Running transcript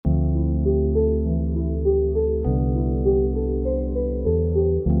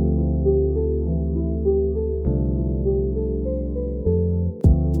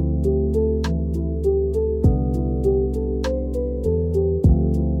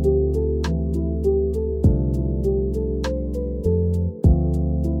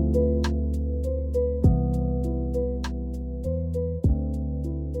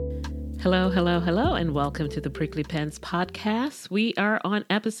hello, and welcome to the Prickly Pens podcast. We are on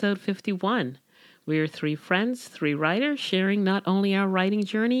episode 51. We are three friends, three writers, sharing not only our writing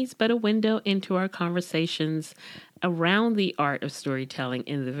journeys, but a window into our conversations around the art of storytelling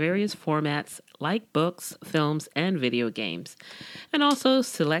in the various formats like books, films, and video games, and also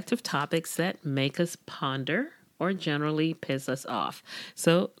selective topics that make us ponder or generally piss us off.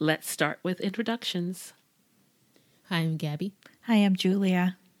 So let's start with introductions. Hi, I'm Gabby. Hi, I'm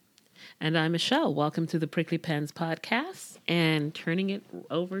Julia. And I'm Michelle. Welcome to the Prickly Pens podcast, and turning it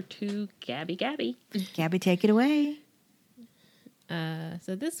over to Gabby. Gabby, take it away.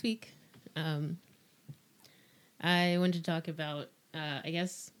 So this week, I wanted to talk about, I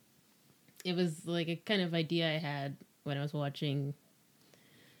guess it was like a kind of idea I had when I was watching,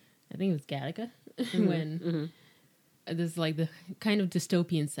 I think it was Gattaca, when this is like the kind of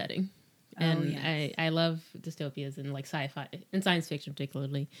dystopian setting. And yes. I love dystopias and like sci-fi and science fiction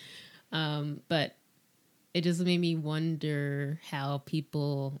particularly. But it just made me wonder how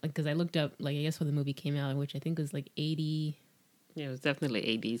people, because I looked up, like, I guess when the movie came out, which I think was like 80. Yeah, it was definitely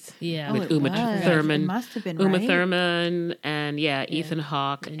 80s. Yeah. With Uma Thurman. It must have been Uma right? Thurman and Ethan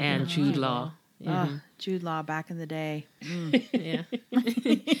Hawke and Jude Law. Oh, Jude Law back in the day. Yeah.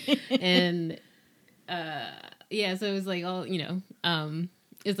 And, so it was like all,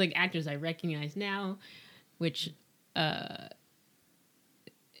 it's like actors I recognize now, which,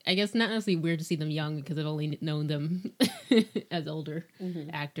 I guess not necessarily weird to see them young because I've only known them as older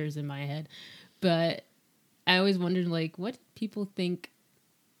actors in my head. But I always wondered, like, what people think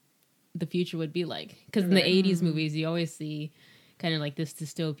the future would be like. Because in the 80s movies, you always see kind of like this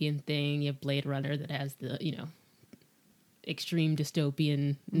dystopian thing. You have Blade Runner that has the, extreme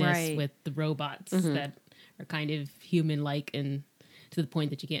dystopianness with the robots that are kind of human-like and to the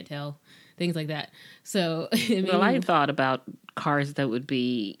point that you can't tell. Things like that. So, I thought about cars that would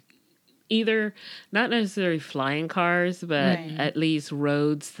be either not necessarily flying cars, but at least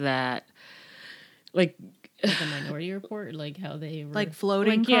roads that, like a Minority Report, like how they were, like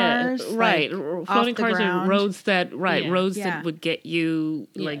floating cars, right? Like floating cars ground. and roads that, roads Yeah. that would get you,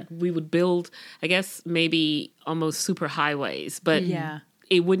 like we would build, I guess maybe almost super highways, but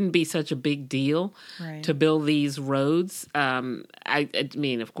it wouldn't be such a big deal to build these roads. I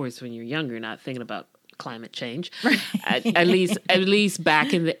mean, of course, when you're younger, you're not thinking about climate change. At least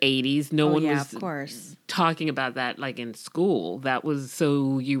back in the 80s, no one was of course. talking about that like in school. That was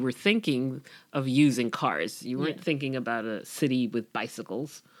so you were thinking of using cars. You weren't thinking about a city with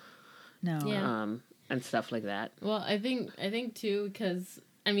bicycles. No. Yeah. And stuff like that. Well, I think too, because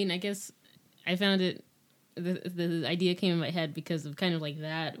I mean, I guess I found it. The idea came in my head because of kind of like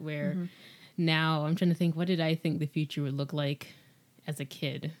that, where now I'm trying to think, what did I think the future would look like as a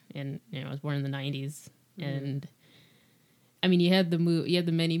kid? And I was born in the 90s, and I mean, you had the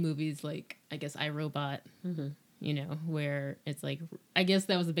many movies like, I guess, iRobot, where it's like, I guess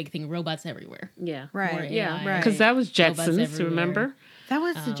that was a big thing, robots everywhere. Yeah. Right. More Yeah. AI. Right. Because that was Robots Jetsons, everywhere. remember? That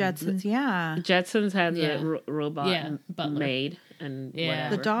was the Jetsons. Yeah. Jetsons had the robot Butler. maid and Yeah.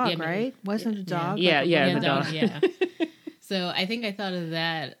 The whatever. dog, right? Wasn't the dog? Yeah, like the dog. Yeah. So I think I thought of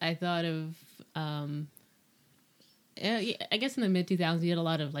that. I thought of, I guess in the mid 2000s, you had a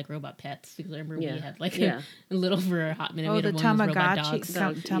lot of like robot pets because I remember we had like a little for a hot minute. Oh, we the had one of those robot Tamagotchi.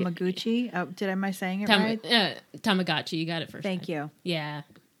 dogs. Tamaguchi. Oh, am I saying it right? Tamagotchi. You got it first. Thank you. Yeah.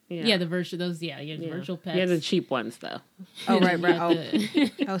 Yeah, the virtual those. Yeah, you had virtual pets. Yeah, the cheap ones though. Oh, right.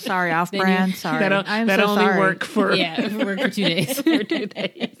 Oh, sorry, off brand. Sorry, I'm that so only sorry. work for work for 2 days. for 2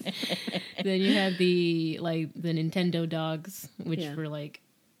 days. Then you had the Nintendo dogs, which were like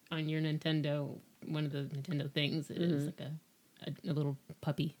on your Nintendo, one of the Nintendo things. It is like a little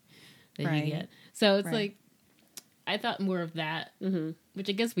puppy that you get. So it's like, I thought more of that, which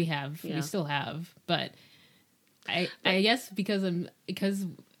I guess we still have, but I guess because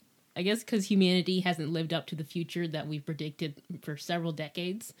humanity hasn't lived up to the future that we've predicted for several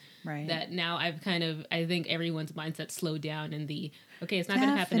decades, that now I think everyone's mindset slowed down in it's not going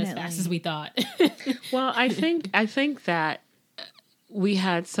to happen as fast as we thought. Well, I think that we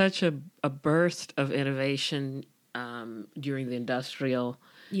had such a burst of innovation during the industrial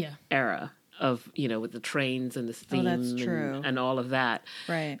era of, with the trains and the steam and all of that,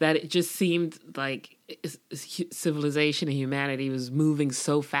 that it just seemed like civilization and humanity was moving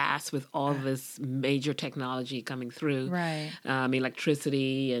so fast with all this major technology coming through,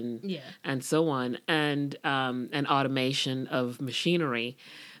 electricity and so on, and automation of machinery,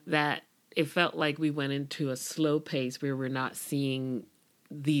 that it felt like we went into a slow pace where we're not seeing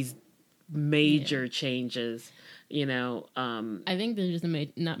these major changes. I think they're just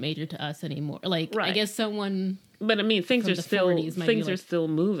not major to us anymore. Like, I guess someone. But I mean, things are still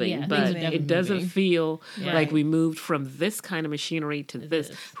moving, but it doesn't feel like we moved from this kind of machinery to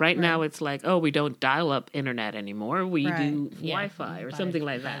this. Right now, it's like, oh, we don't dial up internet anymore. We do Wi-Fi or something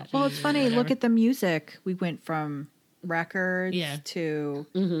like that. Well, it's funny. Look at the music. We went from records to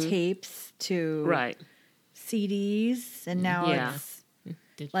tapes to CDs, and now it's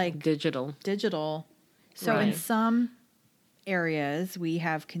like digital. So in some areas we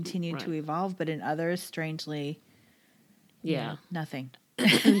have continued to evolve, but in others, strangely, nothing.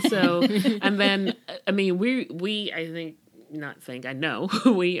 And so, and then, I mean, I know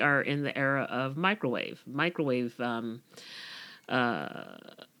we are in the era of microwave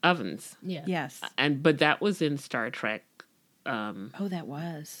ovens. Yeah. Yes. But that was in Star Trek. That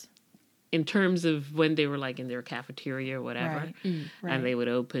was. In terms of when they were like in their cafeteria or whatever, and they would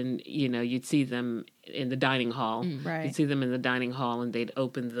open, you'd see them in the dining hall. You'd see them in the dining hall, and they'd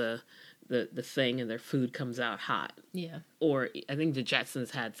open the thing, and their food comes out hot. Yeah. Or I think the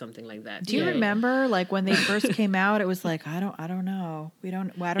Jetsons had something like that. Do you remember, like when they first came out? It was like I don't know. I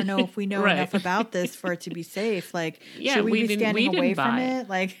don't know if we know enough about this for it to be safe. Like, should we be standing away from it?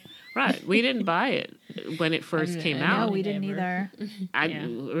 Like. Right, we didn't buy it when it first came out. No, we didn't either.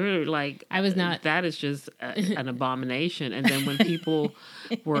 We were like, I was not. That is just an abomination. And then when people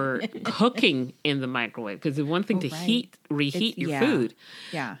were cooking in the microwave, because the one thing to reheat your food,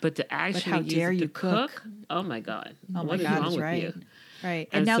 but to actually use it to cook, oh my God, what's wrong with you? Right,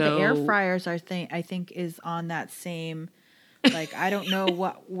 and now the air fryers I think is on that same. Like, I don't know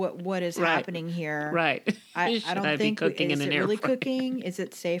what is happening here. Right. I don't think is it really cooking? Is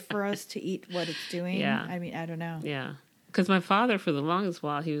it safe for us to eat what it's doing? Yeah. I mean, I don't know. Yeah. Because my father, for the longest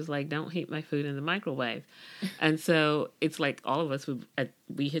while, he was like, don't heat my food in the microwave. And so it's like all of us,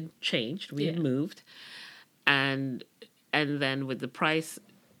 we had changed. We had moved. And then with the price,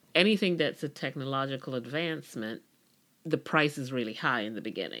 anything that's a technological advancement, the price is really high in the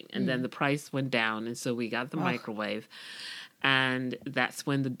beginning. And then the price went down. And so we got the microwave. And that's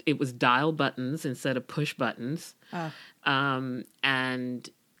when it was dial buttons instead of push buttons. And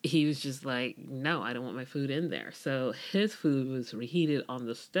he was just like, no, I don't want my food in there. So his food was reheated on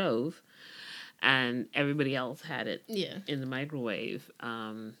the stove, and everybody else had it in the microwave.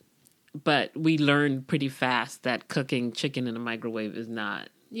 But we learned pretty fast that cooking chicken in a microwave does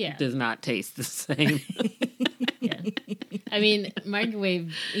not taste the same. I mean,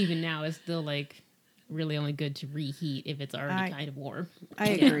 microwave even now is still like really only good to reheat if it's already kind of warm.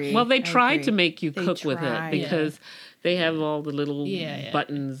 I agree. Well, they tried to make you cook with it because they have all the little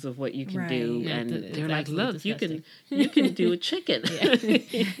buttons of what you can do, and they're like, "Look, disgusting. you can do a chicken.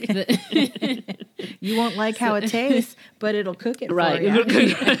 You won't like how it tastes, but it'll cook it for you."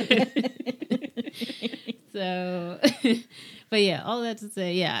 So, but yeah, all that to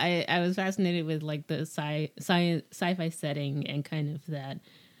say, I was fascinated with like the sci-fi setting and kind of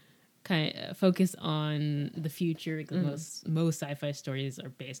focus on the future, because most sci-fi stories are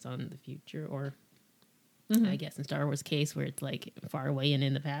based on the future, or I guess in Star Wars case where it's like far away and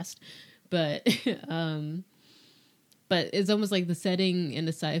in the past, but it's almost like the setting in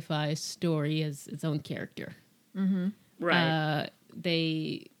the sci-fi story has its own character. Right.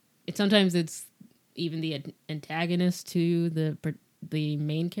 Sometimes it's even the antagonist to the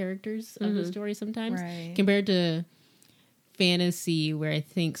main characters of the story sometimes, compared to fantasy, where I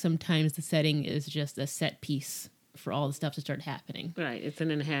think sometimes the setting is just a set piece for all the stuff to start happening. Right, it's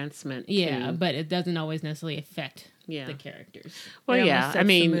an enhancement. But it doesn't always necessarily affect the characters. Well, I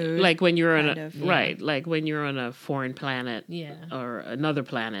mean, like when you're on like when you're on a foreign planet, or another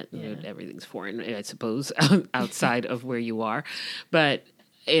planet, everything's foreign, I suppose, outside of where you are. But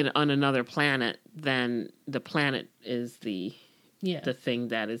on another planet, then the planet is the thing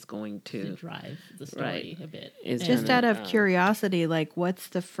that is going to drive the story a bit. Just out of curiosity, like, what's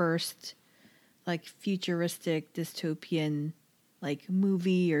the first like futuristic dystopian like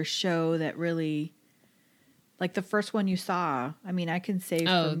movie or show that really, like, the first one you saw? I mean, I can say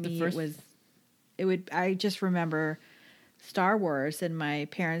for me I just remember Star Wars and my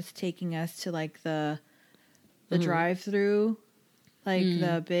parents taking us to like the drive-through, like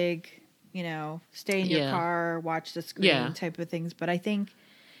the big, stay in your car, watch the screen type of things. But I think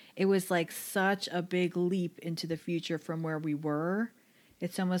it was like such a big leap into the future from where we were.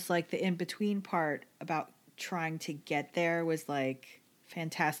 It's almost like the in-between part about trying to get there was like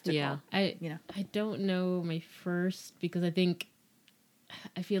fantastical. Yeah. I don't know my first, because I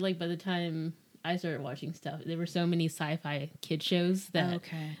feel like by the time I started watching stuff. There were so many sci-fi kid shows that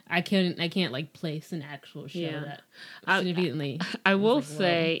I can't like place an actual show that significantly. I will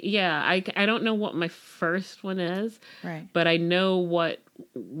say, I don't know what my first one is, right? But I know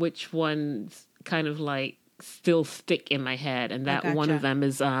which ones kind of like still stick in my head, and that one of them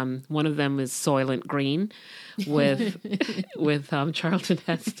is Soylent Green with Charlton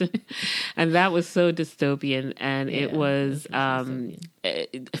Heston, and that was so dystopian, and it was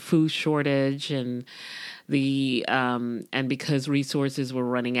food shortage and the and because resources were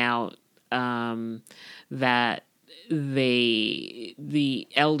running out, that the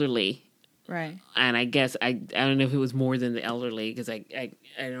elderly. Right. And I guess I don't know if it was more than the elderly, because I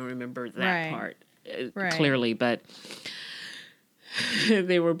don't remember that part clearly, but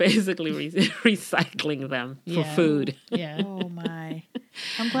they were basically recycling them for food. Yeah. Oh my!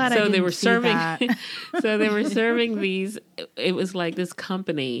 I'm glad so I didn't they were see serving. that. So they were serving these. It was like this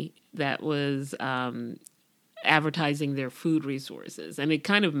company that was advertising their food resources, and it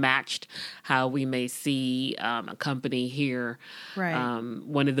kind of matched how we may see a company here,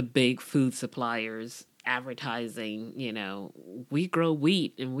 one of the big food suppliers advertising, we grow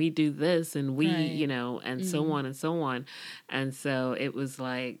wheat and we do this and we, and so on and so on. And so it was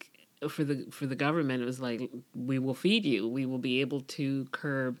like, for the government, it was like, we will feed you. We will be able to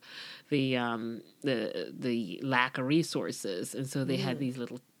curb the lack of resources. And so they had these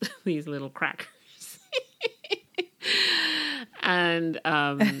little crackers. And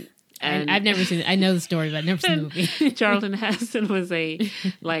I've never seen it. I know the story, but I've never seen the movie. Charlton Heston was a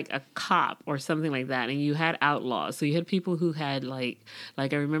cop or something like that, and you had outlaws. So you had people who had like I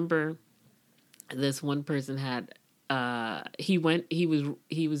remember this one person had he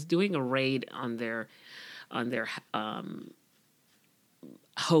was doing a raid on their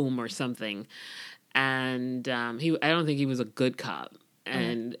home or something, and I don't think he was a good cop.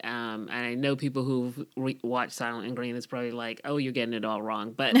 And I know people who've watched Soylent and Green is probably like, oh, you're getting it all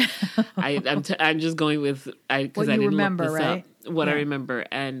wrong. But I'm just going with because I didn't remember, look this right? up. What I remember,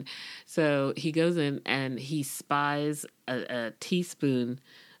 and so he goes in and he spies a teaspoon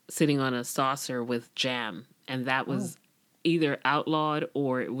sitting on a saucer with jam, and that was either outlawed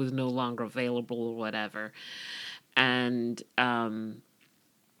or it was no longer available or whatever. And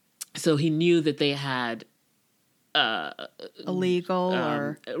so he knew that they had. Illegal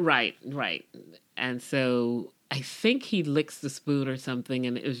or right, and so I think he licks the spoon or something,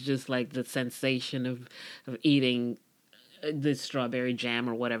 and it was just like the sensation of eating the strawberry jam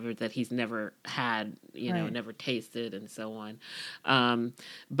or whatever that he's never had, never tasted, and so on.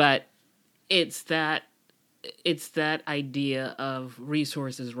 But it's that idea of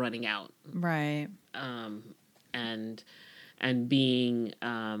resources running out, right, and being.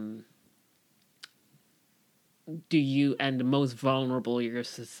 And the most vulnerable your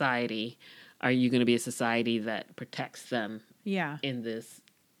society, are you going to be a society that protects them in this,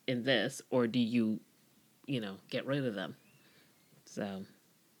 or do you get rid of them? So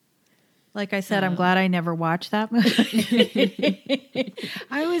like I said, I'm glad I never watched that movie.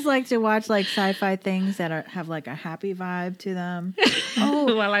 I always like to watch like sci-fi things that have like a happy vibe to them.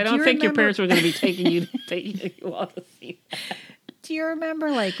 Oh, well, I don't think your parents were going to be taking you all to see that. Do you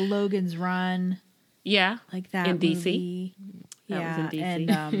remember like Logan's Run? Yeah, like that in DC. That was in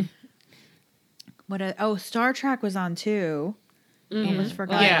DC. And Star Trek was on too. Mm-hmm. Almost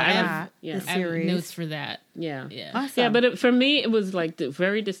forgot about that. The series. I have notes for that. Yeah. Awesome. Yeah, but for me, it was like the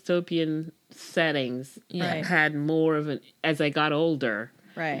very dystopian settings that had more of an. As I got older,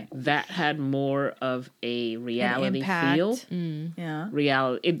 that had more of a reality feel. Yeah,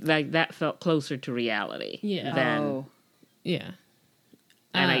 reality. That felt closer to reality. Yeah. Than, yeah.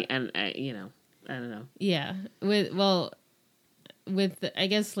 And I I don't know. Yeah. With I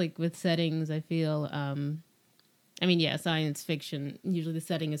guess like with settings, I feel, science fiction, usually the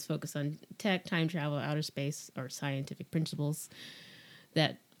setting is focused on tech, time travel, outer space, or scientific principles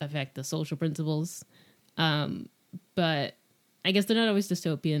that affect the social principles. But I guess they're not always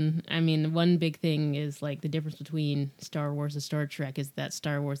dystopian. I mean, one big thing is like the difference between Star Wars and Star Trek is that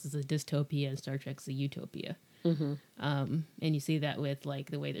Star Wars is a dystopia and Star Trek is a utopia. Mm-hmm. And you see that with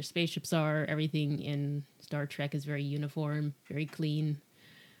like the way their spaceships are. Everything in Star Trek is very uniform, very clean.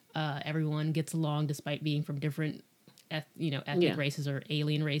 Everyone gets along despite being from different, ethnic races or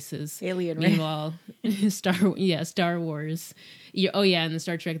alien races. Meanwhile, Star Wars. And the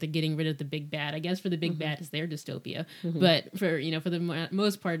Star Trek, they're getting rid of the big bad. I guess for the big bad is their dystopia, but for the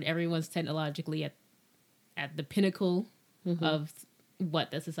most part, everyone's technologically at the pinnacle of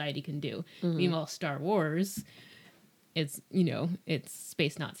what the society can do. Meanwhile, Star Wars, it's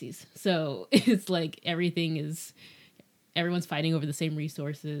space Nazis. So it's like everyone's fighting over the same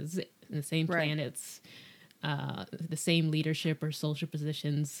resources. in the same planets, the same leadership or social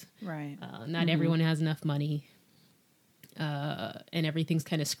positions. Right. Not everyone has enough money. And everything's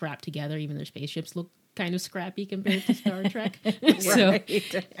kind of scrapped together. Even their spaceships look kind of scrappy compared to Star Trek.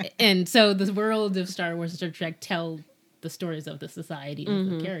 So the world of Star Wars and Star Trek tell the stories of the society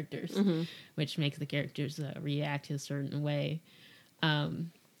and the characters, which makes the characters react a certain way. And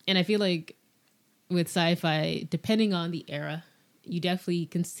I feel like with sci-fi, depending on the era, you definitely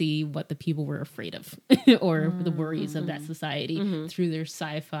can see what the people were afraid of or the worries of that society through their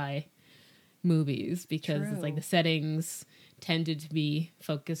sci-fi movies, because it's like the settings tended to be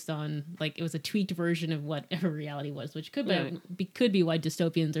focused on, like, it was a tweaked version of whatever reality was, which could be why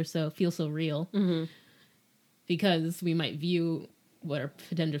dystopians feel so real, because we might view what our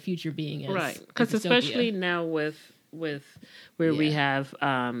potential future being is, right? Because especially now with where we have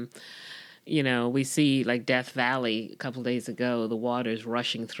we see like Death Valley a couple of days ago, the water's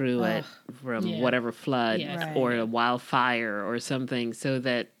rushing through it from whatever flood or a wildfire or something, so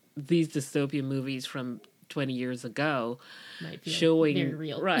that these dystopian movies from 20 years ago showing very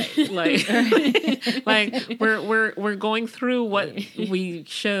real. Right, like like we're going through what we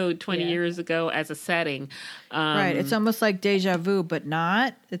showed 20 years ago as a setting, right. It's almost like deja vu, but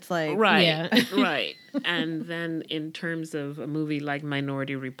not. It's like right. And then in terms of a movie like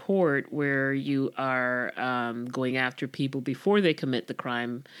Minority Report, where you are going after people before they commit the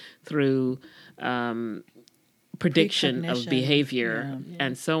crime through prediction of behavior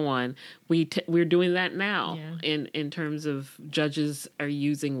and so on, we're doing that now in terms of judges are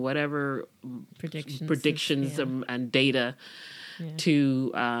using whatever predictions and data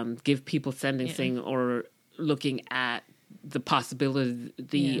to give people sentencing or looking at the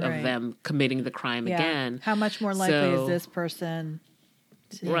possibility of them committing the crime again. How much more likely is this person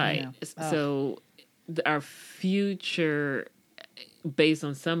to, so our future based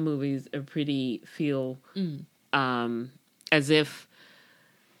on some movies are pretty as if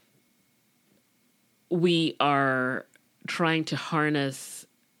we are trying to harness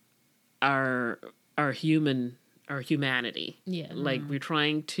our humanity. Yeah. Like we're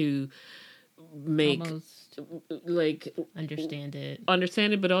trying to make like understand it,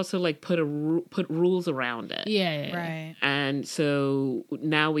 but also like put rules around it. Yeah. Right. And so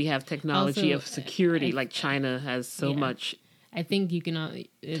now we have technology of security, like China has so much. I think you can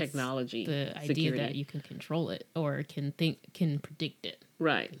technology, the idea that you can control it or can predict it.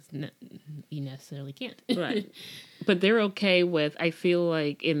 Right. You necessarily can't. Right. But they're okay with, I feel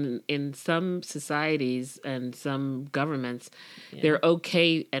like in some societies and some governments, they're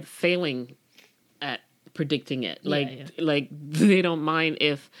okay at failing at predicting it. Like they don't mind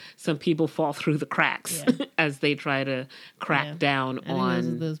if some people fall through the cracks as they try to crack down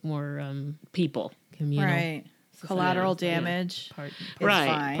on those more people. Communal. Right. Collateral damage is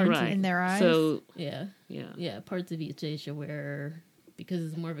fine in their eyes. So parts of East Asia where, because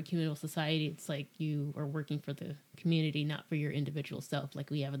it's more of a communal society, it's like you are working for the community, not for your individual self, like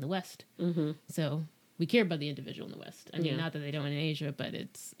we have in the West. Mm-hmm. So we care about the individual in the West. I mean, not that they don't in Asia, but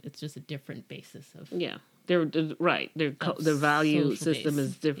it's just a different basis of they're right. The value system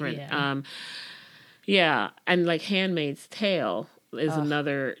is different. And like Handmaid's Tale is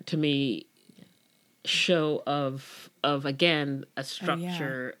another, to me, show of again a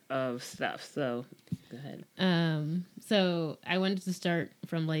structure of stuff. So go ahead. So I wanted to start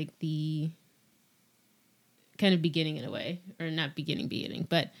from like the kind of beginning in a way, or not beginning,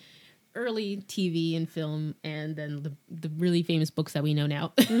 but early TV and film, and then the really famous books that we know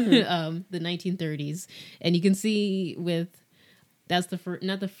now, the 1930s, and you can see that's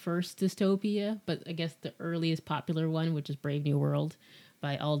not the first dystopia, but I guess the earliest popular one, which is Brave New World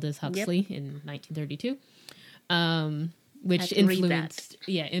by Aldous Huxley in 1932, which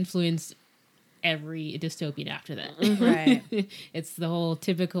influenced every dystopian after that. Right. It's the whole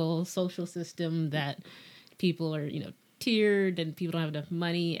typical social system that people are, tiered, and people don't have enough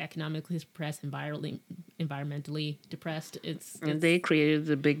money, economically suppressed, environmentally depressed. And they created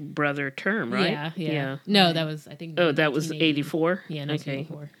the Big Brother term, right? Yeah. No, that was, I think. Oh, that was 84? Yeah,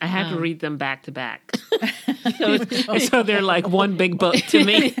 1984. Okay. I had to read them back to back. So they're like one big book to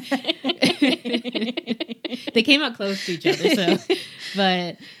me. They came out close to each other, so.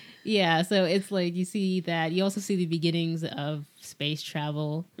 But yeah, so it's like you see that. You also see the beginnings of space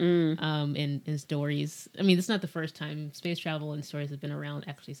travel in stories. I mean, it's not the first time space travel and stories have been around,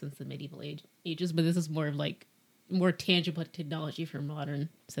 actually, since the medieval ages, but this is more of like more tangible technology for modern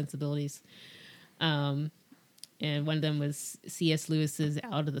sensibilities. And one of them was C.S. Lewis's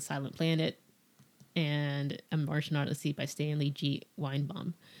Out of the Silent Planet and A Martian Odyssey by Stanley G.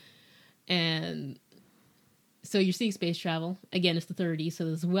 Weinbaum. And so you're seeing space travel. Again, it's the 30s, so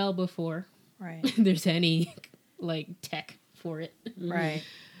it's well before right. there's any like tech for it. Right.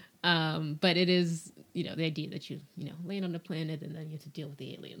 But it is, the idea that you land on a planet and then you have to deal with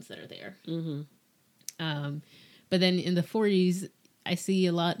the aliens that are there. Mm-hmm. But then in the 40s, I see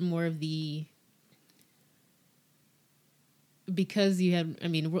a lot more of because you had,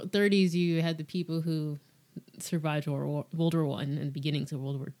 30s, you had the people who survived World War I and the beginnings of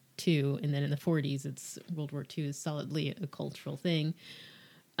World War II. And then in the 40s, it's World War II is solidly a cultural thing.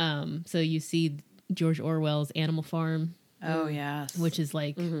 So you see George Orwell's Animal Farm. Oh, yes. Which is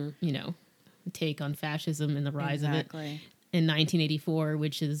like, take on fascism and the rise of it. In 1984,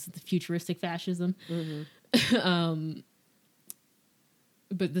 which is the futuristic fascism. Mm-hmm.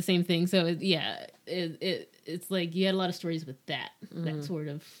 But the same thing. So, it's like you had a lot of stories with that sort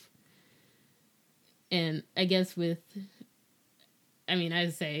of. And I guess I'd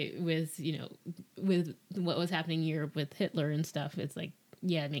say with what was happening in Europe with Hitler and stuff, it's like,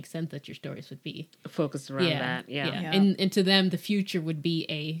 yeah, it makes sense that your stories would be focused around that. Yeah. And to them, the future would be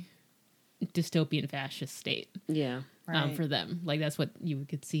a dystopian fascist state. Yeah. Right. For them. Like, that's what you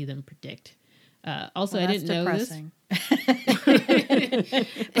could see them predict. Also, I didn't know this.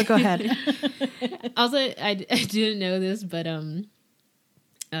 But go ahead. Also, I didn't know this, but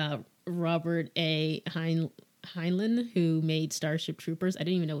Robert A. Heinlein, who made Starship Troopers, I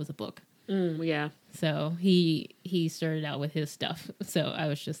didn't even know it was a book. Yeah. So he started out with his stuff. So I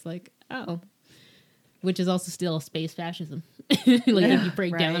was just like, oh. Which is also still space fascism. If you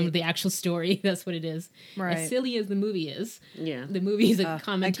break down the actual story, that's what it is. Right. As silly as the movie is. Yeah. The movie is a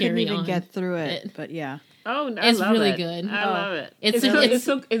commentary on I couldn't even get through it, but yeah. Oh, it's really good. I love it. It's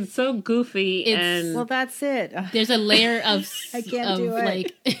so goofy and well, that's it. There's a layer of I can't do it.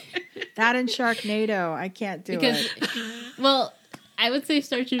 Like that and Sharknado. I can't do it. Well, I would say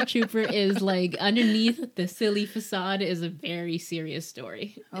Starship Trooper is like underneath the silly facade is a very serious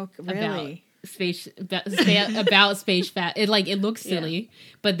story. Oh, really? About space it looks silly,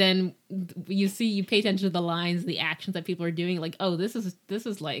 but then you pay attention to the lines, the actions that people are doing, like, oh, this is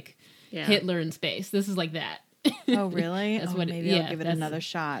like Hitler in space. This is like that. Oh, really? That's what maybe I'll give it another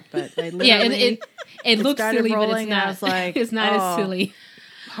shot. But I literally, and it looks silly, but it's not. I was like, it's not as silly.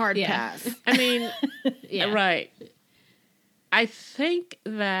 Hard pass. I mean, right. I think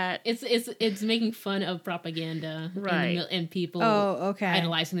that it's making fun of propaganda, right, and people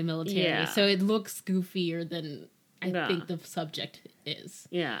idolizing the military. Yeah. So it looks goofier than I think the subject is.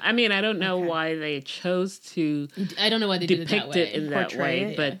 Yeah, I mean, I don't know why they chose to. I don't know why they depict did it in that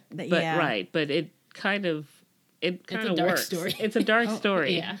way, but right, but it kind of works. Story. It's a dark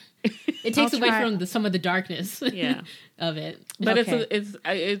story. Yeah, it takes away from some of the darkness. Of it, but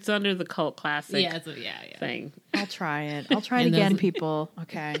it's under the cult classic. Thing. I'll try it. I'll try it again, people.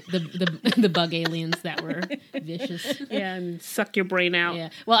 Okay. The bug aliens that were vicious. Yeah, and suck your brain out. Yeah.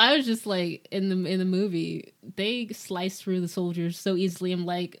 Well, I was just like in the movie, they sliced through the soldiers so easily. I'm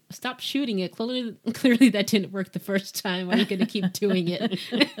like, stop shooting it. Clearly that didn't work the first time. Why are you going to keep doing it?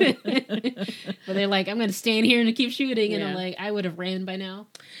 But they're like, I'm going to stand here and keep shooting, and I'm like, I would have ran by now.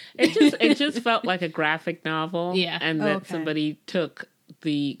 It just felt like a graphic novel. Yeah. And that somebody took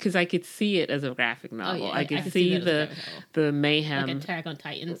because I could see it as a graphic novel. I could see the mayhem, like Attack on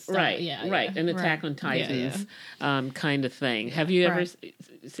Titans stuff. Right? An Attack on Titans kind of thing. Have you ever?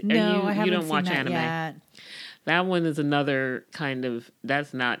 No, I haven't. You don't watch seen that anime. Yet. That one is another kind of.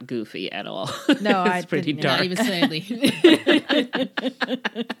 That's not goofy at all. No, it's pretty dark. Not even slightly.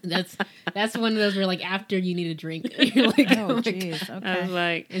 That's one of those where like after you need a drink, you're like, oh jeez. Okay. I was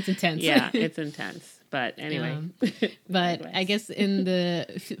like, it's intense. Yeah, it's intense. But anyway, but I guess in the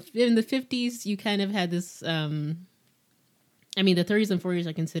 50s, you kind of had this. The 30s and 40s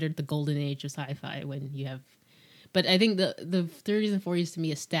are considered the golden age of sci-fi when you have, but I think the 30s and 40s to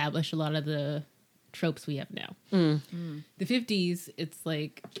me establish a lot of the tropes we have now. The 50s, it's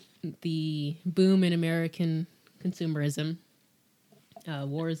like the boom in American consumerism.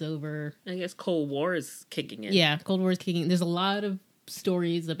 War is over. I guess Cold War is kicking in. Yeah, Cold War is kicking in. There's a lot of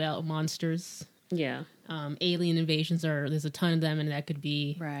stories about monsters. Yeah. Alien invasions there's a ton of them, and that could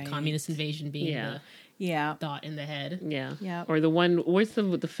be communist invasion being the thought in the head. Yeah. Yeah. Or the one, where's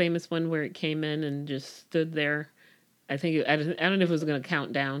the famous one where it came in and just stood there? I think, I don't know if it was going to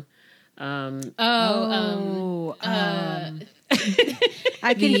count down. I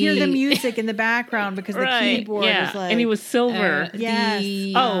can hear the music in the background because the keyboard was like... And he was silver.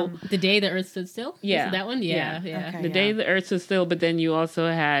 The Day the Earth Stood Still? Yeah. Is that one? Yeah. Okay, the Day the Earth Stood Still, but then you also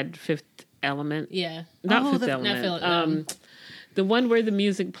had Fifth Element. Yeah. Not Fifth Element. The one where the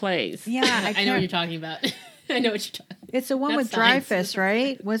music plays. Yeah. I know what you're talking about. I know what you're talking about. It's the one That's with science. Dreyfuss,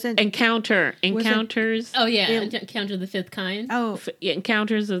 right? Encounters. Oh yeah, Encounter the Fifth Kind. Oh,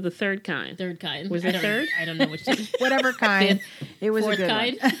 Encounters of the Third Kind. Third kind. Was it third? I don't know which. whatever kind. It was Fourth a good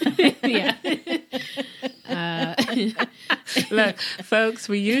kind. one. Yeah. Look, folks,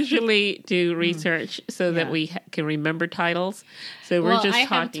 we usually do research so that Yeah. we can remember titles. So we're Well, just I have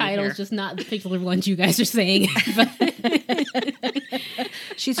talking titles, here. just not the particular ones you guys are saying.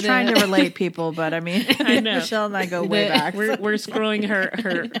 She's trying to relate people, but I mean, I know. Michelle and I go way back. We're screwing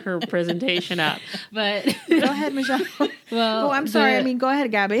her presentation up. But Go ahead, Michelle. well, Oh, I'm sorry. I mean, go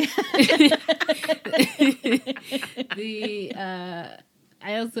ahead, Gabby.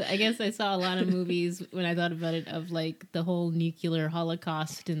 I guess I saw a lot of movies when I thought about it of like the whole nuclear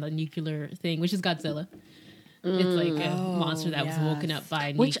holocaust and the nuclear thing, which is Godzilla. It's like a monster that was woken up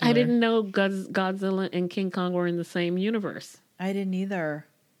by Which nuclear. I didn't know Godzilla and King Kong were in the same universe. I didn't either.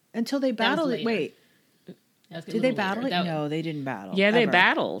 Until they was battled it. later. Wait, That was a did they little battle later. it? No, they didn't battle. Yeah, they ever.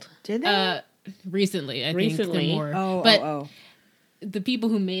 battled. Did they? Recently, I Recently. think. More. Oh, but oh. the people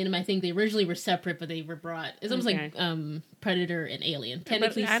who made them, I think they originally were separate, but they were brought. It's almost Okay. like Predator and Alien,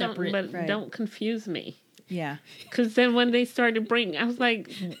 technically but separate. But Right. don't confuse me. Yeah. Because then when they started bringing, I was like,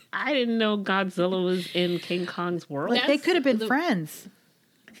 I didn't know Godzilla was in King Kong's world. Like, they That's could have been the- friends.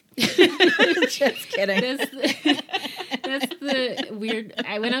 Just kidding. That's the weird.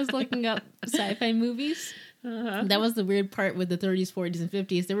 When I was looking up sci-fi movies, that was the weird part with the 30s, 40s, and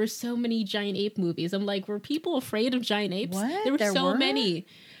 50s. There were so many giant ape movies. I'm like, were people afraid of giant apes? What? There were There so were? many.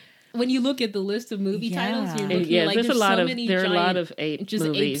 When you look at the list of movie titles, you're looking Yeah, at like there's there's a lot so of many there are a giant, lot of ape just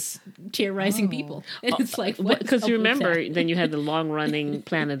movies. apes terrorizing people. And it's like what? Because you up with remember, that? then you had the long-running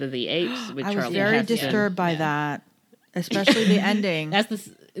Planet of the Apes with I was Charlie very Heston. disturbed by that, especially the ending.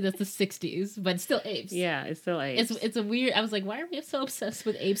 That's the 60s, but still apes. Yeah, it's still apes. It's a weird. I was like, why are we so obsessed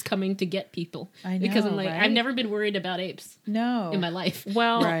with apes coming to get people? I because I'm know, like, right? I've never been worried about apes No. in my life.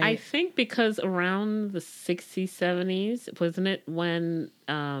 Well, Right. I think because around the 60s, 70s, wasn't it when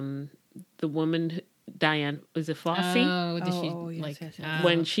the woman, Diane, was it Fossey? Oh, did she Oh, yes, like yes, yes.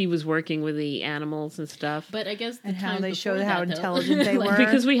 When she was working with the animals and stuff. But I guess the And how times they before showed how that, though, intelligent they were.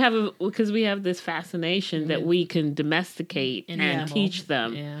 because we have this fascination that we can domesticate An and animal. teach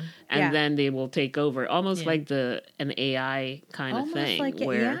them, Yeah. and Yeah. then they will take over, almost Yeah. like an AI kind Almost of thing, like it,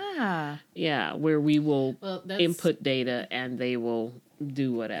 where yeah. where we will Well, that's input data and they will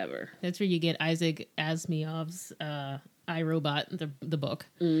do whatever. That's where you get Isaac Asimov's iRobot, the book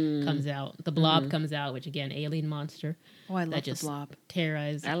comes out. The Blob comes out, which again, alien monster Oh, I love that the just blob.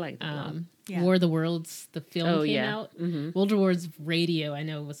 terrorized. I like the Blob. Yeah. War of the Worlds, the film Oh, came yeah. out. World of Wars radio, I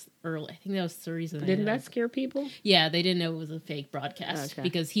know was early. I think that was 30s. Didn't that scare people? Yeah, they didn't know it was a fake broadcast Okay.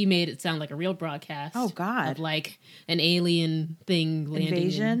 because he made it sound like a real broadcast. Oh, God. Of like an alien thing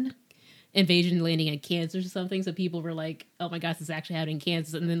landing invasion landing in Kansas or something. So people were like, "Oh my gosh, this is actually happening in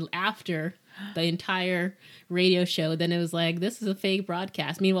Kansas." And then after the entire radio show, then it was like, "This is a fake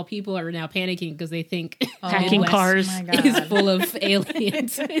broadcast." Meanwhile, people are now panicking because they think Hacking Midwest cars. Oh, my God. is full of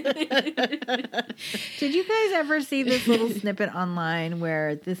aliens. Did you guys ever see this little snippet online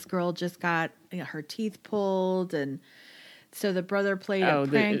where this girl just got her teeth pulled, and so the brother played a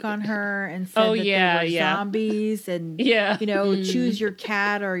prank on her and said that they were zombies, and choose your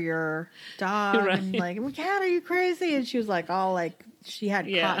cat or your dog, Right. and like, cat, are you crazy? And she was like, all like she had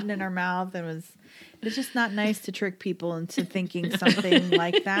cotton in her mouth, and it's just not nice to trick people into thinking something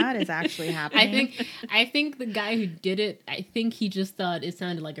like that is actually happening. I think the guy who did it, I think he just thought it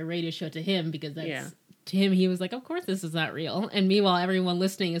sounded like a radio show to him because that's to him he was like, of course this is not real. And meanwhile, everyone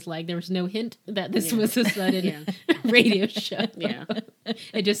listening is like, there was no hint that this was a sudden radio show. Yeah.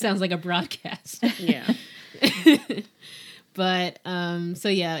 It just sounds like a broadcast. Yeah. But so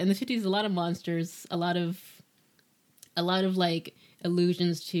yeah, in the 50s, a lot of monsters, a lot of like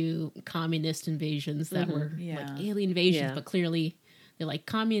allusions to communist invasions that were like alien invasions, but clearly they're like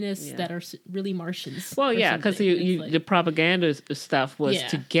communists that are really Martians. Well, yeah, because like, the propaganda stuff was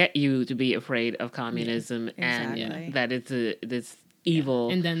to Yeah. get you to be afraid of communism Exactly. and that it's this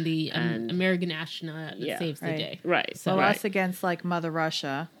evil. and then the and- American astronaut that saves the Right. day. Right. So Well, right. us against like Mother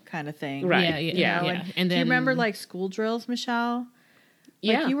Russia kind of thing. Right. Yeah, yeah, Yeah. yeah. And And do then you remember like school drills, Michelle?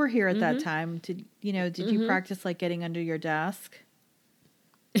 Like Yeah. you were here at that time. Did you practice like getting under your desk?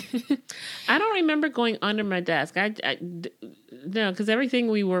 I don't remember going under my desk. No, because everything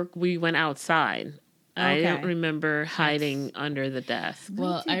we went outside. I Okay. don't remember hiding under the desk.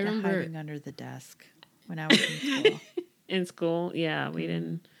 Well, We did I the remember hiding under the desk when I was in school. In school, yeah, we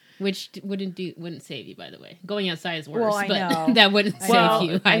didn't. which wouldn't save you, by the way. Going outside is worse, Well, I but know. that wouldn't save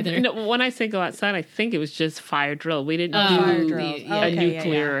you either. No, when I say go outside, I think it was just fire drill. We didn't Oh, Fire do drills. yeah. a Okay,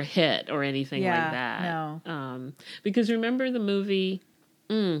 nuclear hit or anything yeah, like that. no. Because remember the movie,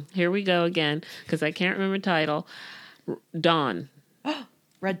 here we go again, because I can't remember the title, Dawn.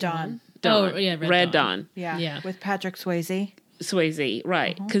 Red Dawn. Dawn. Oh, yeah, Red Dawn. Yeah. With Patrick Swayze. Swayze,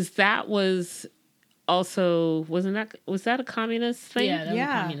 right. Because that was also, was that a communist thing? Yeah, that was a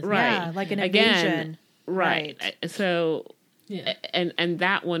communist right. Yeah, like an invasion. Right. So, Yeah. and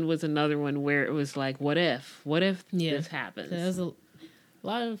that one was another one where it was like, what if this happens? So there's a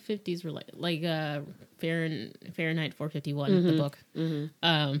lot of 50s were like Fahrenheit 451, the book,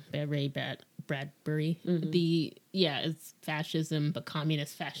 by Ray Bradbury. It's fascism, but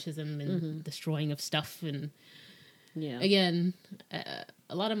communist fascism and destroying of stuff, and again,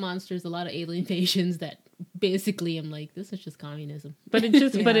 a lot of monsters, a lot of alien invasions that basically I'm like, this is just communism. But it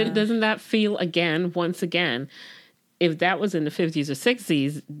just, but it doesn't that feel once again, if that was in the 50s or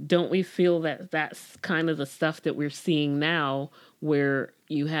 60s, don't we feel that that's kind of the stuff that we're seeing now, where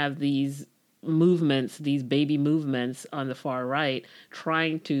you have these movements, these baby movements on the far right,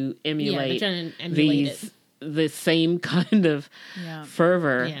 trying to emulate, the same kind of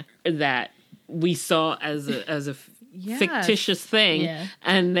fervor that we saw as a fictitious thing,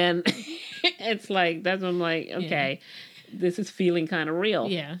 and then it's like that's when I'm like, okay, this is feeling kind of real.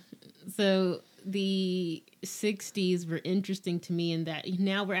 Yeah. So the 60s were interesting to me in that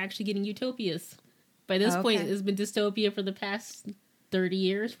now we're actually getting utopias. By this point, it's been dystopia for the past 30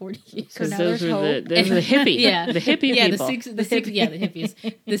 years, 40 years. So now there's hope. The hippie, the hippie people. The hippies.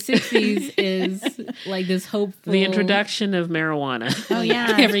 The 60s is like this hopeful. The introduction of marijuana. Oh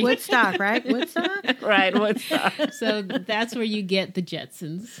yeah, Woodstock, right? Woodstock. Right, Woodstock. So that's where you get the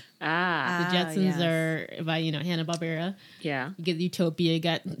Jetsons. The Jetsons are by Hanna-Barbera. Yeah, you get Utopia. You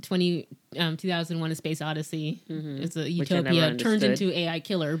got 2001: A Space Odyssey. It's a Utopia turned into AI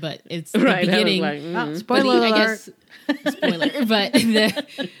killer, but it's the beginning. Like, spoiler alert. I guess spoiler, but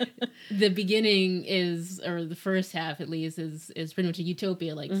the beginning is, or the first half at least, is pretty much a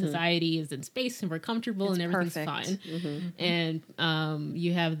utopia. Like society is in space and we're comfortable and everything's fine. And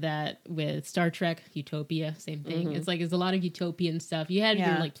you have that with Star Trek, Utopia, same thing. It's like there's a lot of utopian stuff. You had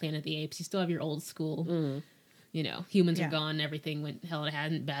your like Planet of the Apes. You still have your old school. Humans are gone. Everything went hell in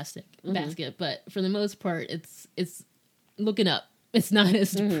a basket. But for the most part, it's looking up. It's not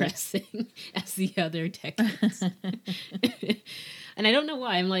as depressing as the other decades. And I don't know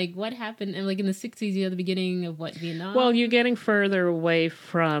why. I'm like, what happened? And like in the 60s, you have the beginning of Vietnam? Well, you're getting further away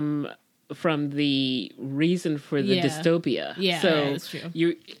from the reason for the dystopia. Yeah, so that's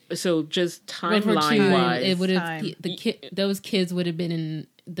true. So just timeline wise, it would have those kids would have been in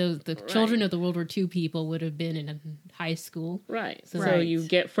the children of the World War II people would have been in high school. Right. So you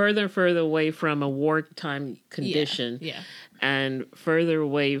get further and further away from a wartime condition. Yeah. And further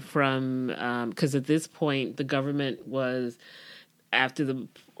away from, because at this point the government was,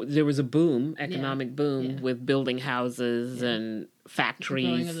 there was a boom, economic boom with building houses and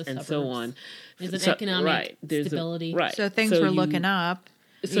factories and so on. There's an economic stability. So things were looking up.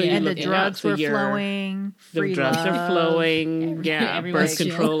 And the drugs were flowing. The drugs are flowing. Birth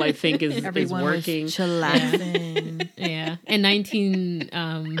control, I think, is working. Was chillaxing. And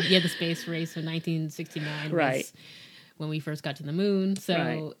the space race of 1969 was when we first got to the moon.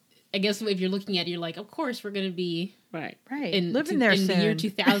 So I guess if you're looking at it, you're like, of course, we're going to be living there soon. In the year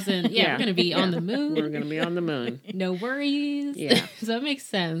 2000. We're going to be on the moon. We're going to be on the moon. No worries. Yeah. So it makes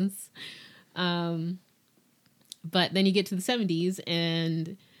sense. But then you get to the 70s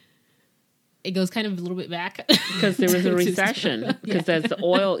and it goes kind of a little bit back. Because there was a recession. Because as the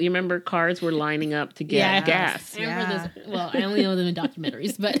oil, you remember cars were lining up to get gas. I remember this. Well, I only know them in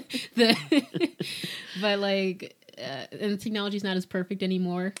documentaries, but and technology's not as perfect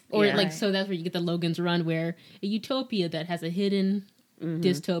anymore. Or so that's where you get the Logan's Run, where a utopia that has a hidden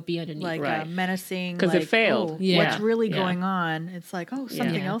dystopia underneath. Like menacing. Because it failed. What's really going on? It's like,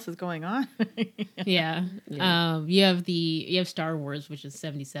 something else is going on. You have Star Wars, which is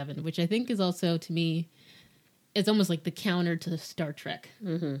 77, which I think is also, to me, it's almost like the counter to Star Trek.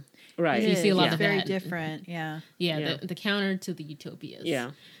 Right. So you see a lot of very that. different. The counter to the utopias.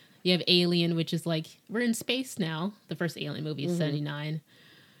 Yeah. You have Alien, which is like, we're in space now. The first Alien movie is 79.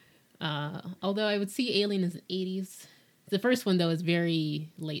 Although I would see Alien as an 80s. The first one, though, is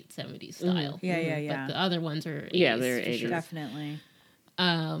very late 70s style. Yeah. But the other ones are 80s. Yeah, they're 80s. Sure. Definitely.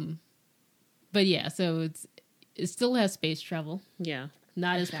 But yeah, so it still has space travel. Yeah.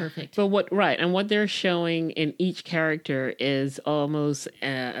 Not as perfect. But what they're showing in each character is almost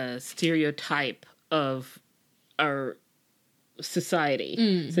a stereotype of our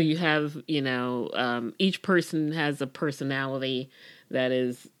society. So you have, each person has a personality that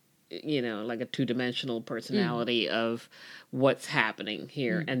is like a two-dimensional personality of what's happening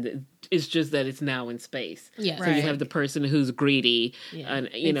here, and it's just that it's now in space. Yeah, so you have the person who's greedy, and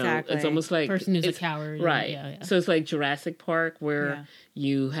it's almost like person who's a coward, right? Yeah. So it's like Jurassic Park, where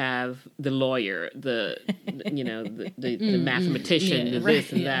you have the lawyer, the mathematician, the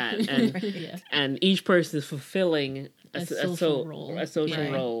this and that, and each person is fulfilling a social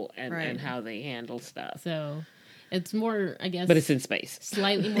role, and how they handle stuff. So it's more, I guess, but it's in space,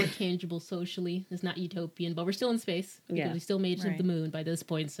 slightly more tangible socially. It's not utopian, but we're still in space because we still made it to the moon by this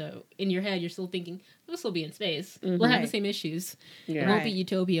point. So in your head, you're still thinking we'll still be in space. We'll have the same issues. It won't be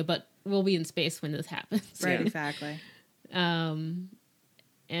utopia, but we'll be in space when this happens. Right, exactly. And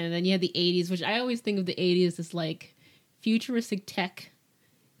then you had the 80s, which I always think of the 80s as like futuristic tech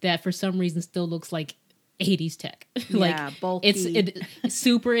that for some reason still looks like 80s tech. Like bulky. It's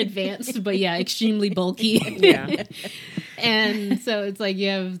super advanced, but extremely bulky. And so it's like you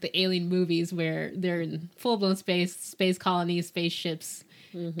have the alien movies where they're in full-blown space colonies, spaceships,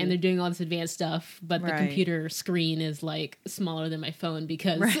 and they're doing all this advanced stuff, but the computer screen is like smaller than my phone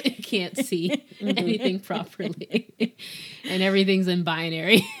because it can't see anything properly. And everything's in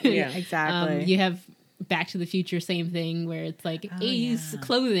binary. Yeah, exactly. You have Back to the Future, same thing, where it's like 80s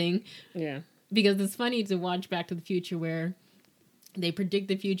clothing. Yeah. Because it's funny to watch Back to the Future where they predict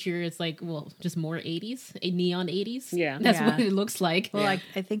the future. It's like, well, just more 80s, a neon 80s. Yeah. That's what it looks like. Well, I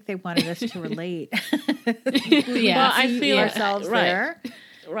think they wanted us to relate. Well, I feel ourselves there.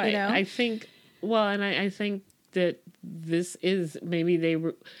 Right. I think, and I think that this is maybe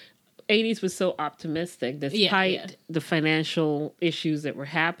 80s was so optimistic despite the financial issues that were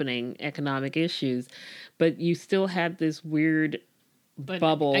happening, economic issues, but you still had this weird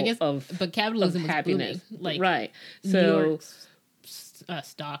bubble but capitalism of was happiness. Booming. Right. New So York's,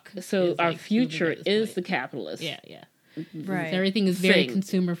 stock. So our future is the capitalist. Yeah. Right. So everything is very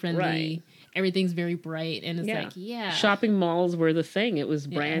consumer friendly. Right. Everything's very bright, and it's shopping malls were the thing. It was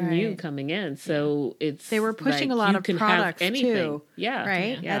brand new coming in, so they were pushing a lot of products too. Yeah,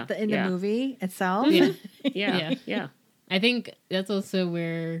 right. Yeah. In the movie itself. Yeah. I think that's also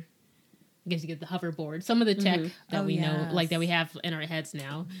where I guess you get the hoverboard. Some of the tech that we know, like that we have in our heads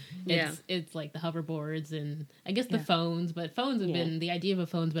now, it's like the hoverboards and I guess the phones. But phones have been, the idea of a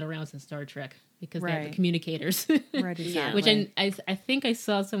phone's been around since Star Trek because they have the communicators. Right, exactly. Which I think I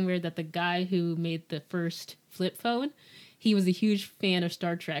saw somewhere that the guy who made the first flip phone, he was a huge fan of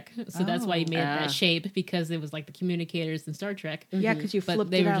Star Trek. So that's why he made that shape, because it was like the communicators in Star Trek. Yeah, because you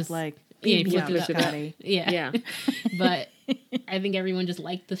flipped it up like... Yeah, flipped it up. Yeah. But I think everyone just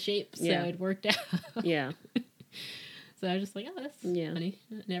liked the shape, so it worked out. Yeah. So I was just like, oh, that's funny.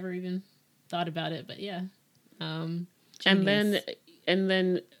 I never even thought about it, but and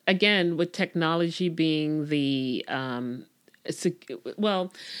then again, with technology being the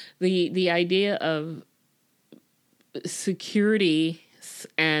the idea of security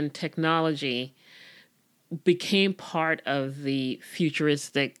and technology became part of the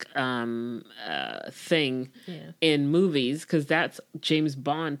futuristic thing in movies, because that's James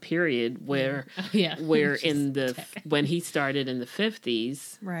Bond period where where in the when he started in the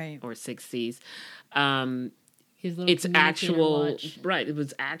 50s or 60s, it's actual watch. It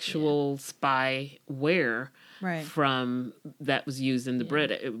was actual spyware from that was used in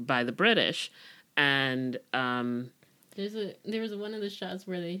the by the British, and there was one of the shots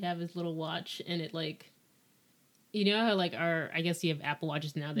where they have his little watch and it like, you know how like I guess you have Apple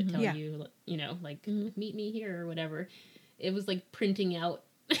Watches now that tell you, you know, like meet me here or whatever. It was like printing out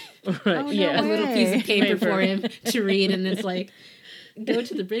a little piece of paper for him to read, and it's like, go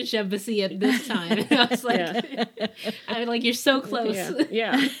to the British Embassy at this time. And I was like, I'm like, you're so close.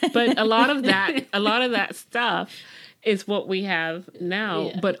 Yeah. But a lot of that stuff is what we have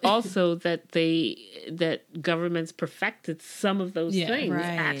now, but also that governments perfected some of those things,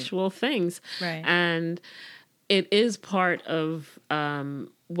 actual things, and it is part of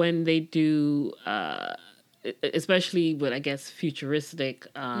when they do, especially with, I guess, futuristic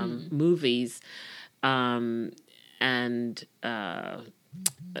movies, and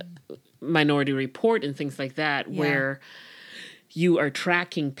Minority Report and things like that, where you are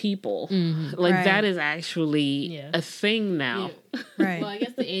tracking people. That is actually a thing now. Well, I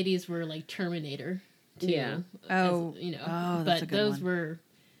guess the 80s were like Terminator too. But those were...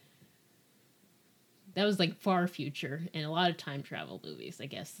 That was like far future and a lot of time travel movies, I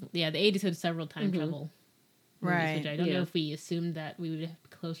guess. Yeah, the 80s had several time travel movies, which I don't know if we assumed that we would be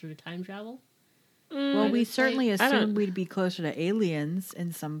closer to time travel. Well, we certainly assumed we'd be closer to aliens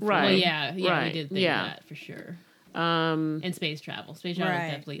in some form. Well, we did think that for sure. And space travel. Space travel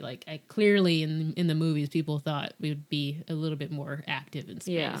is definitely like clearly in the movies, people thought we would be a little bit more active in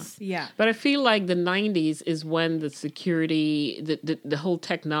space. Yeah. But I feel like the 90s is when the security, the whole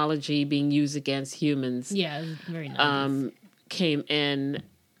technology being used against humans, Yeah, it was very 90s. came in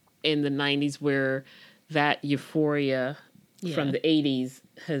the 90s, where that euphoria from the 80s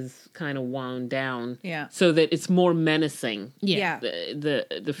has kind of wound down. Yeah. So that it's more menacing. Yeah.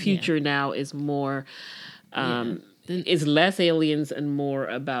 The future now is more is less aliens and more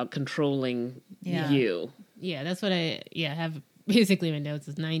about controlling you. Yeah, that's what I have basically in my notes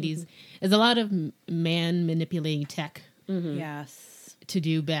is 90s. There's a lot of man manipulating tech Yes. to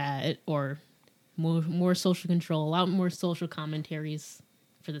do bad or more social control, a lot more social commentaries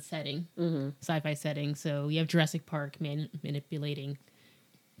for the setting, sci-fi setting. So you have Jurassic Park manipulating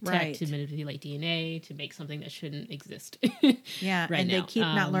tech to manipulate DNA to make something that shouldn't exist. Yeah, right and now. they keep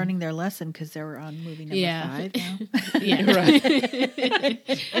not learning their lesson because they were on movie number 5 now. Yeah, right.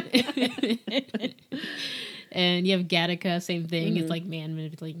 And you have Gattaca, same thing. It's like man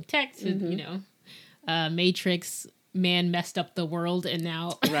manipulating tech. To, Matrix, man messed up the world, and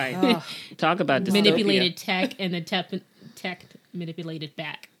now Talk about dystopia. manipulated tech, and the tech manipulated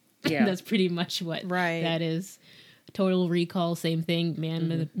back. Yeah, that's pretty much what that is. Total Recall, same thing.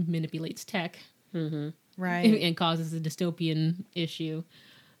 Man manipulates tech, and causes a dystopian issue.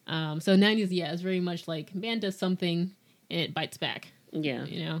 So 90s, it's very much like man does something and it bites back. Yeah,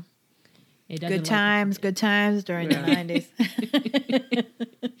 It good times during the 90s.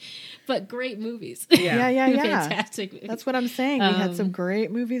 But great movies. Yeah. Fantastic movies. That's what I'm saying. We had some great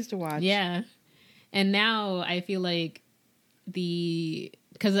movies to watch. Yeah. And now I feel like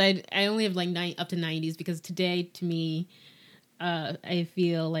because I only have like up to 90s, because today to me, I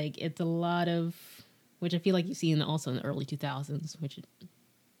feel like it's a lot of, which I feel like you see also in the early 2000s, which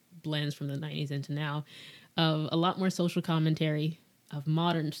blends from the 90s into now, of a lot more social commentary of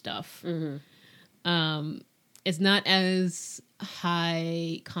modern stuff. It's not as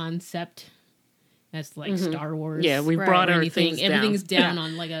high concept as like Star Wars. Yeah, we brought everything down. Everything's down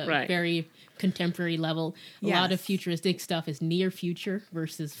on like a very contemporary level. A lot of futuristic stuff is near future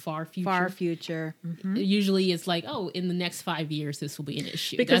versus far future. Far future. Usually it's like, in the next 5 years this will be an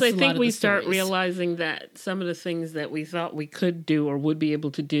issue. Because I think we start realizing that some of the things that we thought we could do or would be able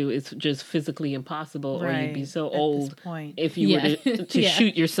to do is just physically impossible, or you'd be so old if you were to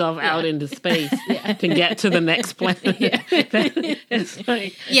shoot yourself out into space to get to the next planet. It's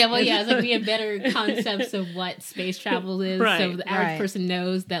like, it's like we have better concepts of what space travel is. So the average person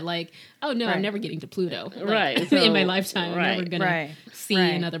knows that, like, oh no, I'm never getting to Pluto. Like, so, in my lifetime, I'm never gonna see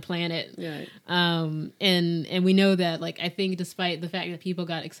another planet. And we know that, like, I think despite the fact that people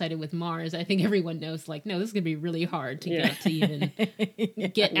got excited with Mars, I think everyone knows, like, no, this is gonna be really hard to get to even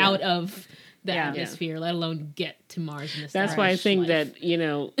get out of the atmosphere, let alone get to Mars. That's why I think that,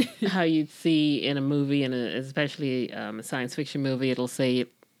 how you'd see in a movie, and especially a science fiction movie, it'll say,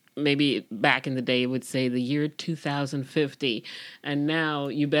 maybe back in the day it would say the year 2050, and now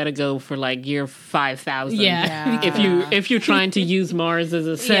you better go for like year 5000. If you're trying to use Mars as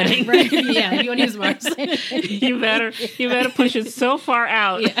a setting, you want to use Mars, you better push it so far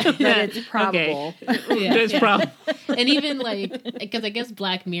out that it's probable. It's probable. And even like, because I guess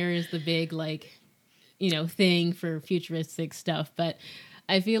Black Mirror is the big thing for futuristic stuff, but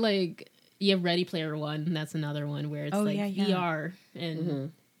I feel like you have Ready Player One, and that's another one where it's VR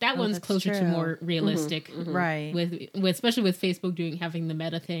and that one's closer to more realistic, right? With especially with Facebook having the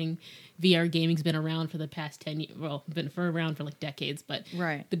Meta thing, VR gaming's been around for the past 10 years. Well, been around for like decades, but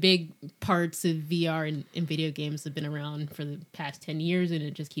the big parts of VR and video games have been around for the past 10 years, and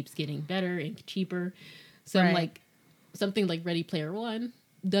it just keeps getting better and cheaper. So I'm like, something like Ready Player One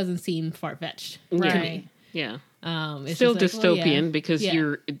doesn't seem far fetched to me. Yeah. It's still dystopian because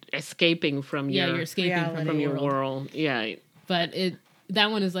you're escaping from you're escaping from your world. Yeah. But that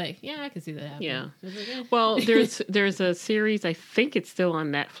one is like, I can see that happening. Yeah. Like, Well, there's a series, I think it's still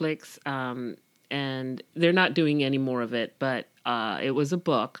on Netflix, and they're not doing any more of it, but it was a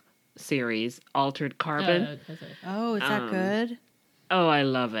book series, Altered Carbon. Oh, is that good? Oh, I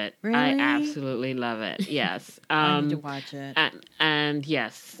love it. Really? I absolutely love it. Yes. I need to watch it. And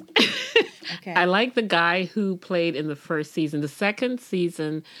yes. Okay. I like the guy who played in the first season. The second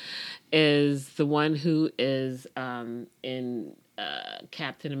season is the one who is in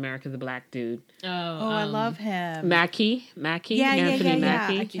Captain America, the black dude. I love him. Mackie. Anthony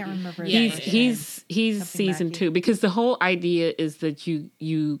Mackie. I can't remember. He's season Mackie. 2, because the whole idea is that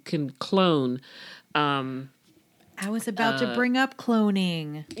you can clone. I was about to bring up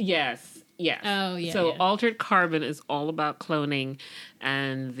cloning. Yes. Oh, yeah. So Altered Carbon is all about cloning,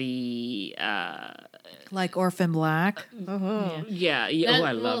 and the like Orphan Black. Yeah.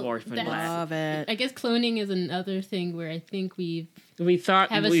 I love Orphan Black. Love it. I guess cloning is another thing where I think we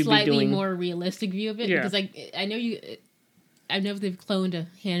thought have a slightly more realistic view of it, because I know they've cloned a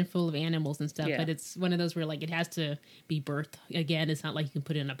handful of animals and stuff, but it's one of those where like it has to be birthed again. It's not like you can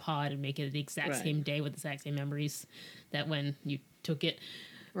put it in a pod and make it the exact same day with the exact same memories that when you took it.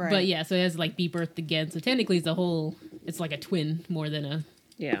 Right. But yeah, so it has to like be birthed again. So technically it's like a twin more than a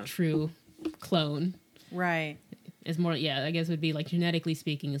true clone. Right. It's more, I guess it would be like genetically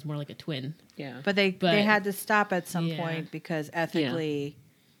speaking, it's more like a twin. Yeah. But they had to stop at some point because ethically.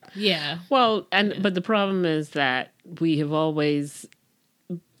 Yeah. Well, but the problem is that we have always,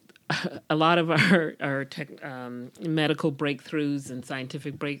 a lot of our medical breakthrues and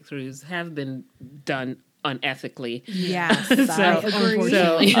scientific breakthroughs have been done unethically. Yes, I agree.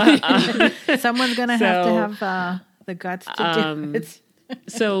 So, someone's going to have the guts to do it.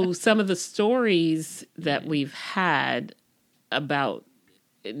 So some of the stories that we've had about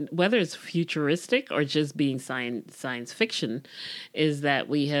whether it's futuristic or just being science fiction is that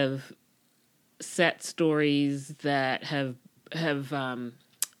we have set stories that have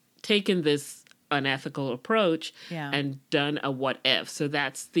taken this unethical approach and done a what if. So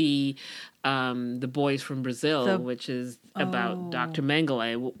that's the Boys from Brazil, which is about Dr.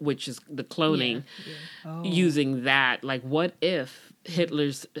 Mengele, which is the cloning, using that, like, what if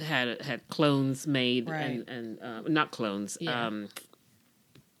Hitler's had clones made and not clones, what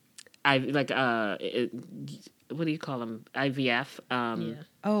do you call them? IVF.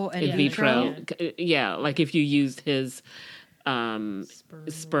 In vitro. Yeah, like if you used his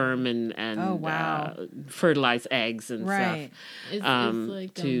sperm and fertilized eggs and stuff it's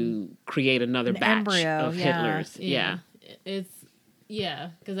like, to create another batch embryo, of Hitlers. Yeah. It's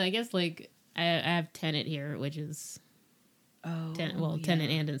because I guess like I have Tenet here, which is Tenet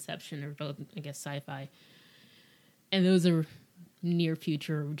and Inception are both, I guess, sci-fi, and those are near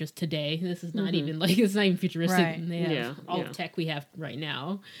future, just today. This is not even like, it's not even futuristic. Right. They have all the tech we have right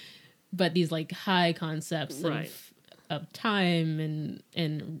now, but these like high concepts of time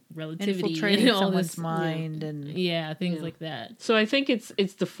and relativity, infiltrating and all someone's this mind and things like that. So I think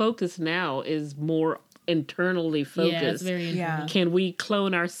it's the focus now is more internally focused. Yeah, it's very internal. Can we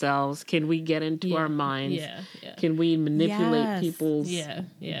clone ourselves? Can we get into our minds? Yeah. Can we manipulate people's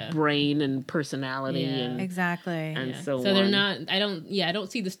brain and personality and exactly and so on? So they're not. I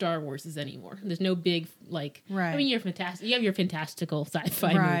don't see the Star Warses anymore. There's no big like. I mean, you're fantastic. You have your fantastical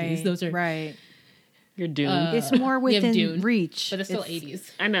sci-fi movies. Those are You're Dune. It's more within reach, but it's still 80s.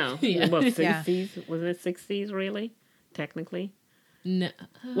 I know. Well, 60s was it 60s really? Technically. No.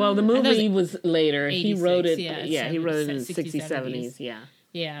 Well, the movie was later. 86, He wrote it. he wrote it in the 60s, 70s.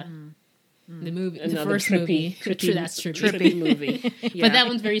 Yeah. The movie, Another the first trippy, movie, trippy, that's trippy movie. But that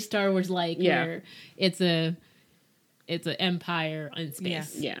one's very Star Wars like, where it's an empire in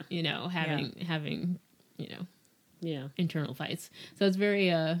space. Yeah. You know, having internal fights. So it's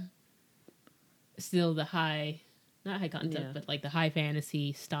very still the not high concept, but like the high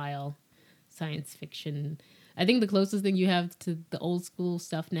fantasy style science fiction. I think the closest thing you have to the old school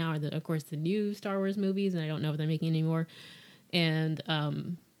stuff now are of course the new Star Wars movies, and I don't know if they're making any more. And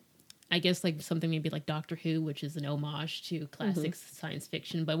I guess like something maybe like Doctor Who, which is an homage to classic science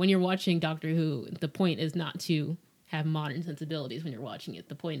fiction. But when you're watching Doctor Who, the point is not to have modern sensibilities when you're watching it.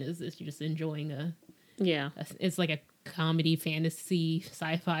 The point is you're just enjoying it's like a comedy, fantasy,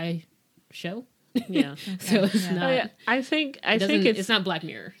 sci-fi show. Yeah. So it's not. I think it's not Black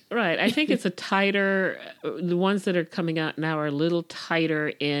Mirror, right? I think it's a tighter. The ones that are coming out now are a little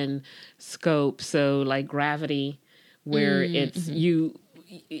tighter in scope. So like Gravity, where it's you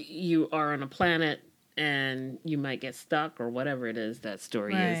are on a planet and you might get stuck or whatever it is that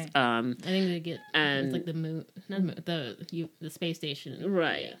story is. I think they get it's like the moon, the space station,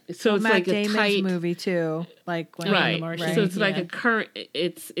 right? So it's Matt like Damon's a tight movie too, like when right. So it's like a current.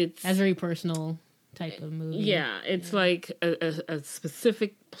 It's that's very personal type of movie. Yeah, it's like a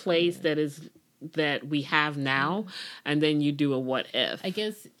specific place that we have now, and then you do a what if. I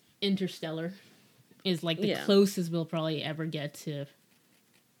guess Interstellar is like the closest we'll probably ever get to,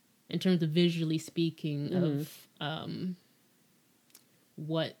 in terms of visually speaking, of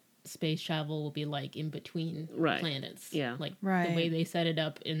what space travel will be like in between planets. Yeah, like the way they set it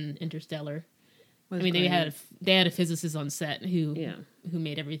up in Interstellar. I mean, great. they had a physicist on set who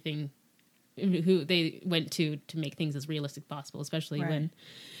made everything. Who they went to make things as realistic as possible, especially when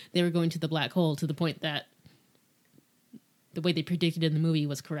they were going to the black hole, to the point that the way they predicted in the movie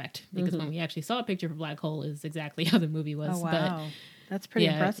was correct, because when we actually saw a picture of a black hole is exactly how the movie was. Oh wow, that's pretty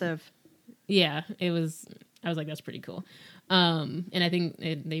impressive. Yeah, it was. I was like, that's pretty cool. And I think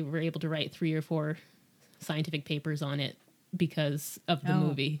they were able to write 3 or 4 scientific papers on it because of the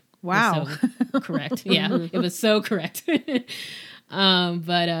movie. Wow. So correct. Yeah, it was so correct.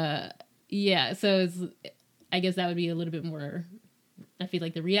 Yeah, so I guess that would be a little bit more, I feel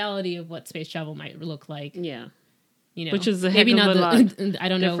like the reality of what space travel might look like. Yeah. You know, which is maybe not I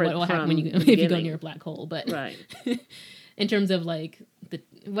don't know what will happen when if you go near a black hole, but right. In terms of like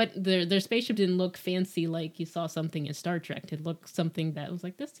their spaceship didn't look fancy like you saw something in Star Trek. It looked something that was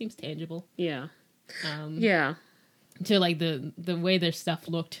like, this seems tangible. Yeah. Yeah. To like the way their stuff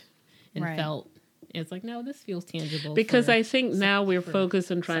looked and felt. It's like, no, this feels tangible. Because I think now we're focused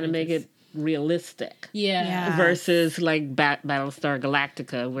on trying to make it realistic. Yeah. Versus like Battlestar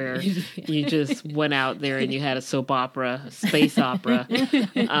Galactica, where you just went out there and you had a soap opera, space opera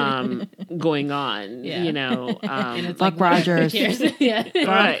going on, you know. Buck Rogers. Yeah.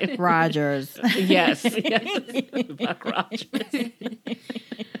 Right. Rogers. Yes. Buck Rogers.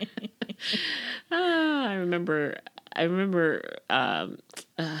 I remember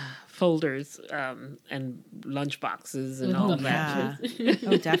folders and lunch boxes and all that.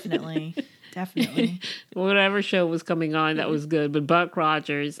 Oh, definitely. Whatever show was coming on, that was good. But Buck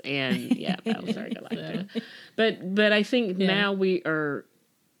Rogers and Battlestar Galactica. But I think now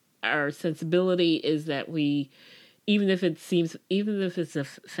our sensibility is that we, even if it's a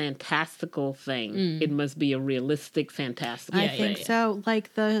fantastical thing, it must be a realistic, fantastical thing. I think so.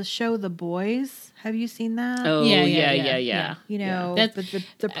 Like the show The Boys. Have you seen that? Oh, yeah. You know, but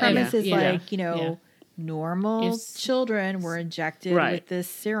the premise is like, you know, normal children were injected with this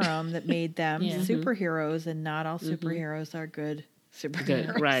serum that made them superheroes, and not all superheroes are good superheroes.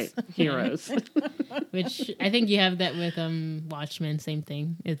 Good, right. Heroes. Which I think you have that with Watchmen, same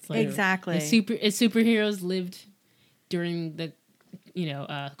thing. It's like exactly. If superheroes lived during the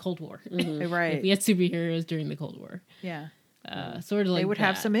Cold War. Right. If we had superheroes during the Cold War. Yeah. Sort of like they would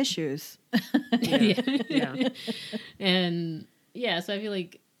have some issues. Yeah. And so I feel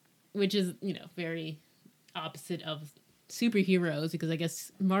like, which is, very opposite of superheroes, because I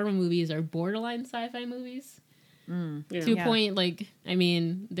guess Marvel movies are borderline sci-fi movies. To a point, like, I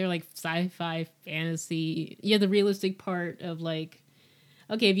mean, they're like sci-fi fantasy. Yeah, the realistic part of like,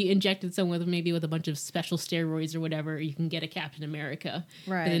 okay, if you injected someone with a bunch of special steroids or whatever, you can get a Captain America.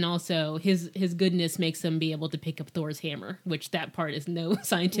 Right. But then also his goodness makes him be able to pick up Thor's hammer, which that part is no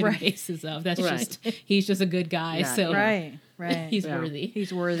scientific basis of. That's just, he's just a good guy. Yeah. So right. He's worthy.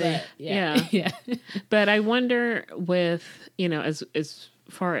 He's worthy. But, yeah. But I wonder with, as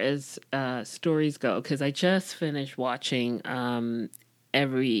far as stories go, because I just finished watching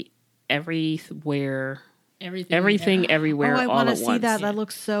Everything Everywhere All at Once. I want to see that. That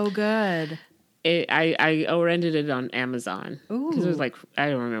looks so good. I rented it on Amazon because it was like,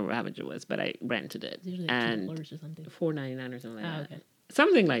 I don't remember how much it was, but I rented it. Usually like and $2 or something. $4.99 or something like that. Okay.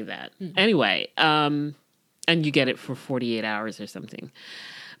 Something like that. Anyway, and you get it for 48 hours or something.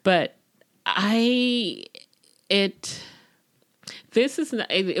 But it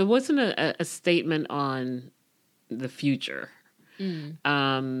wasn't a statement on the future.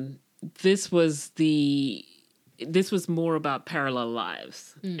 This was more about parallel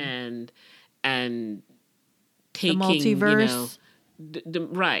lives and taking the multiverse.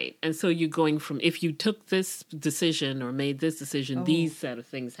 Right. And so you're going from, if you took this decision or made this decision, these set of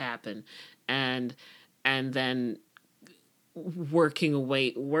things happen, and then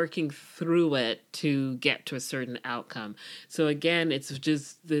working through it to get to a certain outcome. So again, it's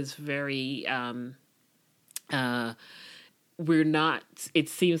just this very it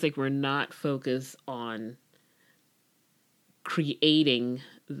seems like we're not focused on creating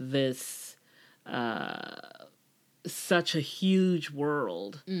this such a huge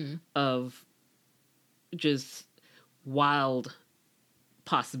world of just wild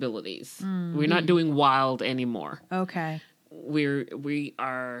possibilities. We're not doing wild anymore. Okay. We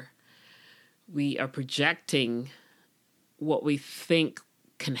are projecting what we think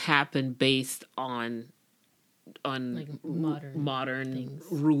can happen based on like modern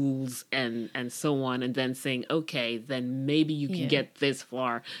rules and so on, and then saying, okay, then maybe you can get this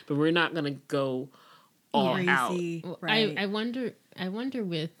far, but we're not going to go all out. Well, right. I wonder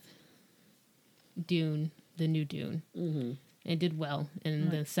with Dune, the new Dune, it did well,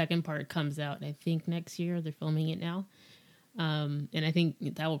 and the second part comes out, I think, next year. They're filming it now, and I think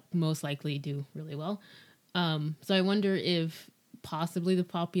that will most likely do really well. So I wonder if possibly the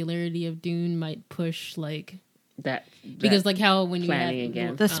popularity of Dune might push like that because like how when you had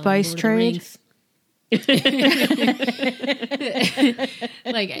again. The spice trade. Like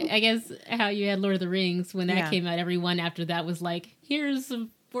I guess how you had Lord of the Rings when that came out, everyone after that was like, here's a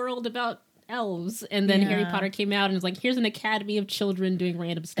world about elves. And then Harry Potter came out and was like, here's an academy of children doing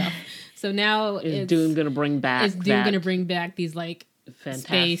random stuff. So now is Dune going to bring back? Is Dune going to bring back these like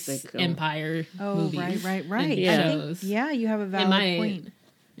fantastic space empire movies? Right. Yeah. You have a valid point.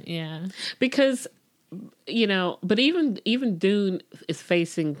 Yeah, because but even Dune is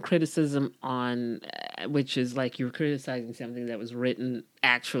facing criticism on, which is like you're criticizing something that was written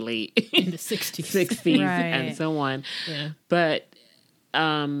actually in the 60s, right. and so on. Yeah, but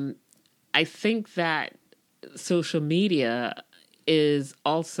I think that social media has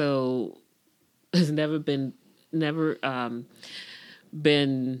never been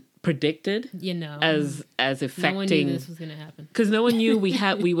predicted, as affecting. No one knew this was going to happen because no one knew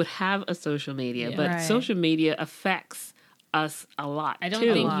we would have a social media, but social media affects us a lot. I don't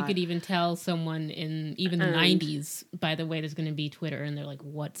think you could even tell someone in even the 90s by the way there's going to be Twitter, and they're like,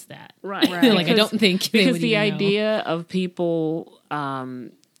 "What's that?" Right. Like, I don't think because the idea of people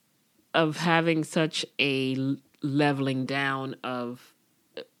of having such a leveling down of.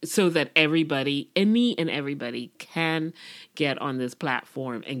 So that any and everybody can get on this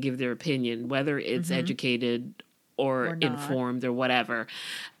platform and give their opinion, whether it's educated or informed or whatever,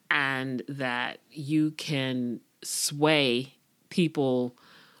 and that you can sway people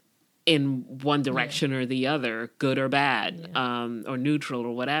in one direction or the other, good or bad, or neutral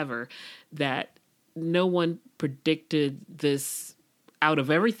or whatever, that no one predicted this. Out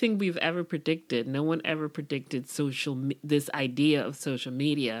of everything we've ever predicted, no one ever predicted this idea of social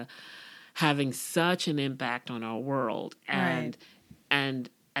media having such an impact on our world. And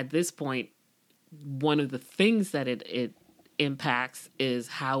at this point, one of the things that it impacts is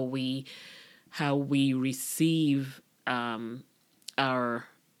how we receive our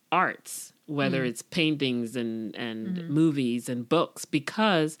arts, whether it's paintings and movies and books,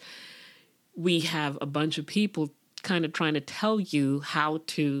 because we have a bunch of people kind of trying to tell you how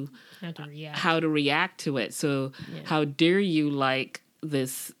to react to it. So how dare you like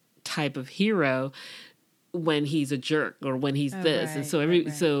this type of hero when he's a jerk or when he's this. Right, and so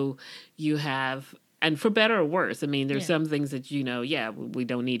so you have, and for better or worse, I mean, there's some things that, we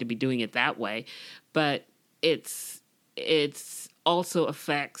don't need to be doing it that way, but it's also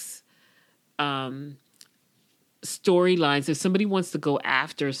affects storylines. If somebody wants to go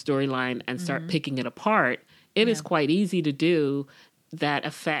after a storyline and start picking it apart, it is quite easy to do. That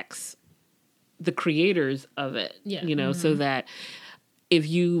affects the creators of it, so that if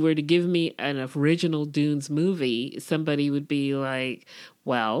you were to give me an original Dunes movie, somebody would be like,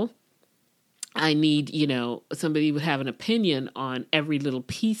 well, I need, somebody would have an opinion on every little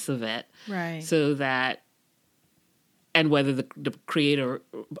piece of it. Right. So that, and whether the creator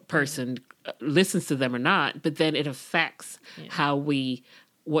person listens to them or not, but then it affects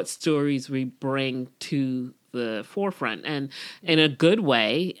what stories we bring to the forefront. And in a good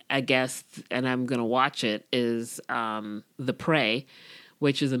way, I guess, and I'm going to watch it, is The Prey,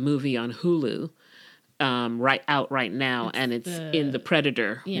 which is a movie on Hulu, right now, and it's in the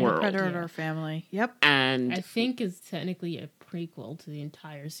Predator world. The Predator family. Yep. And I think is technically a prequel to the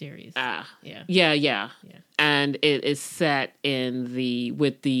entire series. Yeah. And it is set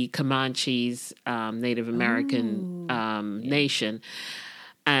with the Comanches, Native American nation.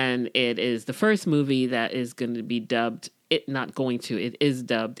 And it is the first movie that is going to be dubbed. It is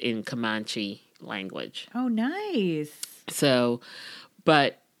dubbed in Comanche language. Oh, nice. So,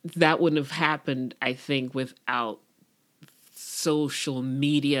 but that wouldn't have happened, I think, without social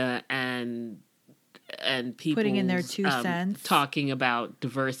media and people putting in their 2 cents, talking about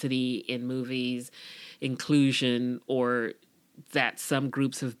diversity in movies, inclusion, or that some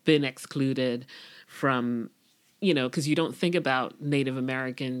groups have been excluded from. Because you don't think about Native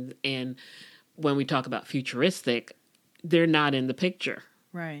Americans, and when we talk about futuristic, they're not in the picture.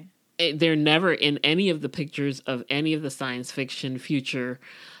 Right. They're never in any of the pictures of any of the science fiction future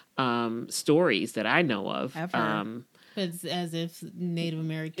stories that I know of. Ever. It's as if Native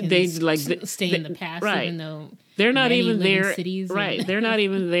Americans stay in the past, right. Even though they're not even there. Cities right. They're not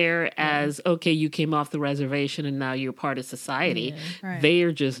even there as, okay, you came off the reservation and now you're part of society. Yeah. Right. They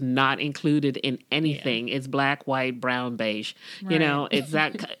are just not included in anything. Yeah. It's black, white, brown, beige. Right. It's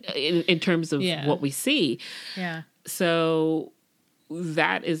that in terms of what we see. Yeah. So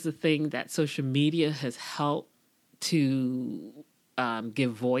that is the thing that social media has helped to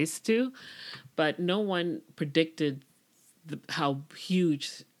give voice to, but no one predicted how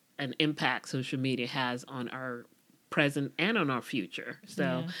huge an impact social media has on our present and on our future.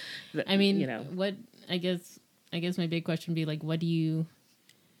 So, what I guess my big question would be like, what do you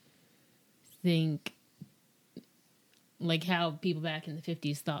think? Like how people back in the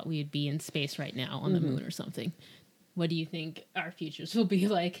 50s thought we'd be in space right now on the moon or something. What do you think our futures will be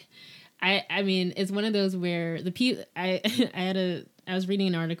like? I mean, it's one of those where the people, I was reading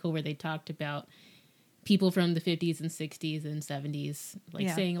an article where they talked about people from the 50s and 60s and 70s, like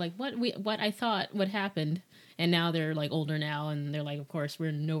saying like what I thought what happened. And now they're like older now, and they're like, of course,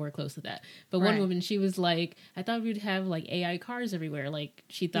 we're nowhere close to that. But one woman, she was like, I thought we'd have like AI cars everywhere. Like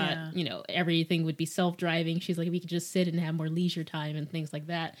she thought, you know, everything would be self-driving. She's like, we could just sit and have more leisure time and things like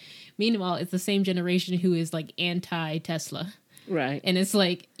that. Meanwhile, it's the same generation who is like anti-Tesla. Right. And it's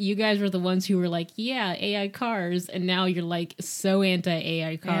like, you guys were the ones who were like, yeah, AI cars. And now you're like so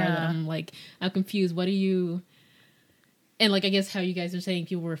anti-AI car that I'm like, I'm confused. What are you... And like, I guess how you guys are saying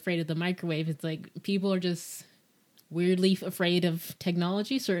people were afraid of the microwave. It's like, people are just weirdly afraid of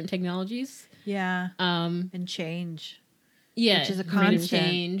technology, certain technologies. Yeah. And change. Yeah. Which is a constant.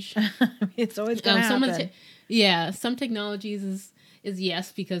 Change. It's always going to happen. Some technologies is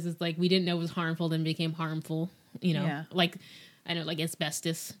yes, because it's like, we didn't know it was harmful, then became harmful, you know, like, I know, like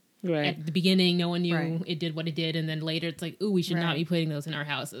asbestos. Right. At the beginning, no one knew it did what it did. And then later it's like, ooh, we should not be putting those in our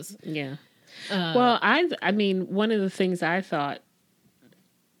houses. Yeah. Well, I mean, one of the things I thought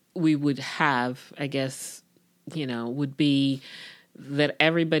we would have, I guess, you know, would be that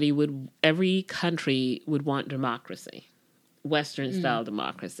every country would want democracy, Western style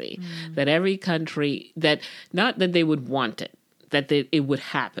democracy, that every country, that not that they would want it, that it would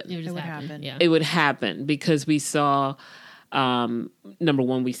happen. It would happen. Yeah. It would happen because we saw, number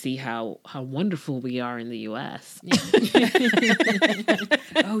one, we see how wonderful we are in the U.S.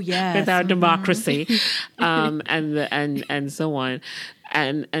 Oh yes, with our democracy, and so on,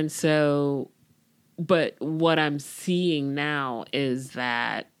 and so, but what I'm seeing now is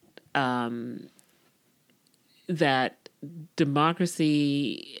that that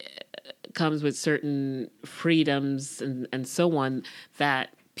democracy comes with certain freedoms and so on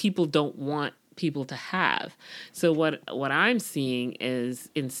that people don't want people to have. So what I'm seeing is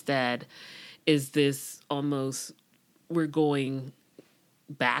instead is this almost, we're going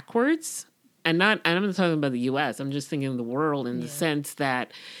backwards, and I'm not talking about the US, I'm just thinking of the world in the sense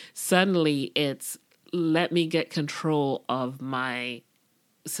that suddenly it's, let me get control of my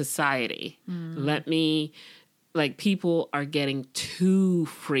society. Let me, like, people are getting too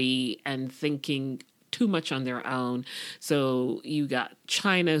free and thinking too much on their own. So you got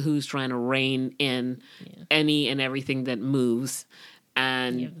China, who's trying to rein in any and everything that moves,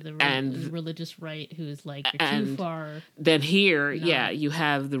 and the religious right, who's like, you're too far. Then here, you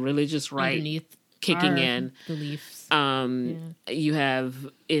have the religious right underneath kicking in beliefs. You have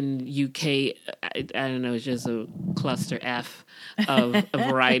in UK, I don't know, it's just a cluster F of a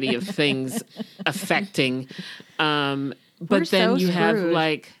variety of things affecting. But then you have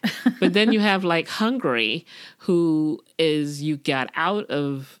like Hungary, who is, you got out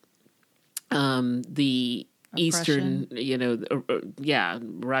of the Eastern, Russian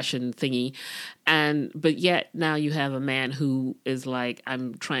thingy, but yet now you have a man who is like,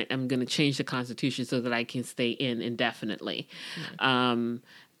 I'm going to change the constitution so that I can stay in indefinitely. And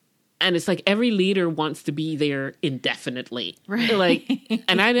it's like every leader wants to be there indefinitely, right? Like,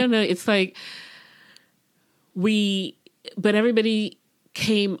 and I don't know, it's like but everybody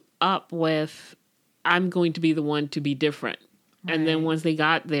came up with, I'm going to be the one to be different. Right. And then once they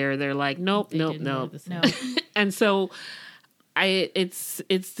got there, they're like, nope. And so it's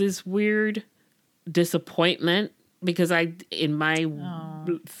this weird disappointment, because in my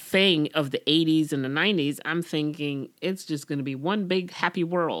thing of the 80s and the 90s, I'm thinking it's just going to be one big happy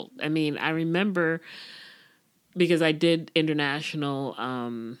world. I mean, I remember, because I did international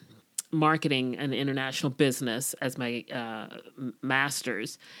marketing and international business as my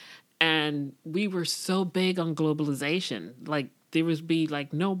master's, and we were so big on globalization. Like, there would be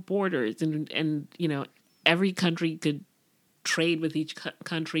like no borders, and you know, every country could trade with each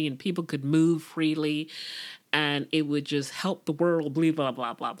country, and people could move freely, and it would just help the world, blah, blah,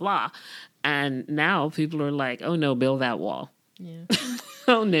 blah, blah, blah. And now people are like, oh no, build that wall. Yeah.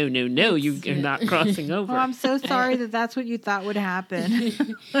 Oh, no, you're not crossing over. Oh, I'm so sorry that's what you thought would happen. It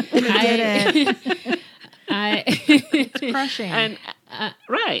didn't. It's crushing. And,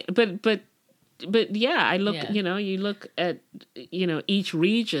 right. But yeah, I look, you look at, each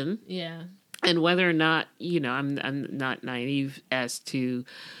region. Yeah. And whether or not, I'm not naive as to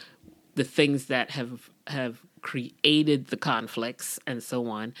the things that have created the conflicts and so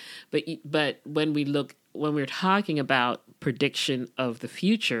on. But when we're talking about prediction of the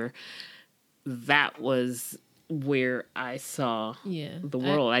future, that was where I saw the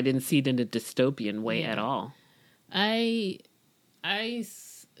world. I didn't see it in a dystopian way at all. When I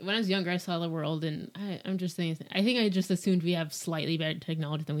was younger, I saw the world, and I'm just saying, I think I just assumed we have slightly better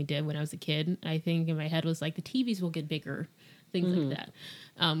technology than we did when I was a kid. I think in my head was like, the TVs will get bigger. things like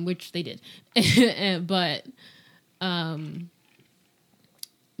that, which they did. But I'm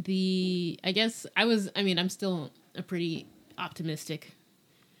still a pretty optimistic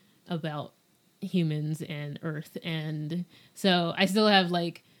about humans and Earth, and so I still have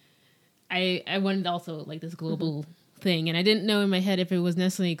like I wanted also like this global thing, and I didn't know in my head if it was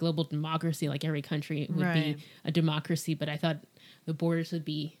necessarily a global democracy, like every country would be a democracy, but I thought the borders would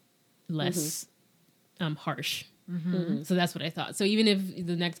be less harsh. So that's what I thought. So even if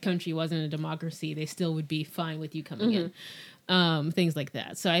the next country wasn't a democracy, they still would be fine with you coming in. Things like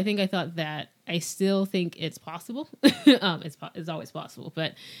that. So I thought that I still think it's possible. It's always possible,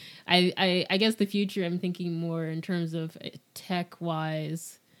 but I guess the future I'm thinking more in terms of tech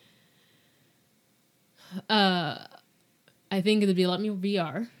wise. I think it'd be a lot more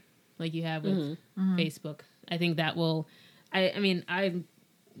VR, like you have with Facebook. I think that will. I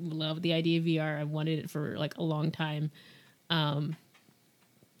love the idea of VR. I've wanted it for like a long time. I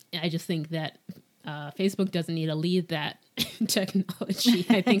just think that Facebook doesn't need to lead that technology.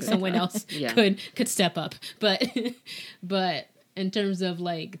 I think someone else could step up. But in terms of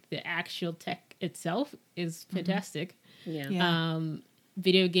like the actual tech itself is fantastic.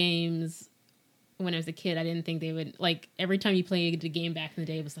 Video games. When I was a kid, I didn't think they would like every time you played a game back in the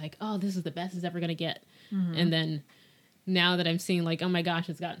day, it was like, oh, this is the best it's ever going to get. And then now that I'm seeing like, oh my gosh,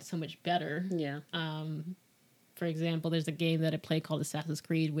 it's gotten so much better. For example, there's a game that I play called Assassin's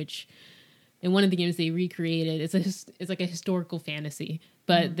Creed, which in one of the games they recreated, it's like a historical fantasy,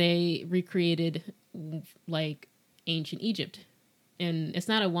 but they recreated like ancient Egypt, and it's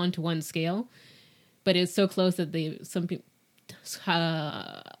not a 1-to-1 scale, but it's so close that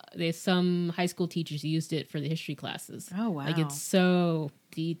some high school teachers used it for the history classes. Oh wow! Like it's so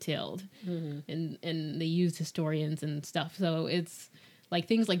detailed, and they used historians and stuff. So it's like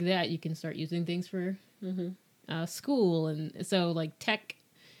things like that. You can start using things for school, and so like tech,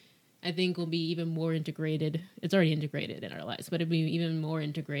 I think will be even more integrated. It's already integrated in our lives, but it'll be even more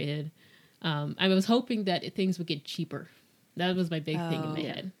integrated. I was hoping that things would get cheaper. That was my big thing in my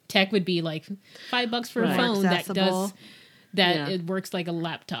head. Tech would be like $5 for a phone that does. It works like a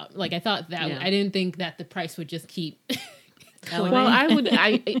laptop. Like I thought that I didn't think that the price would just keep. Well,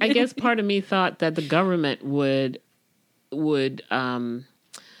 I guess part of me thought that the government would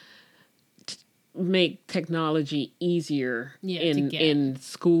make technology easier in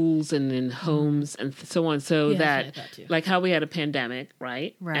schools and in homes and so on. So that like how we had a pandemic,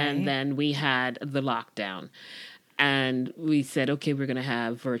 right? And then we had the lockdown, and we said, okay, we're going to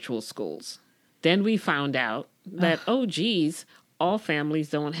have virtual schools. Then we found out that, oh, geez, all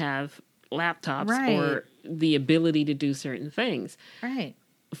families don't have laptops or the ability to do certain things. Right.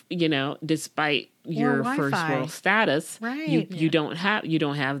 You know, despite your first world status, you don't have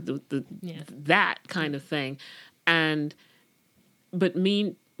the that kind of thing. But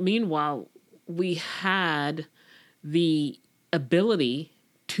meanwhile, we had the ability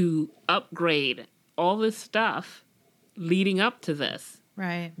to upgrade all this stuff leading up to this.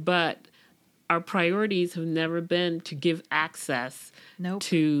 Right. But our priorities have never been to give access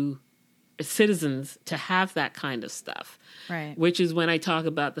to citizens to have that kind of stuff. Right. Which is when I talk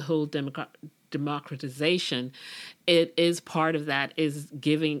about the whole democratization, it is part of that is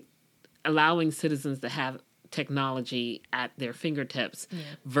allowing citizens to have technology at their fingertips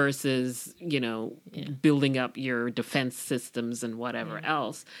versus, building up your defense systems and whatever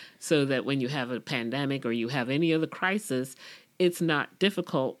else, so that when you have a pandemic or you have any other crisis, it's not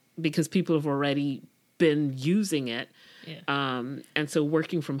difficult because people have already been using it. And so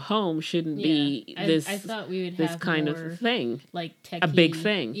working from home shouldn't be this. I thought we would have this kind of thing, like techie, a big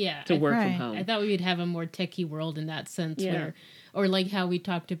thing. To work from home. I thought we would have a more techie world in that sense, or like how we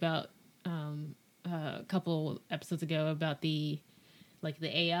talked about a couple episodes ago about the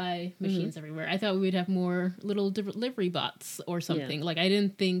AI machines everywhere. I thought we would have more little delivery bots or something. Like I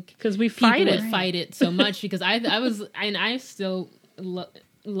didn't think because we fight it so much because I still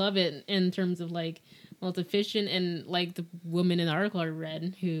love it in terms of like. Well, it's efficient, and like the woman in the article I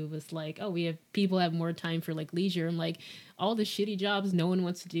read who was like, "Oh, people have more time for like leisure." I'm like, all the shitty jobs no one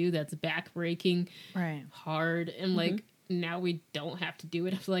wants to do that's backbreaking, hard, and like now we don't have to do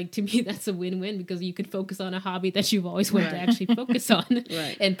it. I feel like to me that's a win-win because you could focus on a hobby that you've always wanted to actually focus on,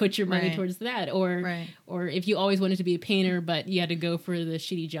 and put your money towards that. Or if you always wanted to be a painter but you had to go for the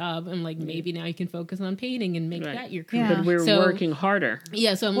shitty job, and like maybe now you can focus on painting and make that your career. But we're working harder.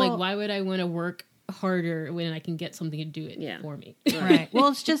 Yeah, so I'm like, why would I want to work harder when I can get something to do it for me? Right. Well,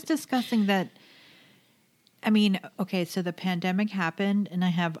 it's just discussing that. I mean, okay, so the pandemic happened, and I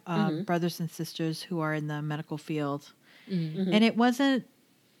have brothers and sisters who are in the medical field, and it wasn't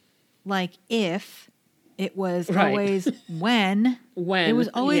like if, It was always when. When. It was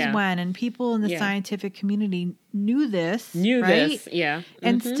always when. And people in the scientific community knew this. Yeah.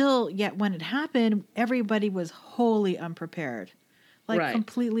 And still, yet when it happened, everybody was wholly unprepared. Like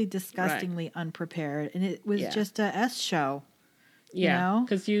completely disgustingly unprepared. And it was just a S show. Yeah,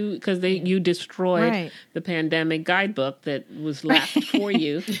 because you destroyed the pandemic guidebook that was left for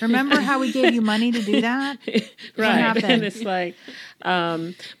you. Remember how we gave you money to do that? Right, and it's like,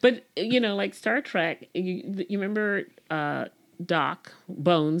 but like Star Trek. You remember Doc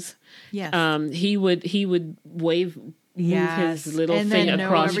Bones? Yes. He would move his little thing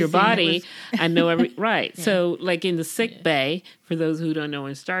across your body and know every right. Yeah. So like in the sick bay, for those who don't know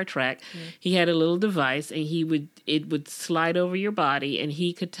in Star Trek, he had a little device and it would slide over your body and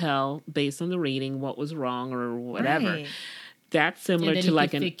he could tell based on the reading what was wrong or whatever. Right. That's similar to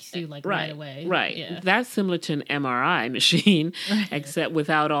like fix you like right away. Right. Yeah. That's similar to an MRI machine, except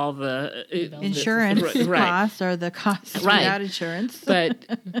without all the insurance costs or the costs without insurance. But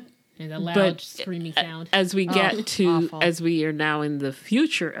and the loud screaming sound. As we get as we are now in the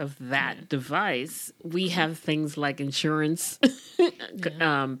future of that device, we have things like insurance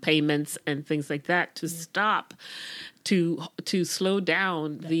payments and things like that to stop, to slow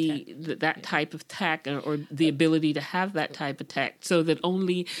down that type of tech or the ability to have that type of tech, so that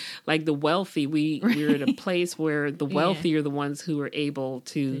only like the wealthy, we're at a place where the wealthy are the ones who are able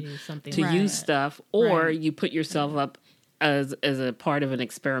to use stuff, or you put yourself up as a part of an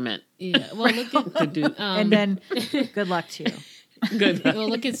experiment. Yeah. Well, look at to do, and then good luck to you. Good. Well,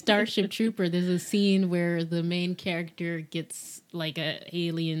 look at Starship Trooper. There's a scene where the main character gets like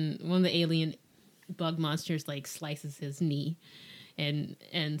one of the alien bug monsters like slices his knee, and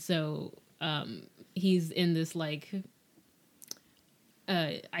so he's in this like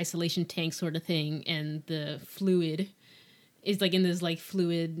isolation tank sort of thing, and the fluid is like in this like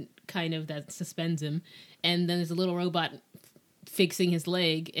fluid kind of that suspends him, and then there's a little robot fixing his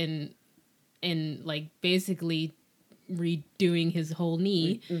leg and like basically redoing his whole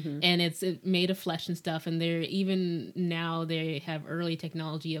knee, and it's made of flesh and stuff, and they're even now they have early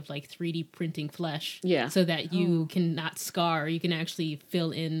technology of like 3D printing flesh, so that you can not scar, you can actually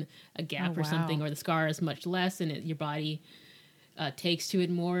fill in a gap or something, or the scar is much less and your body takes to it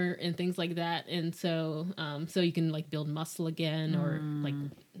more and things like that, and so you can like build muscle again or like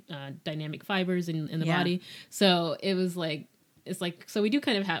dynamic fibers in the body. So it was like, it's like, so we do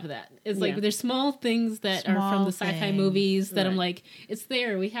kind of have that. It's like there's small things that are from the sci-fi movies that I'm like, it's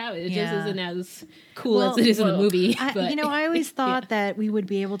there, we have it. It just isn't as cool as it is in the movie. I always thought that we would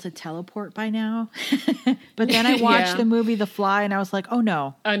be able to teleport by now, but then I watched the movie The Fly, and I was like, oh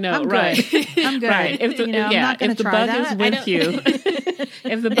no, I'm good. I'm good. Right. If the, I'm not going to try that. Is with you,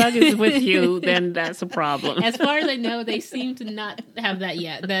 if the bug is with you, then that's a problem. As far as I know, they seem to not have that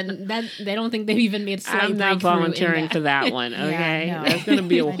yet. Then they don't think they've even made a slight I'm not volunteering for that one. Okay, that's going to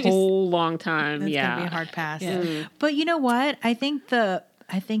be a whole long time. That's going to be a hard pass. Yeah. But you know what? I think the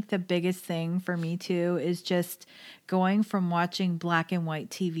biggest thing for me too is just going from watching black and white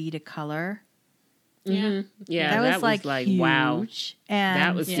TV to color. Yeah, that was like huge. Wow, and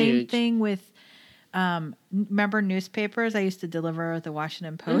that was same huge. thing with. Remember newspapers? I used to deliver the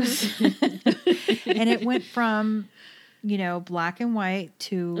Washington Post, and it went from, black and white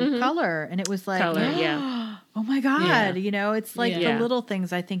to color, and it was like, color, oh my God, it's like the little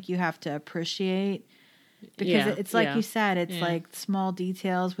things I think you have to appreciate, because it's like you said, it's like small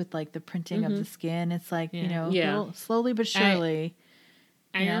details with like the printing of the skin. It's like, little, slowly but surely.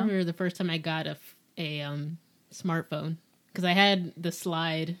 I remember the first time I got a smartphone, because I had the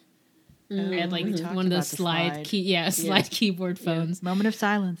slide. I had like one of those slide keyboard phones. Moment of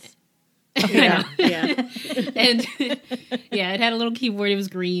silence. Yeah. And it had a little keyboard. It was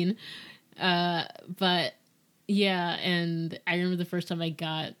green. But yeah, and I remember the first time I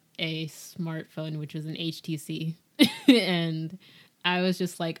got a smartphone, which was an HTC. And I was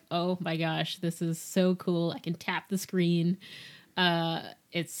just like, oh my gosh, this is so cool. I can tap the screen.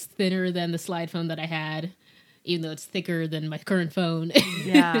 It's thinner than the slide phone that I had, even though it's thicker than my current phone.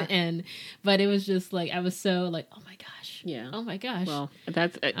 Yeah. But it was just like, I was so like, oh my gosh. Yeah. Oh my gosh. Well,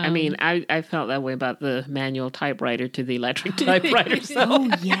 that's, I mean, I felt that way about the manual typewriter to the electric typewriter. So. Oh,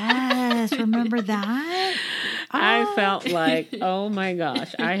 yes. Remember that? I felt like, oh my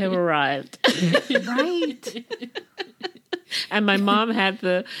gosh, I have arrived. Right. And my mom had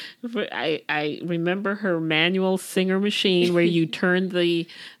I remember her manual Singer machine where you turned the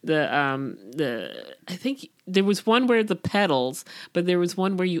I think there was one where the pedals, but there was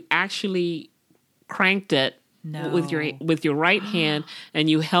one where you actually cranked it with your right hand, and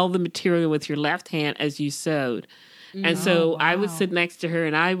you held the material with your left hand as you sewed. And so I would sit next to her,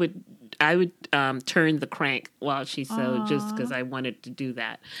 and I would would turn the crank while she sewed, just because I wanted to do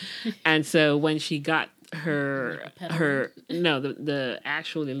that. And so when she got the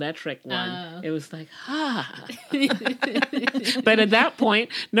actual electric one, it was like, but at that point,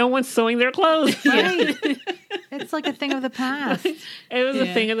 no one's sewing their clothes. Right. It's like a thing of the past. It was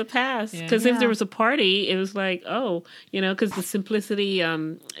a thing of the past. Because if there was a party, it was like, because the simplicity,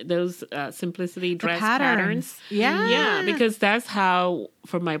 those simplicity dress patterns. Yeah. Yeah, because that's how,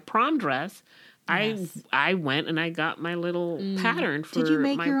 for my prom dress, I went and I got my little pattern for my prom dress. Did you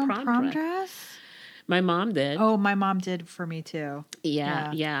make your own prom dress? My mom did. Oh, my mom did for me too.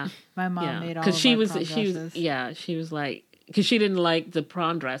 Yeah. My mom made all of our prom dresses. She was like, because she didn't like the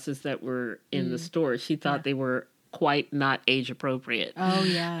prom dresses that were in the store. She thought they were quite not age appropriate. Oh,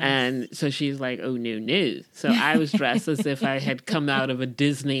 yeah. And so she's like, oh, no. So I was dressed as if I had come out of a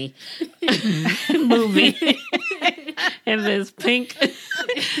Disney movie. And this pink,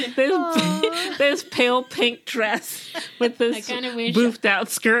 this pale pink dress with this boofed out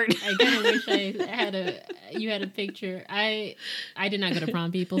skirt. I kind of wish you had a picture. I did not go to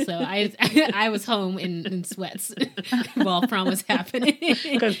prom, people, so I was home in sweats while prom was happening.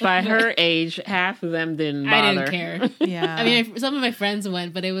 Because by her age, half of them didn't bother. I didn't care. Yeah. I mean, some of my friends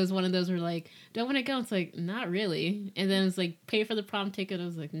went, but it was one of those where like, don't want to go. It's like, not really. And then it's like, pay for the prom ticket. I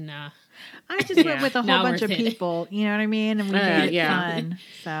was like, nah. I just went with a whole bunch of people. You know what I mean? And we made it fun.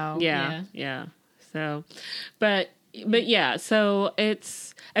 So yeah. So, but yeah. So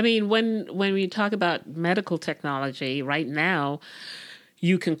it's. I mean, when we talk about medical technology right now,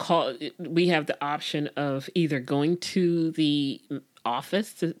 you can call. We have the option of either going to the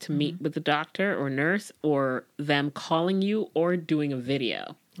office to meet with the doctor or nurse, or them calling you, or doing a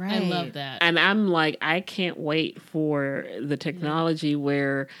video. Right. I love that. And I'm like, I can't wait for the technology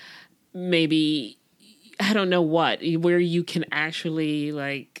where maybe, I don't know what, where you can actually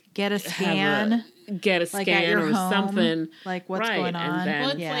like get a scan. Like or home, something. Like what's going on. Well,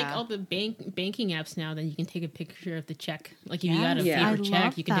 it's like all the banking apps now, then you can take a picture of the check. Like if you got a paper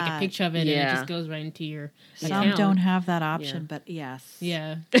check, you can take a picture of it and it just goes right into your account. Some don't have that option, but yes.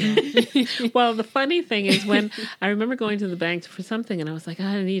 Yeah. Well, the funny thing is when I remember going to the bank for something and I was like,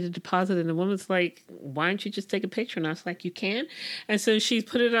 I need a deposit. And the woman's like, why don't you just take a picture? And I was like, you can? And so she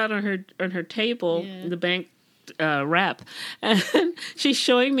put it out on her table, the bank rep, and she's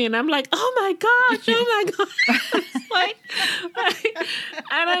showing me and I'm like, oh my gosh. It's like,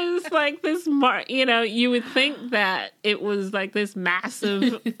 and I was like, this you would think that it was like this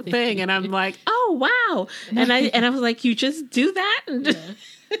massive thing, and I'm like, oh wow. And I was like, you just do that?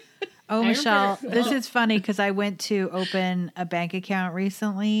 Oh, Michelle, this is funny because I went to open a bank account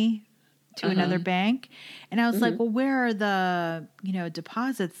recently to another bank, and I was like, well, where are the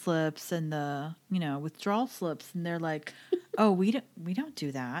deposit slips and the withdrawal slips? And they're like, oh, we don't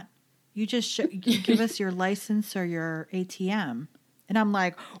do that. You just you give us your license or your ATM. And I'm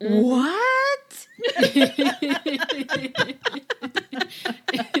like, what?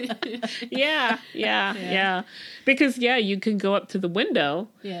 Yeah. Because you can go up to the window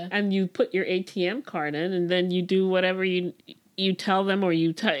and you put your ATM card in, and then you do whatever you tell them, or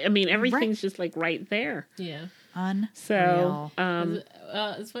everything's just like right there. Yeah. Unreal. So,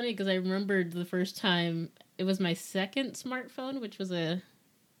 it's funny because I remembered the first time it was my second smartphone, which was I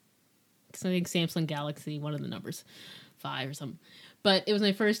think Samsung Galaxy, one of the numbers 5 or something. But it was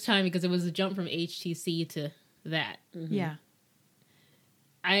my first time because it was a jump from HTC to that. Mm-hmm. Yeah.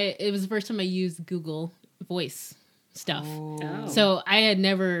 It was the first time I used Google Voice stuff. Oh. So I had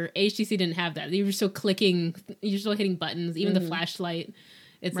HTC didn't have that. You were still hitting buttons, even the flashlight.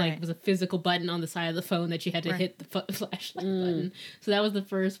 It's like it was a physical button on the side of the phone that you had to hit the flashlight button. So that was the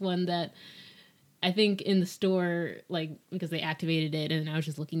first one that I think in the store, like, because they activated it and I was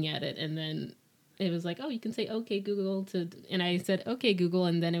just looking at it, and then it was like, oh, you can say okay Google and I said okay Google,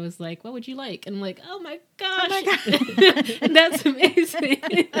 and then it was like, what would you like? And I'm like, oh my gosh. And that's amazing.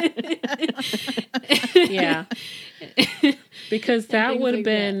 Yeah. Because that would have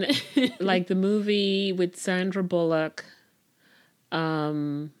been like the movie with Sandra Bullock.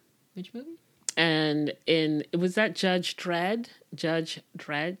 Which movie? And was that Judge Dredd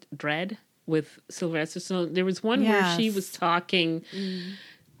with Sylvester Stallone? There was one where she was talking.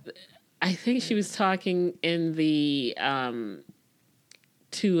 I think she was talking in the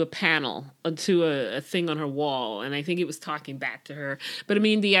to a panel, to a thing on her wall, and I think it was talking back to her. But I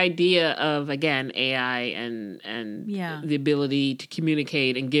mean, the idea of, again, AI and the ability to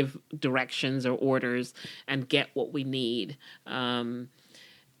communicate and give directions or orders and get what we need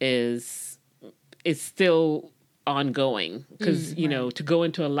is still ongoing, because to go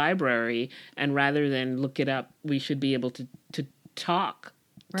into a library and rather than look it up, we should be able to talk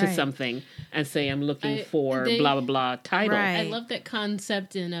to something and say, I'm looking for blah, blah, blah title. Right. I love that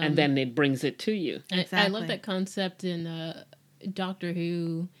concept in... and then it brings it to you. Exactly. I love that concept in Doctor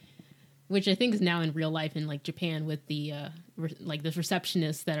Who, which I think is now in real life in like Japan with the like the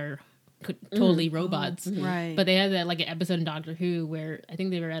receptionists that are totally robots. Right. But they had that like an episode in Doctor Who where I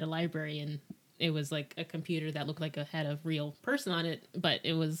think they were at a library and it was like a computer that looked like it had a real person on it, but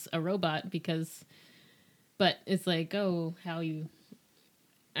it was a robot but it's like, oh,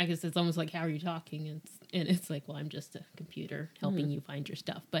 I guess it's almost like, how are you talking? And it's like, well, I'm just a computer helping you find your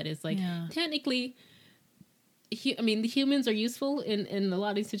stuff. But it's like, technically, I mean, the humans are useful in a lot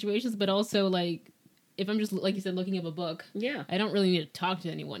of these situations, but also like, if I'm just, like you said, looking up a book, I don't really need to talk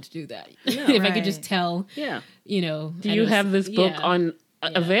to anyone to do that. No, if I could just tell, you know. Do you have this book on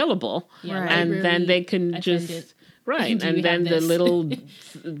available? And then they can just... Right, and then the little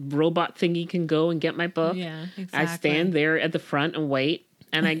robot thingy can go and get my book. Yeah, exactly. I stand there at the front and wait,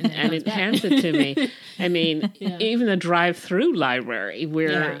 and it hands it to me. I mean, even a drive-through library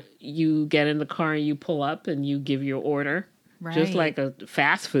where you get in the car and you pull up and you give your order, just like a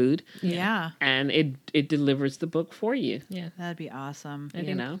fast food. Yeah, and it delivers the book for you. Yeah, that'd be awesome.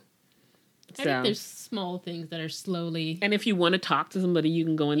 I think there's small things that are slowly... And if you want to talk to somebody, you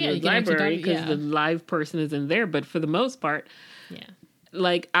can go into the library because the live person is in there. But for the most part,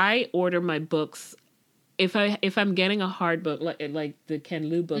 like I order my books. If I'm getting a hard book, like the Ken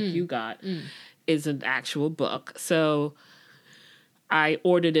Liu book you got, is an actual book. So I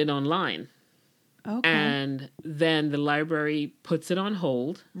ordered it online. Okay. And then the library puts it on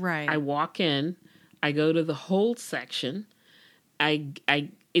hold. Right. I walk in. I go to the hold section.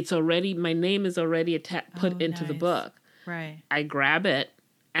 It's already, my name is already put into the book. Right. I grab it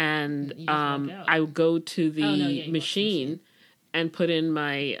and I go to the machine and put in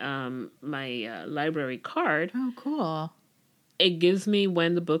my my library card. Oh, cool. It gives me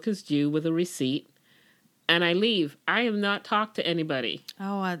when the book is due with a receipt, and I leave. I have not talked to anybody.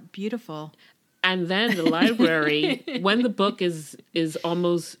 Oh, beautiful. And then the library, when the book is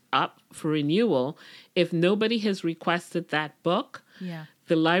almost up for renewal, if nobody has requested that book,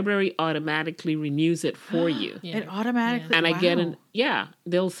 the library automatically renews it for you. It automatically, and I get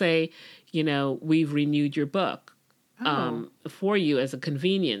they'll say, you know, we've renewed your book for you as a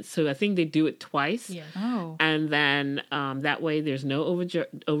convenience. So I think they do it twice. Yeah. Oh. And then that way there's no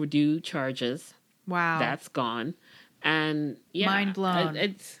overdue charges. Wow. That's gone. And mind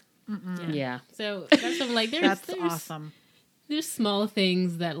blown. So that's like there's awesome. There's small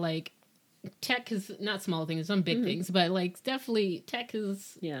things that like tech is not small things, some big things, but like definitely tech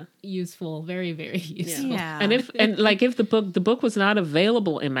is useful, very, very useful. Yeah. And if the book was not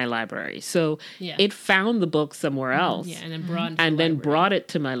available in my library, so it found the book somewhere else, and then brought it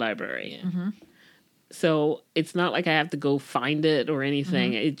to my library. So it's not like I have to go find it or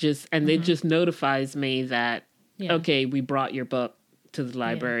anything. It just it just notifies me that okay, we brought your book to the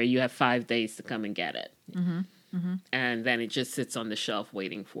library. You have 5 days to come and get it. And then it just sits on the shelf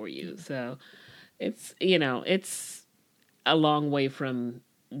waiting for you. So it's, it's a long way from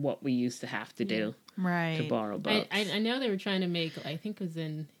what we used to have to do to borrow books. I know they were trying to make, I think it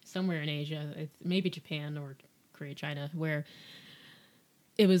was somewhere in Asia, maybe Japan or Korea, China, where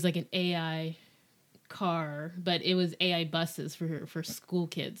it was like an AI car, but it was AI buses for school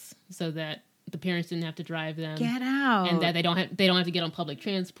kids so that the parents didn't have to drive them. Get out. And that they don't have to get on public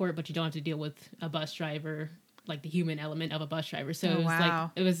transport, but you don't have to deal with a bus driver, like the human element of a bus driver. So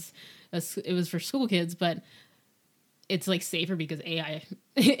it was for school kids, but it's like safer because AI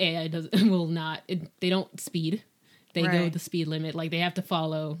they don't speed. They go the speed limit. Like they have to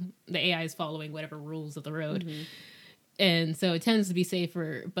follow, the AI is following whatever rules of the road. And so it tends to be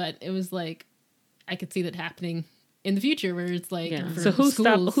safer, but it was like, I could see that happening in the future where it's like, so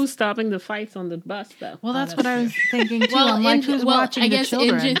who's stopping the fights on the bus though? Well, that's what I was thinking too. I'm like, who's watching the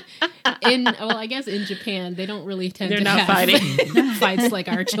children? I guess in Japan they don't really tend to have fighting fights like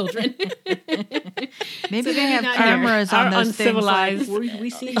our children. Maybe they have cameras on those uncivilized things. Like, we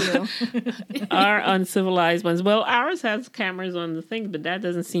see you. Our uncivilized ones. Well, ours has cameras on the thing, but that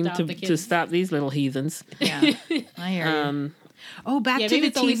doesn't seem to stop these little heathens. Yeah, I hear you. Oh, back to the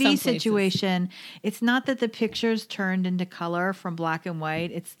TV situation. It's not that the pictures turned into color from black and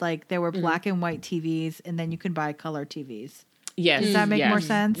white. It's like there were black and white TVs, and then you can buy color TVs. Yes. Does that make more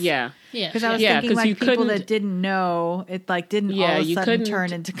sense? Yeah. Because I was thinking like people that didn't know, it like didn't all of a sudden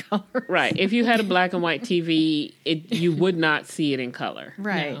turn into color. Right. If you had a black and white TV, you would not see it in color.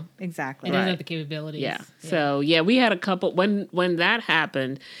 Right. No. Exactly. It doesn't have the capabilities. Yeah. So, we had a couple, when that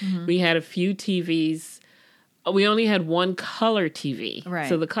happened, we had a few TVs. We only had one color TV. Right.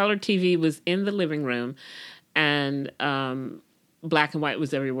 So the color TV was in the living room, and black and white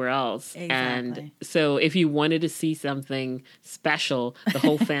was everywhere else. Exactly. And so if you wanted to see something special, the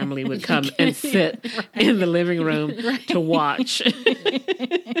whole family would come and sit in the living room to watch.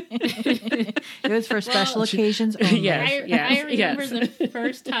 It was for special occasions only. Yes, I remember the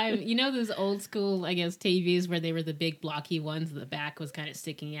first time, you know, those old school, I guess, TVs where they were the big blocky ones, the back was kind of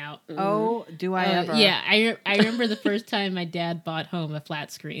sticking out. Oh, do I ever? Yeah, I remember the first time my dad bought home a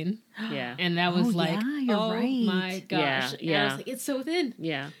flat screen. Yeah. And that was right. My gosh. Yeah. I was like, it's so thin.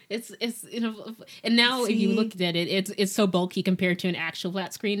 Yeah. It's you know, and now if you looked at it, it's so bulky compared to an actual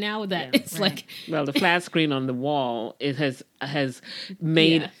flat screen now that it's like. Well, the flat screen on the wall, it has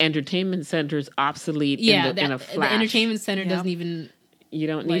made entertainment centers obsolete in a flash. The entertainment center doesn't even. You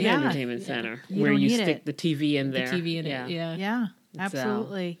don't need an entertainment center where you stick the TV in there. The TV in it, Yeah.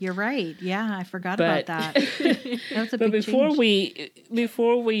 Absolutely, you're right. Yeah, I forgot about that. That was a big before change.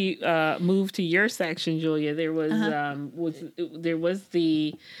 before we move to your section, Julia, there was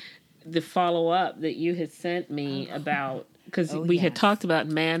the follow up that you had sent me about because we had talked about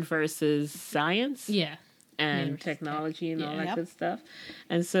man versus science, and technology and all that good stuff,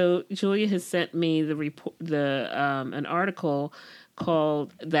 and so Julia has sent me the report, an article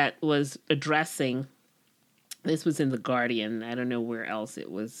called that was addressing. This was in The Guardian. I don't know where else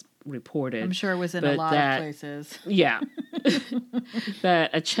it was reported. I'm sure it was in a lot of places. Yeah. That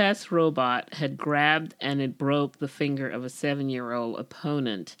a chess robot had grabbed and it broke the finger of a 7-year-old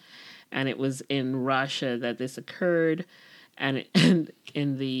opponent. And it was in Russia that this occurred. And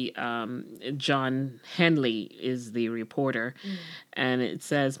in the John Henley is the reporter. And it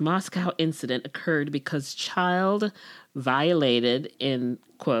says, Moscow incident occurred because child violated, in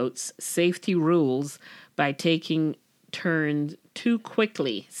quotes, safety rules by taking turns too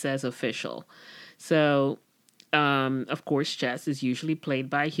quickly, says official. So, of course, chess is usually played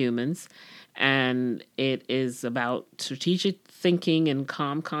by humans, and it is about strategic thinking and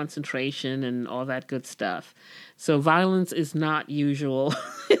calm concentration and all that good stuff. So violence is not usual.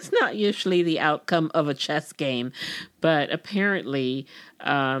 It's not usually the outcome of a chess game. But apparently,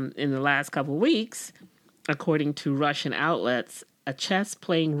 in the last couple of weeks, according to Russian outlets, a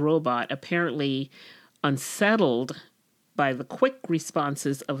chess-playing robot apparently unsettled by the quick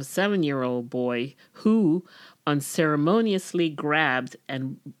responses of a 7-year-old boy who unceremoniously grabbed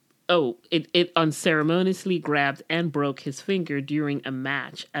and unceremoniously grabbed and broke his finger during a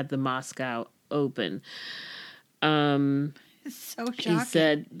match at the Moscow Open. It's so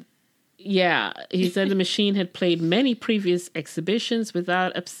shocking. He said the machine had played many previous exhibitions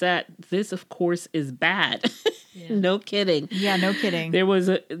without upset. This, of course, is bad. No kidding. Yeah, no kidding. There was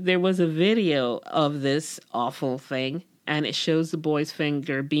a video of this awful thing, and it shows the boy's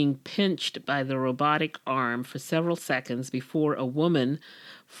finger being pinched by the robotic arm for several seconds before a woman,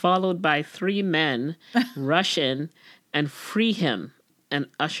 followed by 3 men, rush in and free him and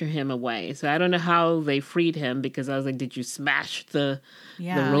usher him away. So I don't know how they freed him because I was like, did you smash the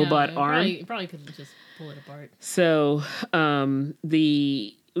robot arm? Probably couldn't just pull it apart. So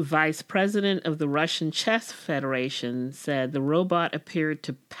the vice president of the Russian Chess Federation said the robot appeared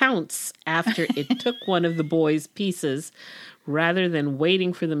to pounce after it took one of the boy's pieces. Rather than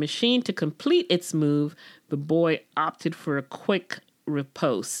waiting for the machine to complete its move, the boy opted for a quick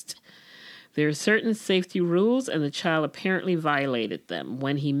riposte. There are certain safety rules, and the child apparently violated them.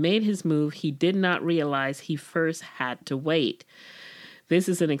 When he made his move, he did not realize he first had to wait. This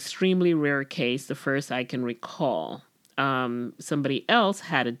is an extremely rare case, the first I can recall. Somebody else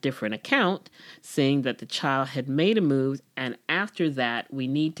had a different account, saying that the child had made a move, and after that, we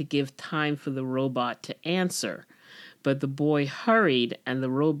need to give time for the robot to answer. But the boy hurried, and the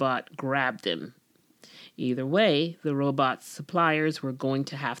robot grabbed him. Either way, the robot's suppliers were going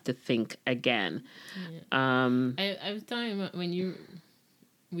to have to think again. I was talking about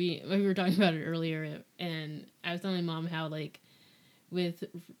we were talking about it earlier, and I was telling Mom how, like, with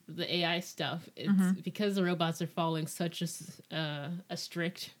the AI stuff, it's because the robots are following such a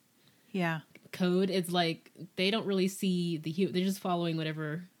strict code. It's like they don't really see they're just following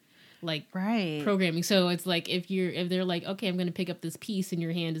whatever programming. So it's like if they're like, okay, I'm going to pick up this piece and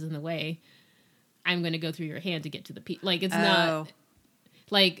your hand is in the way, I'm going to go through your hand to get to the piece. Like it's not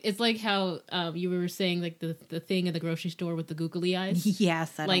like it's like how you were saying, like the thing in the grocery store with the googly eyes.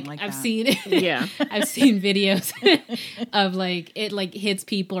 Yes, I don't like I've that. seen I've seen videos of like it like hits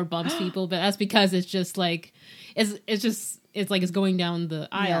people or bumps people, but that's because it's just like it's like it's going down the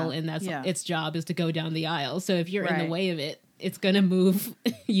aisle, and that's its job is to go down the aisle. So if you're in the way of it, it's gonna move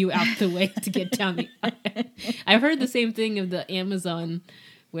you out the way to get down the aisle. I've heard the same thing of the Amazon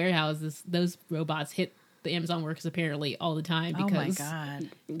warehouses. Those robots hit the Amazon workers apparently all the time because oh my god,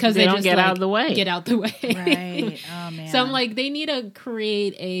 because they don't get out of the way. Get out the way, right? Oh man. So I'm like, they need to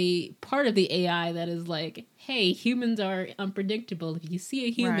create a part of the AI that is like, hey, humans are unpredictable. If you see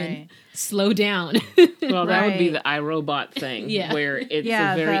a human, slow down. Well, that would be the iRobot thing, where it's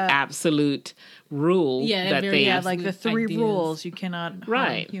a very absolute rule that they like the 3 rules: you cannot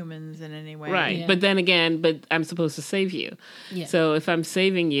harm humans in any way. Right, but then again, I'm supposed to save you. Yeah. So if I'm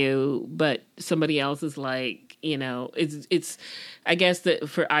saving you, but somebody else is like, it's. I guess that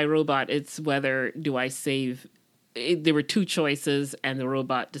for iRobot, it's whether do I save. There were 2 choices, and the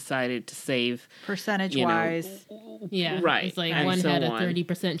robot decided to save percentage-wise. Right. It's like one had a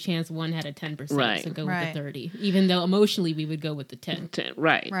 30% chance, one had a 10%. Right. So go with the 30, even though emotionally we would go with the 10.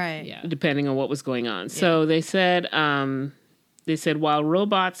 Right. Yeah. Depending on what was going on. Yeah. So they said, while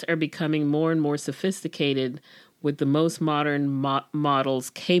robots are becoming more and more sophisticated, with the most modern models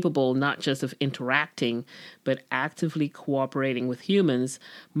capable not just of interacting, but actively cooperating with humans,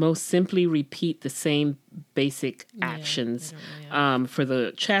 most simply repeat the same basic actions. For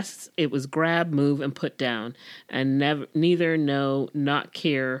the chests, it was grab, move, and put down, and neither know, not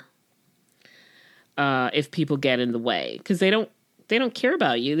care if people get in the way, because they don't care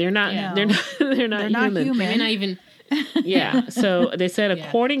about you. They're not. Yeah. They're not human. They're not even. Yeah. So they said,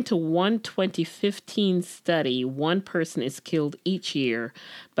 according to one 2015 study, 1 person is killed each year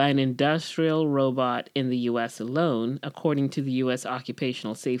by an industrial robot in the U.S. alone. According to the U.S.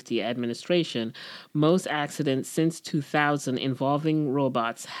 Occupational Safety Administration, most accidents since 2000 involving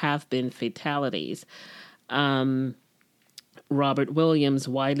robots have been fatalities. Robert Williams,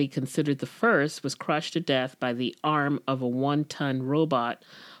 widely considered the first, was crushed to death by the arm of a 1-ton robot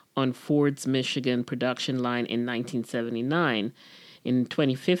on Ford's Michigan production line in 1979. In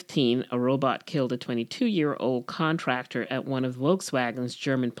 2015, a robot killed a 22-year-old contractor at one of Volkswagen's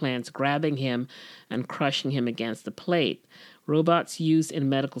German plants, grabbing him and crushing him against the plate. Robots used in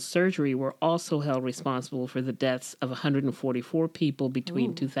medical surgery were also held responsible for the deaths of 144 people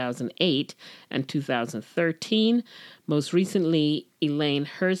between 2008 and 2013. Most recently, Elaine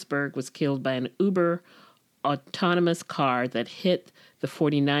Herzberg was killed by an Uber autonomous car that hit the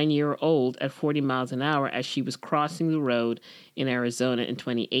 49-year-old at 40 miles an hour as she was crossing the road in Arizona in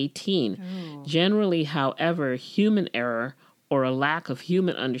 2018. Oh. Generally, however, human error or a lack of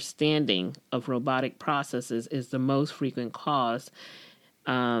human understanding of robotic processes is the most frequent cause.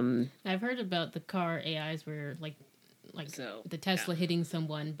 I've heard about the car AIs where like the Tesla hitting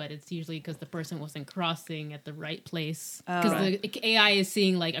someone, but it's usually because the person wasn't crossing at the right place. Because the AI is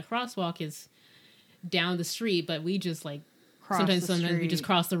seeing like a crosswalk is down the street, but we just like sometimes we just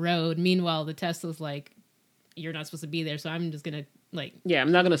cross the road. Meanwhile, the Tesla's like, you're not supposed to be there, so I'm just gonna like,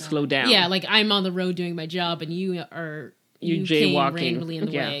 I'm not gonna slow down. Yeah, like I'm on the road doing my job, and you jaywalking randomly in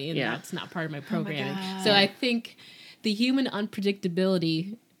the way, and that's not part of my programming. So I think the human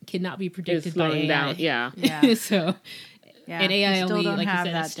unpredictability cannot be predicted by AI. Down. So and AI only, like you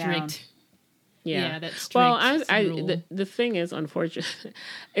said, is strict. Yeah, that's strict. Well, the thing is, unfortunately,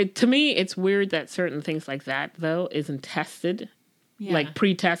 to me, it's weird that certain things like that, though, isn't tested, like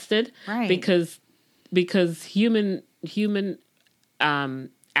pre-tested, right? Because human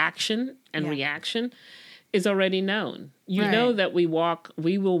action and reaction is already known. You know that we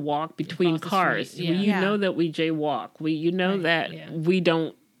will walk between cars. You know that we jaywalk. You know that we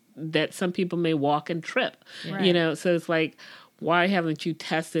don't. That some people may walk and trip. Right. So it's like, why haven't you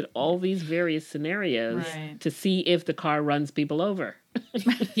tested all these various scenarios to see if the car runs people over?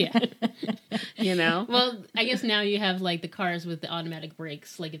 Well, I guess now you have like the cars with the automatic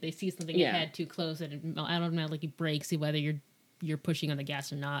brakes. Like if they see something ahead too close, it automatically brakes, see whether you're pushing on the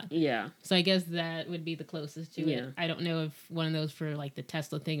gas or not. Yeah. So I guess that would be the closest to it. I don't know if one of those for like the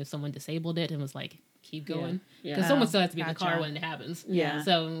Tesla thing, if someone disabled it and was like, keep going. Because someone still has to be in the car when it happens. Yeah.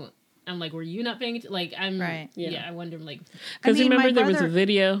 So I'm like, were you not paying attention? Like, I wonder, like... Because remember there was a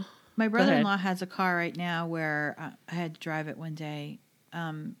video... My brother-in-law has a car right now where I had to drive it one day.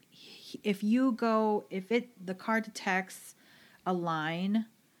 If the car detects a line,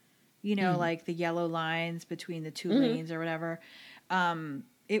 like the yellow lines between the 2 lanes or whatever,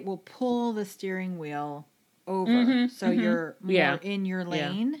 it will pull the steering wheel over. So you're more in your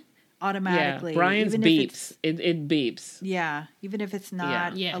lane. Automatically. Yeah, Brian's beeps. It beeps. Yeah, even if it's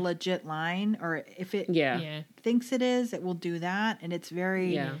not a legit line, or if it thinks it is, it will do that, and it's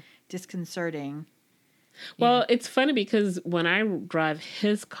very disconcerting. Well, it's funny because when I drive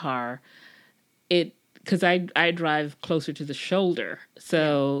his car, because I drive closer to the shoulder,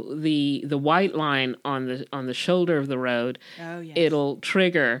 so the white line on the shoulder of the road, it'll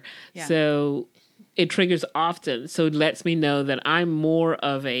trigger. Yeah. So it triggers often, so it lets me know that I'm more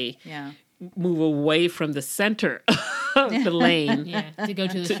of a move away from the center of the lane. To go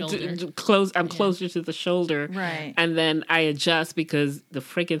to the shoulder. I'm closer to the shoulder. Right. And then I adjust because the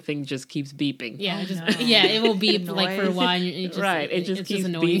freaking thing just keeps beeping. Yeah, it will beep like for a while. And it just keeps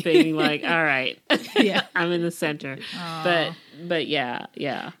beeping like, all right. I'm in the center. Aww. But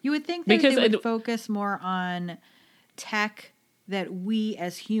yeah. You would think that they would focus more on tech that we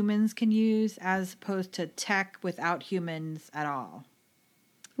as humans can use as opposed to tech without humans at all.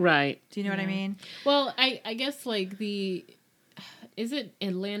 Right. Do you know what I mean? Well, I guess like is it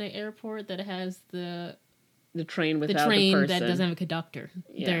Atlanta Airport that has the train without the person that doesn't have a conductor?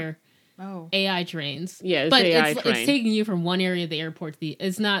 Yeah. They're AI trains. Yeah, but AI it's taking you from one area of the airport to the.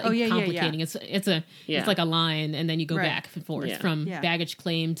 It's not complicating. Yeah. It's like a line, and then you go back and forth from baggage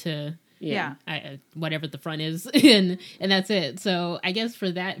claim to whatever the front is, and that's it. So I guess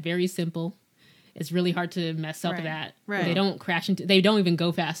for that, very simple. It's really hard to mess up that. Right. They don't crash into. They don't even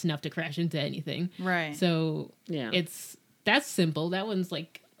go fast enough to crash into anything. Right. So that's simple. That one's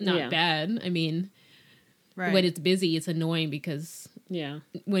like not bad. I mean, when it's busy, it's annoying because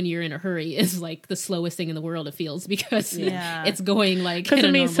when you're in a hurry, it's like the slowest thing in the world. It feels because it's going like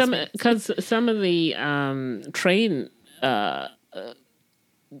because some of the train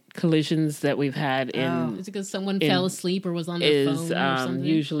collisions that we've had in is it because someone fell asleep or was on their phone or something?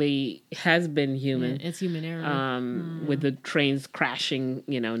 Usually has been human. It's human error with the trains crashing,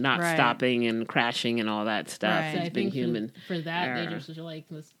 not stopping and crashing and all that stuff. Right. It's been human for that error. They just are like,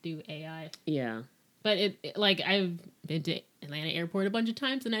 let's do AI. Yeah, but it like I've been to Atlanta Airport a bunch of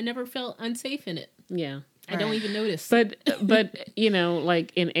times and I never felt unsafe in it. Yeah, I don't even notice. But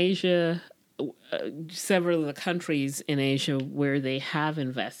like in Asia. Several of the countries in Asia where they have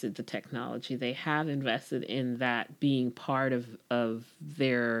invested the technology, they have invested in that being part of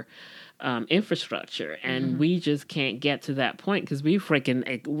their infrastructure, and we just can't get to that point because we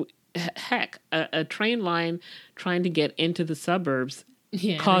freaking a train line trying to get into the suburbs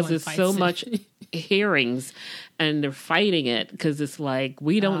causes so much hearings, and they're fighting it because it's like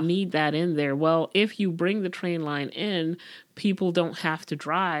we don't need that in there. Well, if you bring the train line in, people don't have to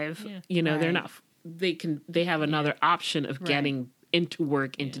drive. They're not. They have another option of getting into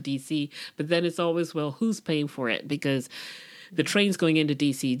work into DC. But then it's always, well, who's paying for it? Because the train's going into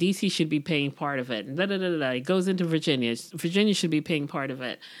DC. DC should be paying part of it. And it goes into Virginia. Virginia should be paying part of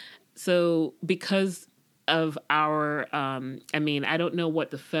it. So because of our, I don't know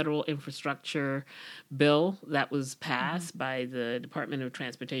what the federal infrastructure bill that was passed by the Department of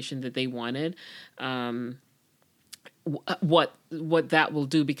Transportation that they wanted, what that will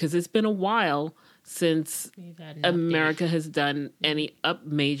do, because it's been a while since America has done any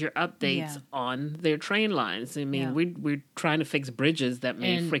major updates on their train lines. I mean, we're trying to fix bridges that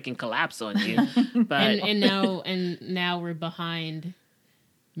may freaking collapse on you, but and now we're behind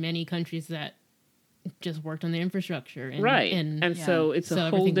many countries that just worked on the infrastructure, so it's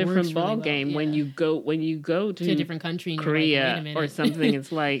a whole different ball game when you go to a different country, Korea or something.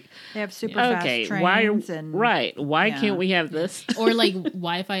 It's like they have super fast trains. Why can't we have this? Or like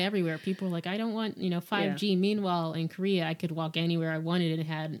Wi-Fi everywhere. People are like, I don't want 5G. Meanwhile, in Korea, I could walk anywhere I wanted and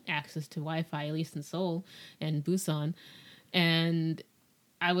had access to Wi-Fi, at least in Seoul and Busan, and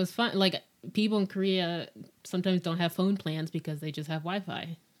I was fine. Like people in Korea sometimes don't have phone plans because they just have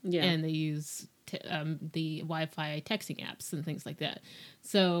Wi-Fi, and they use the Wi-Fi texting apps and things like that.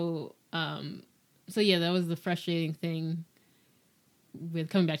 So that was the frustrating thing with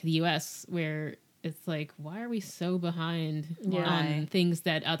coming back to the U.S., where it's like, why are we so behind on things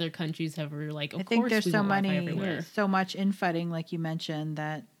that other countries have? Like, I think there's so much infighting, like you mentioned,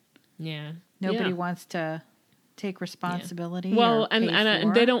 that nobody wants to take responsibility. Well,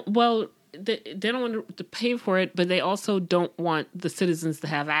 and they don't. Well, they don't want to pay for it, but they also don't want the citizens to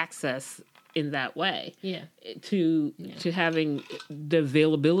have access in that way, to having the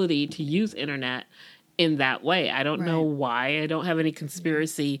availability to use internet in that way. I don't know why. I don't have any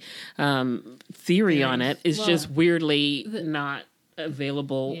conspiracy theory on it. It's just weirdly not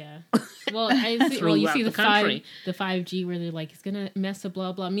available. Yeah. Well, you see the 5G where they're like, it's gonna mess up,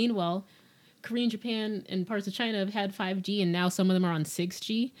 blah blah. Meanwhile, Korea and Japan and parts of China have had 5G, and now some of them are on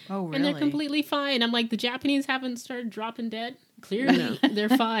 6G. Oh, really? And they're completely fine. I'm like, the Japanese haven't started dropping dead. Clearly, they're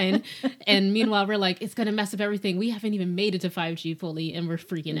fine. And meanwhile, we're like, it's going to mess up everything. We haven't even made it to 5G fully, and we're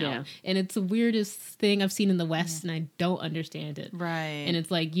freaking out. And it's the weirdest thing I've seen in the West, and I don't understand it. Right. And it's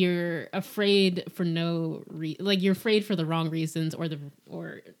like, you're afraid for you're afraid for the wrong reasons or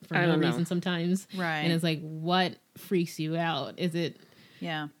for no reason sometimes. Right. And it's like, what freaks you out? Is it...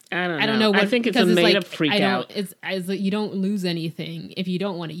 Yeah. I don't know. I think it's a made-up freak out. It's you don't lose anything. If you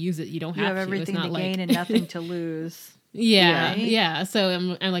don't want to use it, you don't have to. You have everything to gain and nothing to lose. Yeah.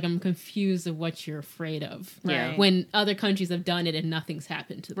 So I'm confused of what you're afraid of. Right. When other countries have done it and nothing's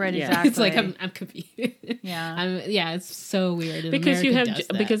happened to them. Right. Yeah. Exactly. It's like I'm confused. Yeah. It's so weird. And Because America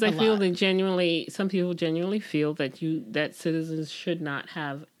I feel lot. that some people genuinely feel that citizens should not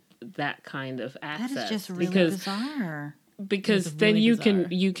have that kind of access. That is just really bizarre. Because It's then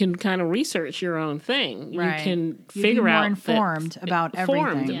really you can kind of research your own thing. Right. You can You'd be figure more out informed about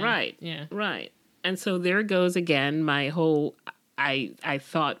everything. Right. Yeah. Right. And so there goes again my whole. I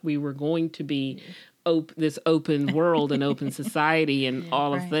thought we were going to be this open world and open society and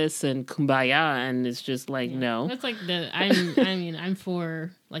all of this and kumbaya, and it's just like no. It's like I'm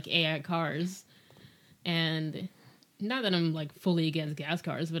for like AI cars, and not that I'm like fully against gas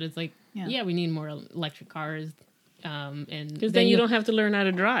cars, but it's like we need more electric cars. And because then you don't have to learn how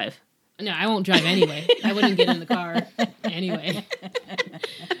to drive. No, I won't drive anyway. I wouldn't get in the car anyway.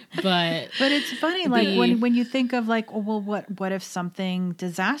 But it's funny, like when you think of like, well, what if something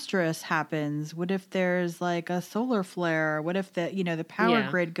disastrous happens? What if there's like a solar flare? What if the power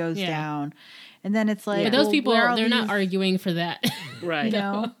grid goes down? And then it's like, but those people, they're not arguing for that,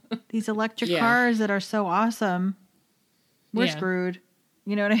 right? These electric cars that are so awesome, we're screwed.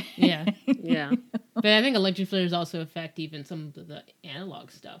 You know what I mean? Yeah. Yeah. But I think electric flares also affect even some of the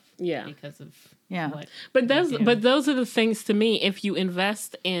analog stuff. Yeah. Because of what. But those are the things to me. If you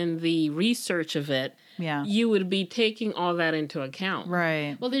invest in the research of it, you would be taking all that into account.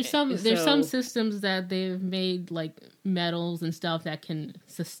 Right. Well, there's some systems that they've made like metals and stuff that can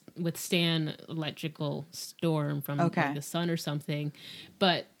withstand electrical storm from like, the sun or something.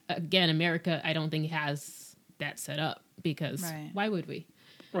 But again, America, I don't think has that set up because why would we?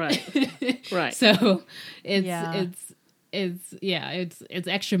 Right. Right. So it's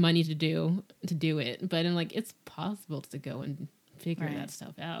extra money to do it, but it's possible to go and figure that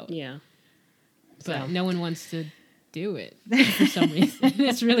stuff out. Yeah. But no one wants to do it for some reason.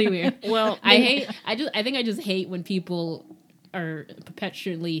 It's really weird. Well, I think I just hate when people are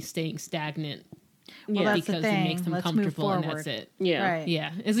perpetually staying stagnant. Well, that's because the thing. it makes them Let's comfortable move and forward. that's it. Yeah. Right.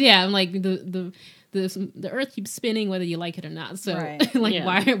 Yeah. I'm like the earth keeps spinning whether you like it or not. So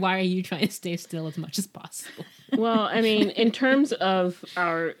why are you trying to stay still as much as possible? Well, I mean, in terms of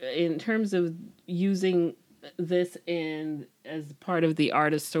using this as part of the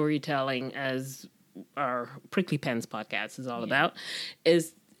art of storytelling, as our Prickly Pens podcast is all about,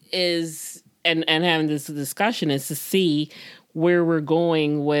 is and having this discussion is to see where we're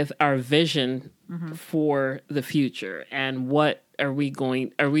going with our vision for the future and what are we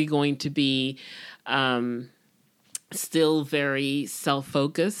going to be still very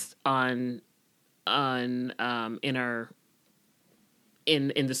self-focused in the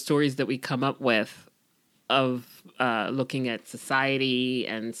stories that we come up with of looking at society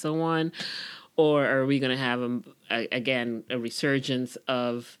and so on, or are we going to have a resurgence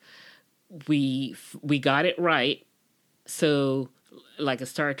of we got it right, so like a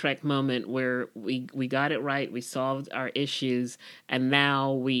Star Trek moment where we got it right, we solved our issues, and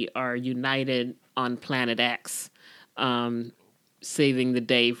now we are united on Planet X, saving the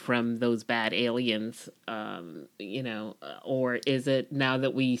day from those bad aliens, or is it now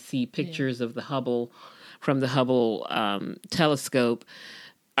that we see pictures of the Hubble telescope,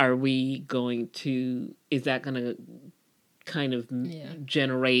 is that going to kind of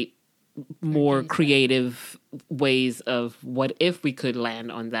generate more creative ways of what if we could land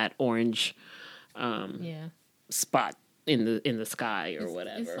on that orange spot in the sky or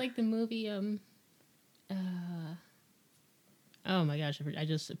whatever. It's like the movie oh my gosh, I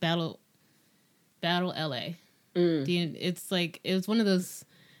just Battle LA. It's like it was one of those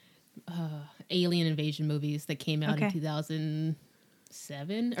alien invasion movies that came out in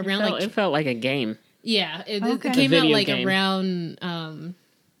 2007 around it felt like a game. Yeah, it came out like game. Around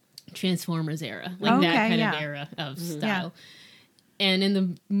Transformers era, like that kind of era of style. And in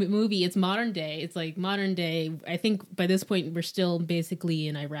the movie, it's modern day. It's like modern day. I think by this point, we're still basically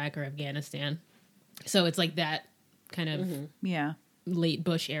in Iraq or Afghanistan. So it's like that kind of late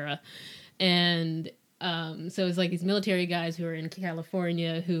Bush era. And so it's like these military guys who are in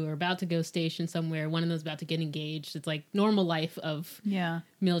California who are about to go station somewhere. One of them's about to get engaged. It's like normal life of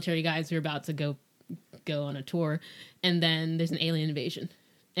military guys who are about to go on a tour. And then there's an alien invasion.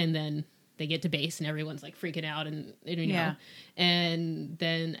 And then they get to base and everyone's like freaking out and and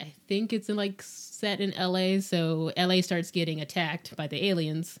then I think it's set in LA, so LA starts getting attacked by the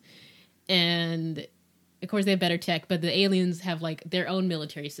aliens, and of course they have better tech, but the aliens have like their own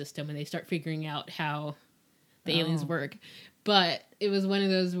military system and they start figuring out how the aliens work. But it was one of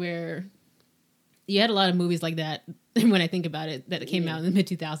those where you had a lot of movies like that when I think about it, that it came out in the mid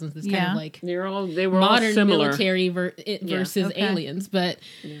 2000s. It's kind of like they were all modern similar. military versus aliens, but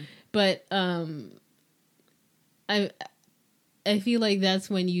I feel like that's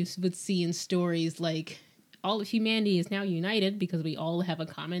when you would see in stories like all of humanity is now united because we all have a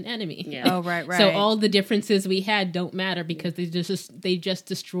common enemy. Yeah. Oh, right. So all the differences we had don't matter because they just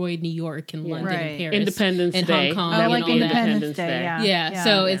destroyed New York and London and Paris, Independence and Day. Hong Kong, Oh, and like all Independence that. Day. Yeah.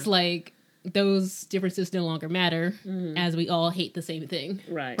 So it's like those differences no longer matter as we all hate the same thing.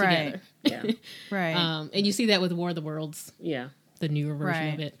 Right. Together. Yeah. Right. And you see that with War of the Worlds. Yeah. The newer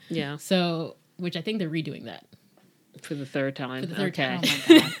version of it. Yeah. So, which I think they're redoing that. For the third time. For the third time.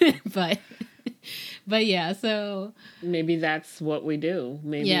 Oh my God. But yeah, so maybe that's what we do.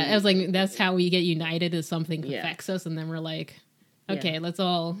 Maybe. Yeah, I was like, that's how we get united is something affects us, and then we're like, okay, let's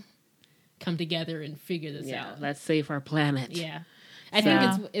all come together and figure this out. Let's save our planet. Yeah. I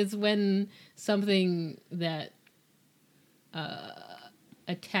think it's when something that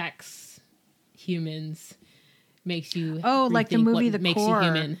attacks humans makes you like the movie The makes Core.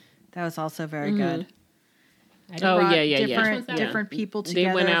 You human. That was also very good. Different people together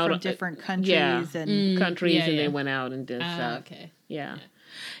they went out, from different countries and countries, and they went out and did stuff. Okay. Yeah.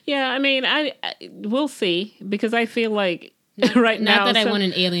 I mean, I we'll see because I feel like not now. Not that I want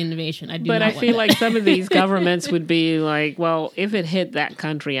an alien invasion. I do. But not I want feel that. like some of these governments would be like, well, if it hit that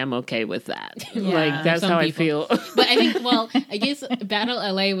country, I'm okay with that. Like that's how I feel. But I think, I guess Battle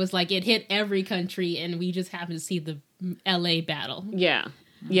LA was like it hit every country, and we just happened to see the LA battle. Yeah.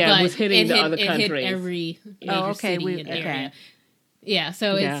 Yeah, it was hitting the other countries. It hit every major city and area. Yeah,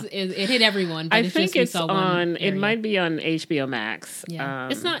 so it hit everyone. But I think it's on. It might be on HBO Max. Yeah,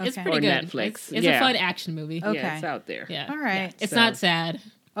 it's not. It's pretty or good. Netflix. It's a fun action movie. Okay. Yeah, it's out there. Yeah, all right. It's not sad.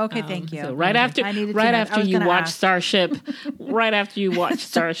 Okay, thank you. So right after you watch Starship, right after you watch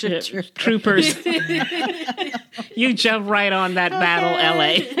Starship Troopers, you jump right on that Battle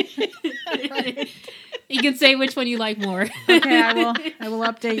LA. You can say which one you like more. Okay, I will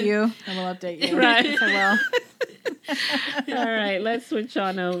update you. Right. I will. All right, let's switch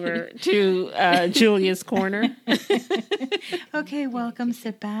on over to Julia's Corner. Okay, welcome.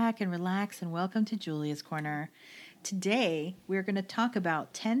 Sit back and relax and welcome to Julia's Corner. Today, we're going to talk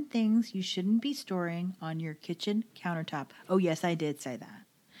about 10 things you shouldn't be storing on your kitchen countertop. Oh, yes, I did say that.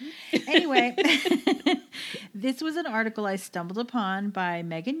 Anyway, this was an article I stumbled upon by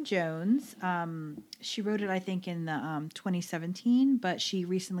Megan Jones. She wrote it, I think, in 2017, but she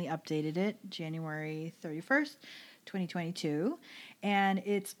recently updated it January 31st, 2022. And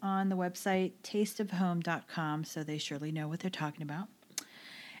it's on the website tasteofhome.com, so they surely know what they're talking about.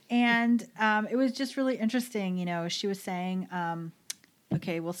 And it was just really interesting. You know, she was saying,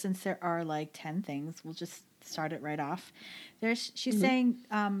 okay, well, since there are like 10 things, we'll just start it right off. She's saying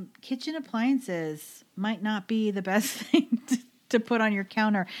kitchen appliances might not be the best thing to put on your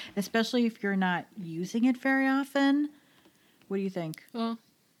counter, especially if you're not using it very often. What do you think? Well,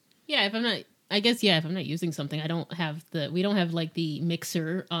 yeah, if I'm not using something, we don't have like the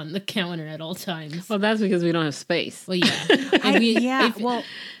mixer on the counter at all times. Well, that's because we don't have space. Well, yeah.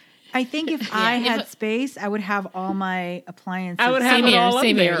 I think if I had space, I would have all my appliances. I would have it all up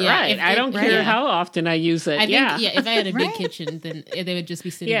there, yeah. right? I don't care how often I use it. If I had a big kitchen, then they would just be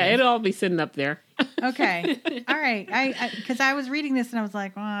sitting there. Yeah, it'd all be sitting up there. Okay. All right. Because I was reading this and I was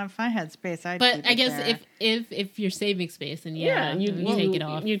like, well, if I had space, I'd keep it I guess there. if you're saving space, then you take it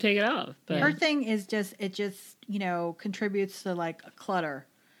off. You take it off. But. Her thing is it just contributes to like a clutter,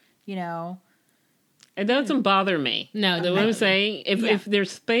 It doesn't bother me. No, you know what I'm saying? If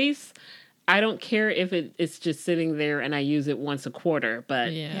there's space, I don't care if it's just sitting there and I use it once a quarter,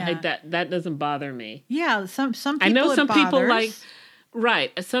 but that doesn't bother me. Yeah, some people. I know some people like.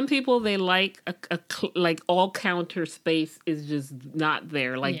 Right, some people they like like all counter space is just not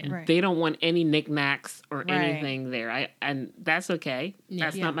there. Like they don't want any knickknacks or anything there. And that's okay.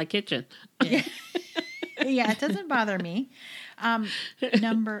 That's not my kitchen. Yeah. Yeah, it doesn't bother me.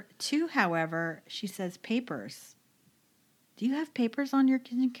 Number 2, however, she says papers. Do you have papers on your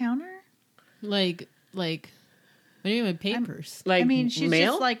kitchen counter? Like, what do you mean by papers? She's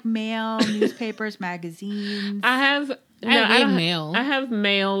mail? just like mail, newspapers, magazines. I have mail. I have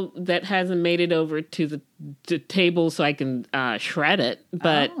mail that hasn't made it over to the table so I can shred it,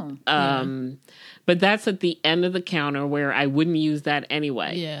 but but that's at the end of the counter where I wouldn't use that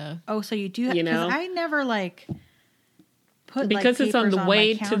anyway. Yeah. Oh, so you do? Because I never put because it's on the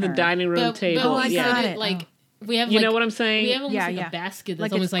way to the dining room table. I got it. We have. You know what I'm saying? We have almost a basket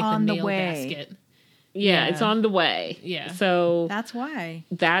that's almost like the mail basket. Yeah, it's on the way. Yeah. So that's why.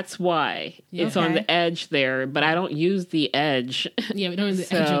 It's on the edge there, but I don't use the edge. Yeah, we don't use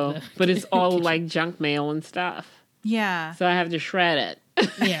the edge of the... But it's all like junk mail and stuff. Yeah. So I have to shred it.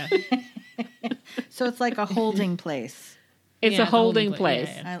 Yeah. So it's like a holding place. It's a holding place.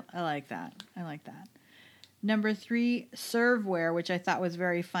 I like that. I like that. Number 3, serveware, which I thought was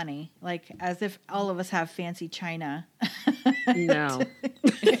very funny. Like, as if all of us have fancy china. No.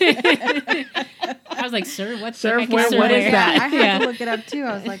 I was like, sir, what's serveware? What is that? I had to look it up, too.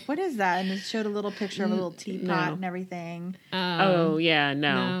 I was like, what is that? And it showed a little picture of a little teapot and everything. Oh, yeah,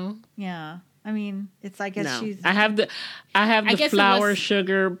 no. Yeah. I mean, it's, I guess she's... I have the flour,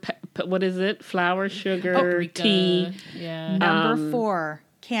 sugar, what is it? Flour, sugar, paprika, tea. Yeah. Number 4,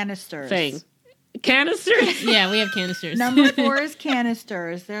 canisters. Thing. Canisters? Yeah, we have canisters. Number 4 is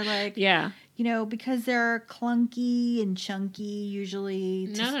canisters. They're like... Yeah. You know, because they're clunky and chunky usually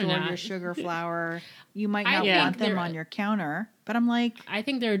to store your sugar flour. You might not want them on your counter. But I'm like... I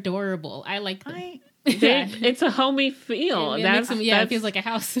think they're adorable. I like them. It's a homey feel. It feels like a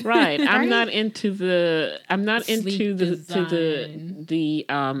house. Right. I'm not into the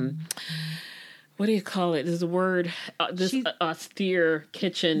what do you call it? There's a word. This austere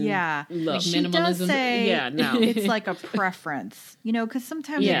kitchen. Yeah. Look. Like she minimalism. does say no. It's like a preference. You know, because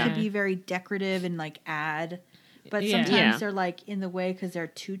sometimes it could be very decorative and like add. But sometimes they're like in the way because they're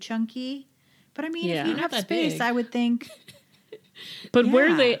too chunky. But I mean, if you have space, I would think... But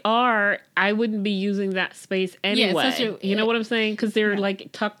where they are, I wouldn't be using that space anyway. You know what I'm saying? Because they're like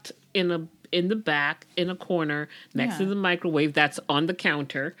tucked in the back in a corner next to the microwave that's on the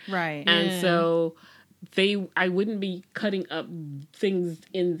counter. Right. And so I wouldn't be cutting up things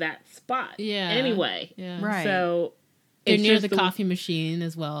in that spot. Yeah. Anyway. Yeah. Right. So they're near the coffee machine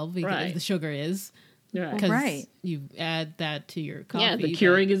as well because the sugar is. Right. You add that to your coffee. Yeah, the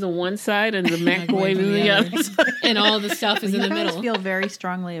Keurig is on one side and the microwave is on the other side. And all the stuff is in the middle. You guys feel very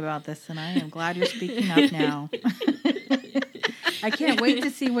strongly about this, and I am glad you're speaking up now. I can't wait to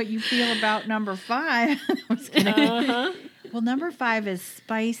see what you feel about number 5. I'm just kidding. Well, number 5 is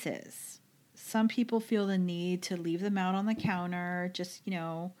spices. Some people feel the need to leave them out on the counter, just, you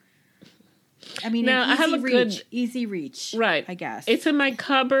know... I mean, now, I have easy reach, right? I guess it's in my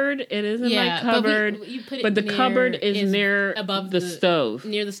cupboard. It is in my cupboard, but the cupboard is near above the stove,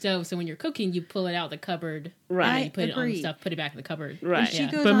 near the stove. So when you're cooking, you pull it out the cupboard, right? And you put it on the stuff, put it back in the cupboard, right?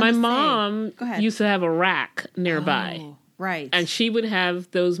 But my mom used to have a rack nearby, right? And she would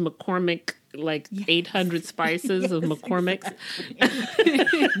have those McCormick. Like 800 spices of McCormick's.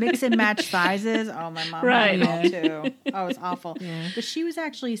 Mix and match sizes. Oh, my mom had them all too. Oh, it's awful. Yeah. But she was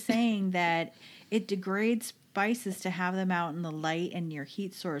actually saying that it degrades spices to have them out in the light and near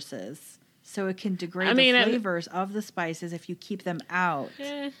heat sources. So it can degrade the flavors of the spices if you keep them out.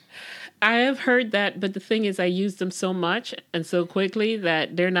 I have heard that, but the thing is I use them so much and so quickly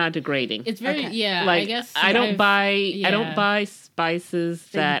that they're not degrading. It's very like, I guess I don't buy spices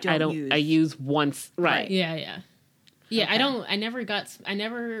that I use once. Right. Yeah. I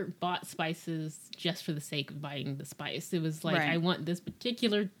never bought spices just for the sake of buying the spice. It was like I want this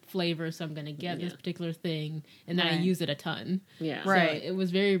particular flavor, so I'm going to get this particular thing, and then I use it a ton. Yeah. So it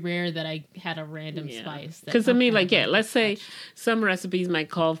was very rare that I had a random spice. Because I mean, let's say some recipes might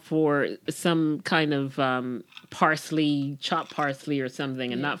call for some kind of chopped parsley or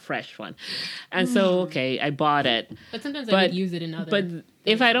something, and not fresh one. And so, I bought it. But sometimes I would use it in other. But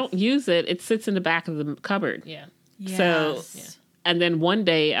if I don't use it, it sits in the back of the cupboard. Yeah. Yes. So, and then one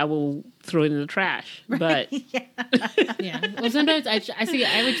day I will throw it in the trash. But well, sometimes I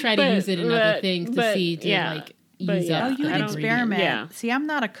would try to use it in other things to see use up. Oh, you would experiment. Yeah. See, I'm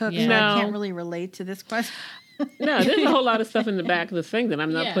not a cook, so I can't really relate to this question. No, there's a whole lot of stuff in the back of the thing that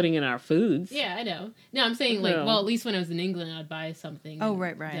I'm not putting in our foods. Yeah, I know. No, I'm saying at least when I was in England, I'd buy something. Oh,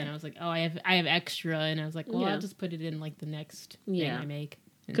 right. Then I was like, I have extra, and I was like, well, I'll just put it in like the next thing I make.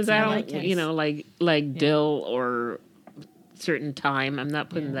 Because I don't, like dill or certain thyme. I'm not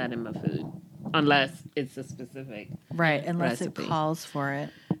putting that in my food unless it's a specific unless recipe. It calls for it.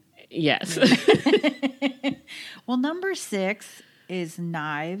 Yes. Well, number 6 is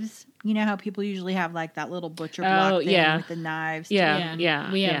knives. You know how people usually have like that little butcher block thing with the knives. Yeah.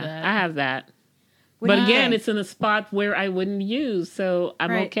 We have that. I have that. But again, it's in a spot where I wouldn't use, so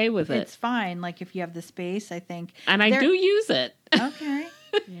I'm okay with it. It's fine. Like if you have the space, I think. And I do use it. Okay.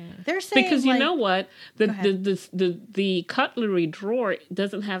 They're saying because you know what, the cutlery drawer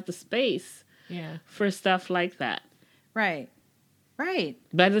doesn't have the space for stuff like that. Right.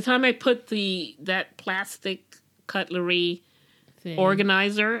 By the time I put that plastic cutlery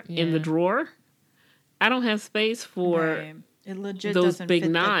organizer in the drawer, I don't have space for it legit those big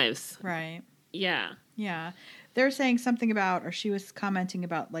knives. Right. Yeah. They're saying something about, or she was commenting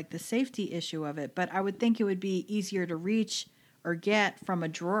about like the safety issue of it, but I would think it would be easier to reach or get from a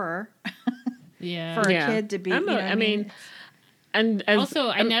drawer Yeah. For a kid to be, I mean, and also,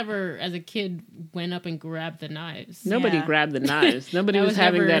 I never, as a kid, went up and grabbed the knives. Nobody grabbed the knives. Nobody was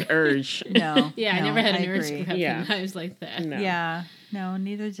having that urge. No. Yeah, I never had an urge to agree. grab the knives like that. No. Yeah. No,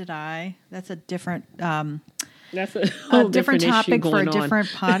 neither did I. That's a different That's a whole different topic for a on. different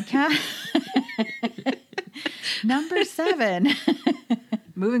podcast. Number 7.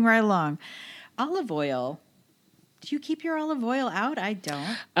 Moving right along. Olive oil. Do you keep your olive oil out? I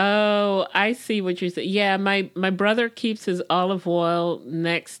don't. Oh, I see what you're saying. Yeah, my brother keeps his olive oil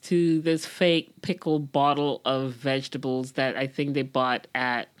next to this fake pickle bottle of vegetables that I think they bought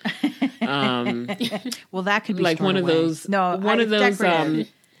at Well, that could be like one of away. those one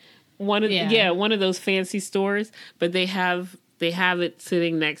of those fancy stores, but they have it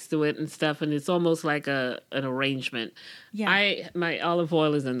sitting next to it and stuff, and it's almost like an arrangement. Yeah, my olive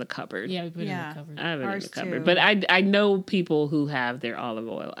oil is in the cupboard. Yeah, we put it in the cupboard. I have it Ours in the cupboard, too. but I know people who have their olive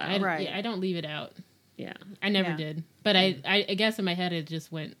oil out. I don't leave it out. Yeah, I never did, but I guess in my head it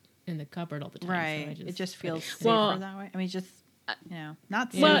just went in the cupboard all the time. Right, So it just feels safer that way. I mean, just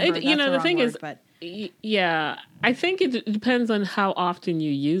not safer. well, that's the thing word, is, but yeah, I think it depends on how often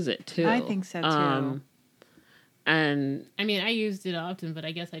you use it too. I think so too. And I mean, I used it often, but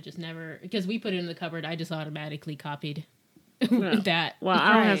I guess I just never, because we put it in the cupboard. I just automatically copied that. Well,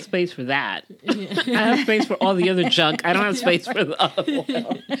 I don't have space for that. I have space for all the other junk. I don't have space for the olive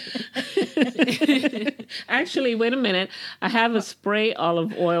oil. Actually, wait a minute. I have a spray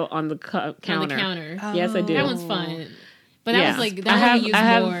olive oil on the counter. On the counter. Yes, I do. That one's fine. But that was like, that one we use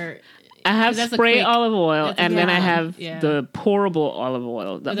more. I have spray olive oil, and then I have Yeah. the pourable olive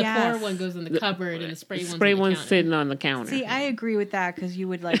oil. The pour one goes in the cupboard, and the spray one's counter. sitting on the counter. See, I agree with that because you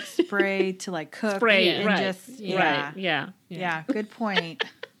would like spray to like cook and right, just right, yeah. Good point.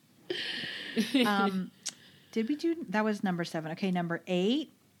 Did we do that? Was number 7? Okay, number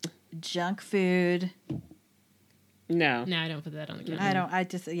 8, junk food. No, I don't put that on the counter. I don't. I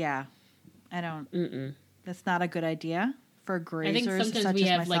just I don't. Mm-mm. That's not a good idea for grazers. I think sometimes such we as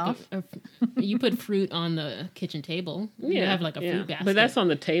have myself. like you put fruit on the kitchen table. You have like a fruit basket, but that's on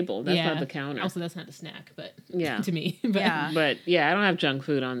the table. That's not the counter. Also, that's not a snack, but to me, Yeah. but I don't have junk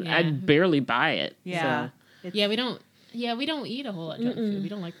food on. Yeah. I barely buy it. Yeah. So. We don't. Yeah, we don't eat a whole lot of junk food. We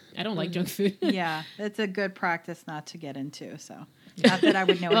don't like. I don't like junk food. Yeah, it's a good practice not to get into. So, not that I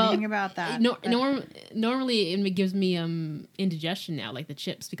would know anything about that. Normally, it gives me indigestion now, like the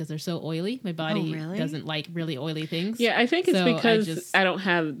chips, because they're so oily. My body doesn't like really oily things. Yeah, I think it's because I don't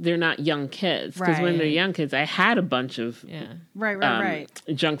have. They're not young kids. Because when they're young kids, I had a bunch of right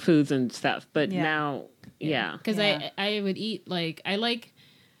junk foods and stuff. But now, because I would eat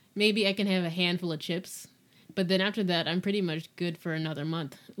maybe I can have a handful of chips. But then after that, I'm pretty much good for another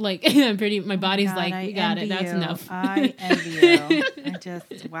month. Like, my body's like, we got it. That's enough. I envy you. I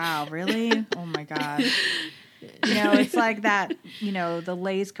just, wow, really? Oh my God. It's like that, the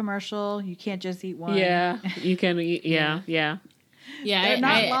Lay's commercial. You can't just eat one. Yeah, you can eat. Yeah. They're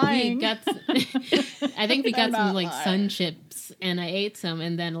not lying. I think we got some Sun Chips, and I ate some,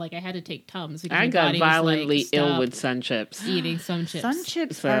 and then I had to take Tums because I got violently ill with Sun Chips. Eating Sun Chips. Sun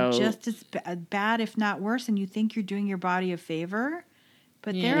Chips are just as bad, if not worse, and you think you're doing your body a favor,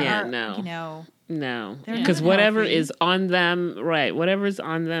 but no, they're because not whatever healthy. is on them, whatever's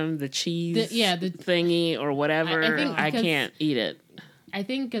on them, the cheese, the thingy or whatever, I can't eat it. I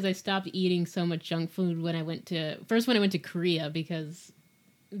think because I stopped eating so much junk food when I went to Korea, because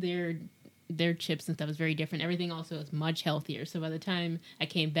their chips and stuff is very different. Everything also is much healthier. So by the time I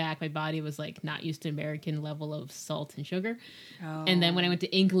came back, my body was not used to American level of salt and sugar. Oh. And then when I went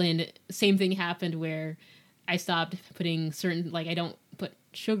to England, same thing happened where I stopped putting certain, I don't put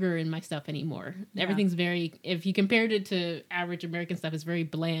sugar in my stuff anymore. Yeah. Everything's very, if you compared it to average American stuff, it's very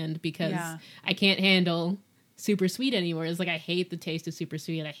bland because I can't handle super sweet anymore. It's I hate the taste of super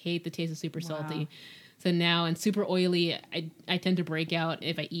sweet. I hate the taste of super salty. So now, and super oily, I tend to break out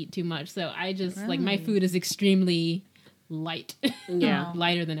if I eat too much. So I just, my food is extremely light. Yeah.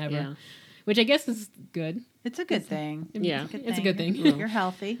 Lighter than ever. Yeah. Which I guess is good. It's a good thing. Yeah. It's a good thing. You're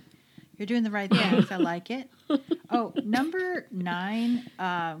healthy. You're doing the right things. I like it. Oh, number 9,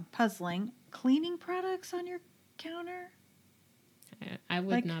 puzzling. Cleaning products on your counter? I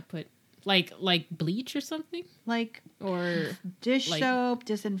would not put... Like bleach or something? Or dish soap,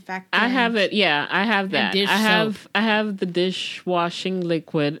 disinfectant. I have it. Yeah, I have that. I have the dishwashing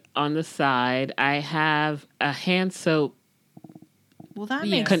liquid on the side. I have a hand soap. Well, that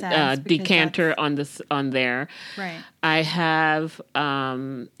makes sense. Decanter on there. Right. I have at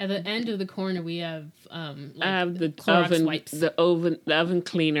the end of the corner we have I have the Clorox oven wipes. the oven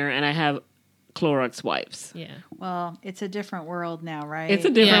cleaner, and I have Clorox wipes. Yeah. Well, it's a different world now, right? It's a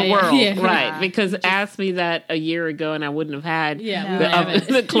different world, right? Yeah. Because asked me that a year ago, and I wouldn't have had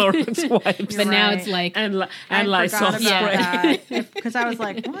the Clorox wipes. But now it's like and Lysol spray. Because I was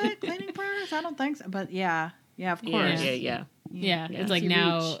like, what? Cleaning products? I don't think so. But yeah, of course. Yeah. It's like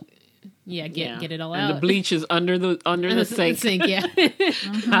now. Yeah, get it all and out. And the bleach is under the sink. Yeah.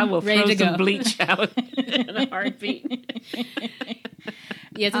 I will Ready throw some bleach out in a heartbeat.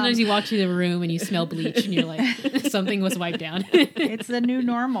 Yeah, sometimes you walk through the room and you smell bleach and you're like, something was wiped down. It's the new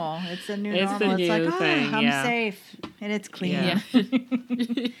normal. It's the new normal. It's like, thing, I'm safe and it's clean. Yeah.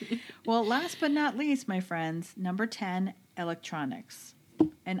 Well, last but not least, my friends, number 10, electronics.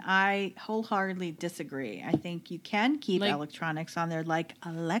 And I wholeheartedly disagree. I think you can keep electronics on there like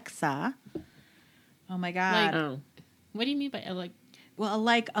Alexa. Oh my God. What do you mean by Alexa? Well,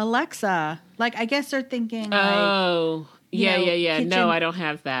 like Alexa. Like, I guess they're thinking yeah. kitchen. No, I don't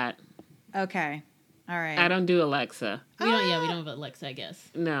have that. Okay. All right. I don't do Alexa. We don't have Alexa, I guess.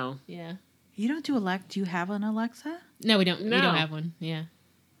 No. Yeah. You don't do Alexa? Do you have an Alexa? No, we don't. No. We don't have one. Yeah.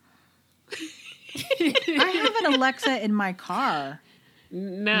 I have an Alexa in my car.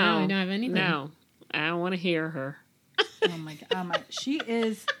 No, we don't have anything. No, I don't want to hear her. Oh my God.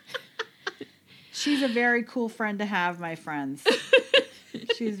 She's a very cool friend to have, my friends.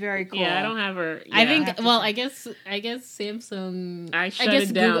 She's very cool. Yeah, I don't have her. Yeah. I think. I guess Samsung. I shut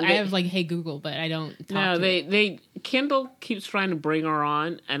it down. Google, I have like Hey Google, but I don't. They Kindle keeps trying to bring her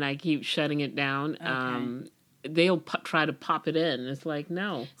on, and I keep shutting it down. Okay. They'll try to pop it in. It's like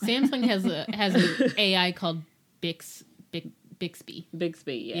no. Samsung has an AI called Bixby.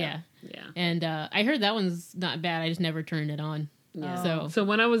 Bixby, yeah. And I heard that one's not bad. I just never turned it on. Yeah. So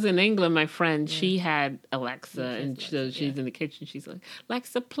when I was in England, my friend, she had Alexa, and so she's in the kitchen. She's like,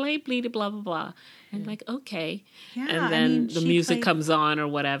 Alexa, play bleedy blah, blah, blah. And like, okay. Yeah, and then the music comes on or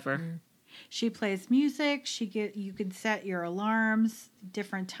whatever. She plays music. You can set your alarms,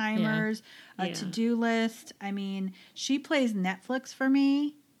 different timers, a to-do list. I mean, she plays Netflix for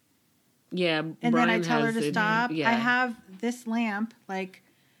me. Yeah. And Brian then I tell her to stop. Yeah. I have this lamp, like,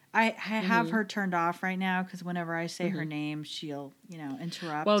 I have her turned off right now because whenever I say her name, she'll,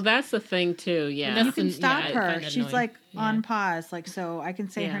 interrupt. Well, that's the thing too. Yeah, you can stop her. She's like on pause, like so I can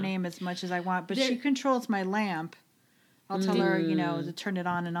say her name as much as I want, but she controls my lamp. I'll tell her, to turn it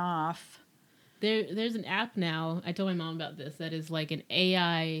on and off. There's an app now. I told my mom about this. That is like an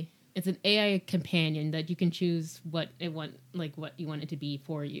AI. It's an AI companion that you can choose what you want it to be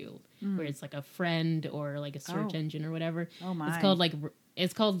for you. Where it's like a friend or like a search engine or whatever. Oh my!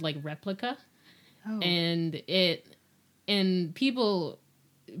 It's called like Replica, and people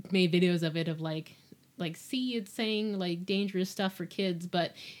made videos of it of like see it's saying like dangerous stuff for kids,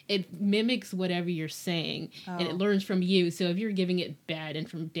 but it mimics whatever you're saying and it learns from you. So if you're giving it bad and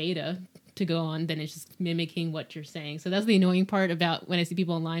from data to go on, then it's just mimicking what you're saying. So that's the annoying part about when I see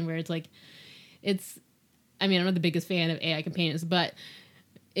people online where it's like I'm not the biggest fan of AI companions, but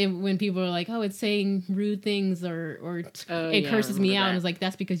when people are like, oh, it's saying rude things or it curses me out, and it's like,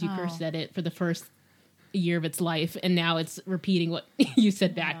 that's because you cursed at it for the first year of its life, and now it's repeating what you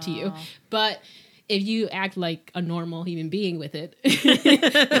said back to you. But if you act like a normal human being with it,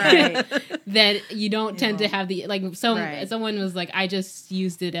 then you don't tend to have the someone was like, I just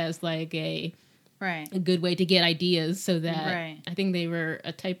used it as like a good way to get ideas, so that I think they were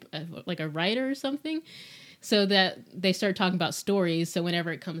a type of like a writer or something. So that they start talking about stories. So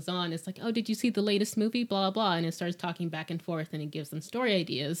whenever it comes on, it's like, oh, did you see the latest movie? Blah, blah, blah. And it starts talking back and forth, and it gives them story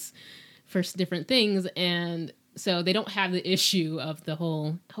ideas for different things. And so they don't have the issue of the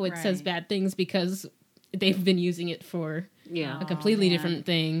whole, it says bad things, because they've been using it for a completely different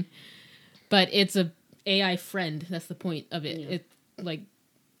thing. But it's a AI friend. That's the point of it. I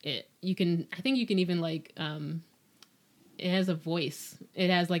think you can even like, it has a voice.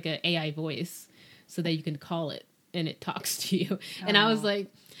 It has like an AI voice, so that you can call it and it talks to you. And I was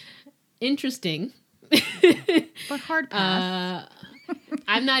like, interesting. But hard pass.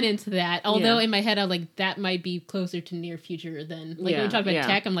 I'm not into that. Although in my head, I was like, that might be closer to near future than when we talk about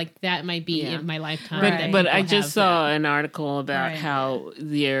tech. I'm like, that might be in my lifetime. But I just saw an article about how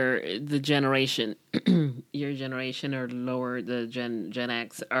the generation, your generation or lower, the Gen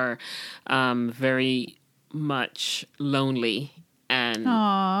X are very much lonely. And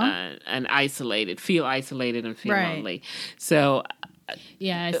isolated, feel isolated and feel lonely. So,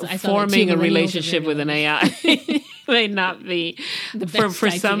 I saw forming a relationship with an AI may not be for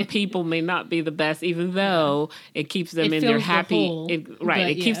some people may not be the best, even though it keeps them in their happy.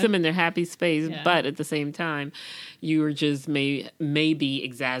 It keeps them in their happy space, but at the same time, you are just maybe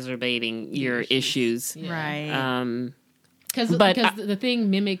exacerbating your issues, right? Because the thing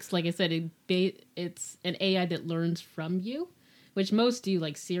mimics, like I said, it's an AI that learns from you, which most do,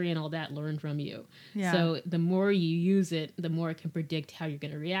 like Siri and all that, learn from you. Yeah. So the more you use it, the more it can predict how you're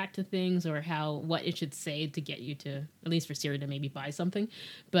going to react to things or what it should say to get you to, at least for Siri, to maybe buy something.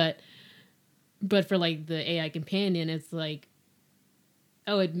 But for like the AI companion, it's like,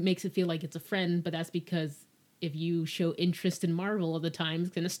 oh, it makes it feel like it's a friend, but that's because if you show interest in Marvel all the time,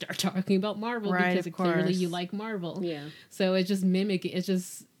 it's going to start talking about Marvel because clearly you like Marvel. Yeah. So it's just it's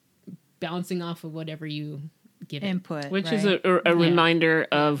just bouncing off of whatever you give input, which is a reminder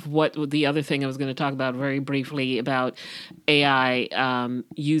of what the other thing I was going to talk about very briefly about AI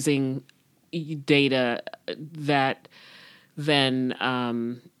using data that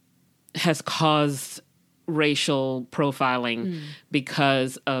then has caused racial profiling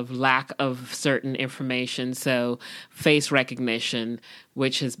because of lack of certain information. So face recognition,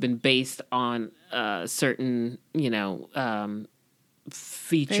 which has been based on certain,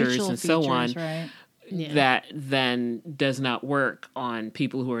 features and so on, right. that then does not work on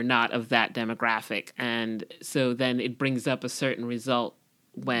people who are not of that demographic. And so then it brings up a certain result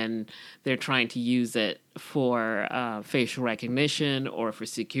when they're trying to use it for facial recognition or for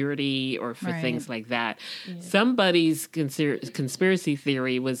security or for things like that. Yeah. Somebody's conspiracy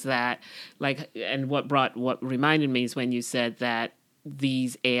theory was that, and what reminded me is when you said that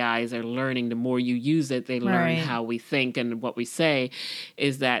these AIs are learning, the more you use it, they learn how we think and what we say,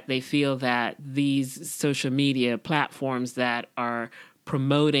 is that they feel that these social media platforms that are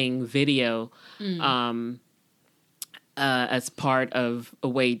promoting video as part of a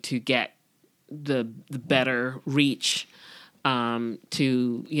way to get the better reach,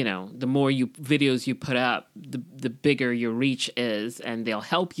 to, the more videos you put up, the bigger your reach is, and they'll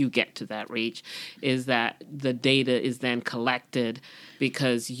help you get to that reach, is that the data is then collected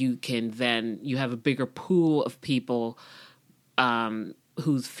because you have a bigger pool of people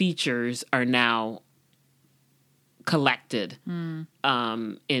whose features are now collected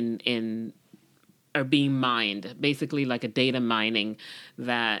are being mined, basically like a data mining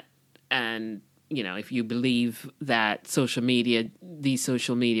that, and if you believe that these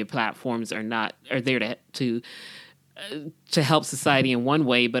social media platforms are there to help society in one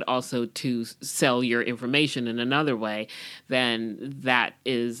way, but also to sell your information in another way, then that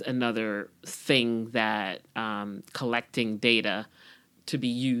is another thing that collecting data to be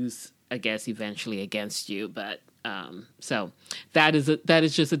used, I guess, eventually against you. But so that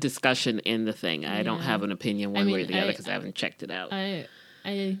is just a discussion in the thing. I don't have an opinion one way or the other because I haven't checked it out.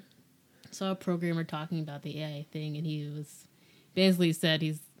 I saw a programmer talking about the AI thing, and he was basically said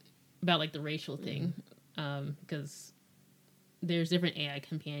he's about like the racial thing, because there's different AI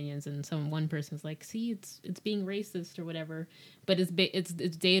companions, and one person's like, see, it's being racist or whatever, but its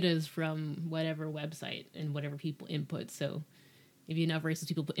data is from whatever website and whatever people input. So if you enough racist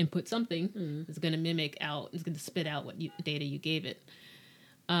people input something, it's going to it's going to spit out what data you gave it.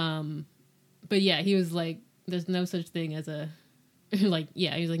 But yeah, he was like, there's no such thing as a he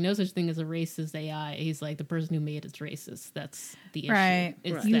was like, no such thing as a racist AI. He's like, the person who made it's racist. That's the issue. Right.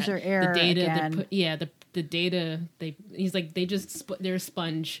 It's user error. The data, again. the data. He's like, they're a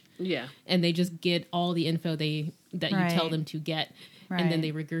sponge. Yeah. And they just get all the info that you tell them to get, and then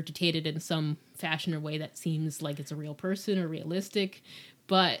they regurgitate it in some fashion or way that seems like it's a real person or realistic.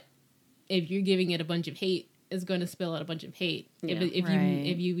 But if you're giving it a bunch of hate, it's going to spill out a bunch of hate. Yeah.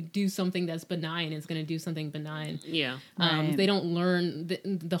 If you do something that's benign, it's going to do something benign. Yeah. They don't learn.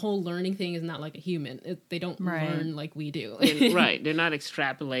 The whole learning thing is not like a human. They don't learn like we do. Right. They're not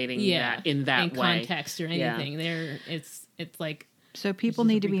extrapolating that in that way. Context or anything. Yeah. It's like. So people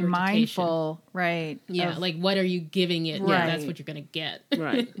need to be mindful, right? Yeah, like what are you giving it? Yeah, that's what you're going to get.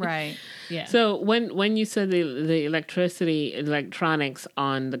 Right. Right. Yeah. So when you said the electronics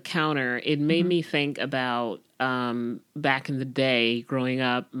on the counter, it made me think about back in the day, growing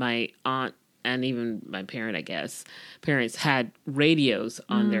up, my aunt and even my parents had radios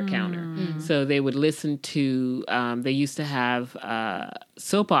on their counter. So they would listen to, they used to have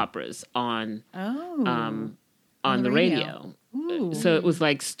soap operas on the radio. Ooh. So it was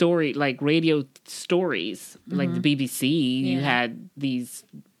like radio stories, like the BBC. You had these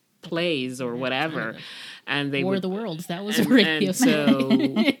plays or whatever, and they War of the Worlds. That was a radio. And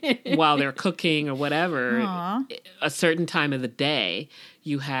so while they're cooking or whatever, a certain time of the day,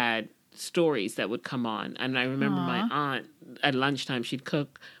 you had stories that would come on. And I remember my aunt at lunchtime, she'd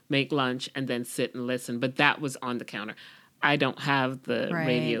cook, make lunch, and then sit and listen. But that was on the counter. I don't have the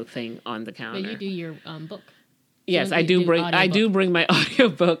radio thing on the counter. But you do your book. Yes, I do bring my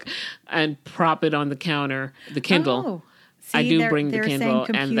audiobook and prop it on the counter, the Kindle. Oh. See, I do bring the Kindle,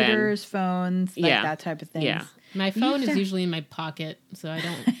 computers, and then phones, that type of thing. Yeah, My phone is usually in my pocket, so I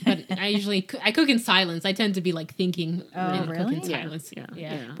don't. But I cook in silence. I tend to be like thinking. Oh, really? Cook in silence.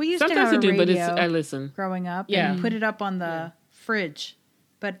 Yeah. We used Sometimes to have I do, a but radio I listen growing up and put it up on the fridge,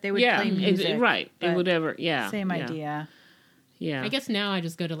 but they would play music. Right. And whatever. Yeah. Same idea. Yeah. I guess now I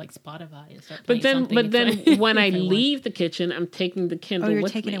just go to like Spotify and start. But then when I leave the kitchen, I'm taking the Kindle with me. Oh, you're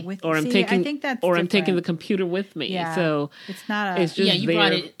taking it with you. Or I'm I think that's I'm taking the computer with me. Yeah. So it's not a... It's just you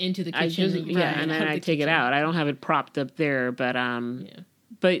brought it into the kitchen. and then I take it out. I don't have it propped up there, but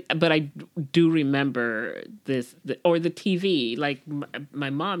But I do remember this, or the TV. Like my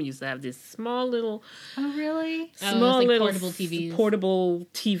mom used to have this small little, portable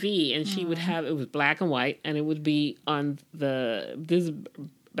TV, and she would have it was black and white, and it would be on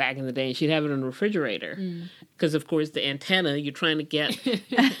back in the day, and she'd have it on the refrigerator because, of course, the antenna you're trying to get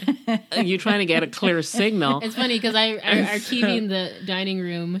a clear signal. It's funny because our TV in the dining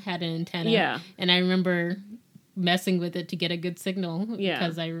room had an antenna, and I remember messing with it to get a good signal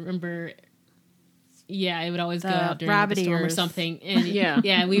because I remember it would always go out during the storm or something, and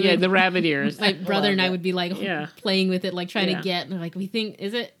we would, the rabbit ears. My brother and I would be like playing with it, like trying to get, and like we think,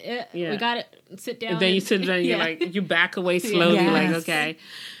 is it we got it, sit down, and then you sit down, you're like, you back away slowly, like okay,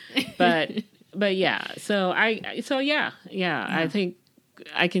 but so I think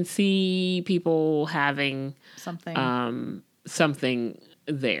I can see people having something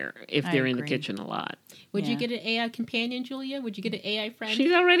there if they're in the kitchen a lot. Would you get an AI companion, Julia? Would you get an AI friend?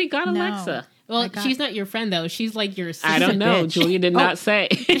 She's already got Alexa. Well, she's not your friend, though. She's like your assistant. I don't know. Julia did not say.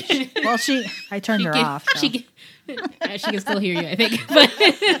 Well, I turned her off. So. She can still hear you, I think.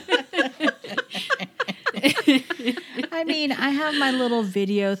 I mean, I have my little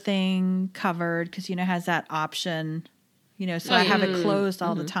video thing covered because, it has that option, so I have it closed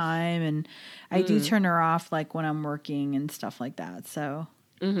all the time. And I do turn her off, like, when I'm working and stuff like that. So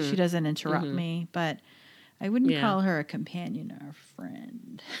she doesn't interrupt me. But I wouldn't call her a companion or a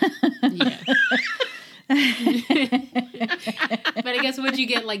friend. But I guess would you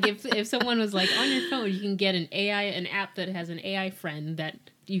get, like, if someone was like on your phone, you can get an app that has an AI friend that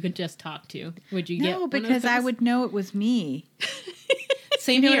you could just talk to. Would you get? No, because I would know it was me.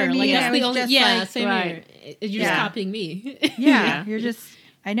 Same here. I mean? Like that's the only. Same right. here. You're just copying me. You're just.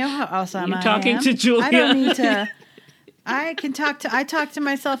 I know how awesome you're talking to Julia. I don't need to. I talk to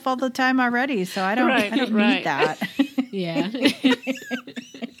myself all the time already, so I don't need that. Yeah.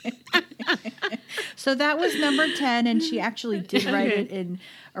 So that was number 10, and she actually did write it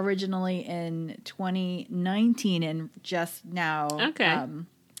originally in 2019, and just now, updated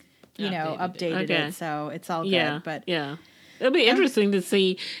it. So it's all good. But it'll be interesting to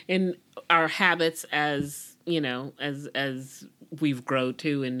see in our habits as as we've grown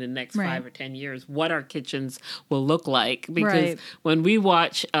to in the next 5 or 10 years, what our kitchens will look like. Because when we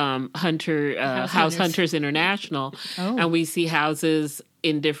watch House Hunters International, and we see houses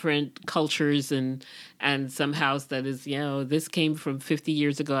in different cultures and some house that is, this came from 50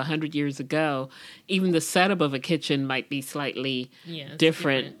 years ago, 100 years ago, even the setup of a kitchen might be slightly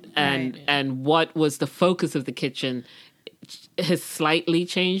different. And what was the focus of the kitchen has slightly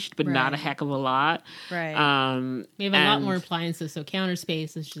changed, but not a heck of a lot. Right. We have a lot more appliances, so counter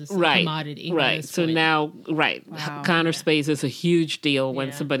space is just a commodity. Right. So now, counter space is a huge deal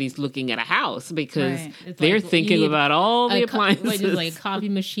when somebody's looking at a house because they're thinking about all the appliances. Like a coffee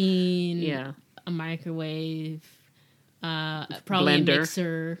machine, a microwave, probably blender. A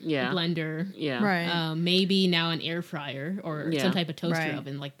mixer, a blender, right? Maybe now an air fryer or some type of toaster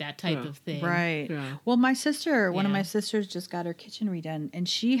oven, like that type of thing, right? Yeah. Well, my sister, one of my sisters, just got her kitchen redone, and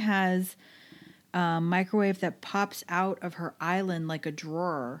she has a microwave that pops out of her island like a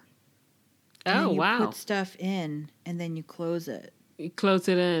drawer. Oh, and you put stuff in, and then you close it. You close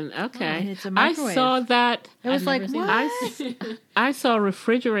it in. Okay. And it's a microwave. I saw that. It was like, what? I saw a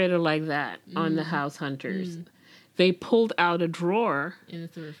refrigerator like that on the House Hunters. They pulled out a drawer,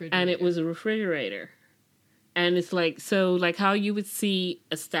 and it was a refrigerator. And it's like, so like how you would see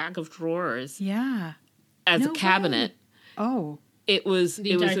a stack of drawers as a cabinet. Way. Oh. It was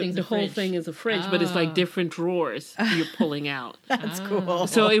the whole thing is a fridge, but it's like different drawers you're pulling out. That's cool.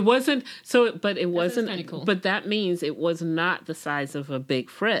 So it wasn't kinda cool. But that means it was not the size of a big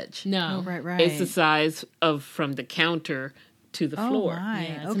fridge. No. Oh, right. It's the size of from the counter to the floor.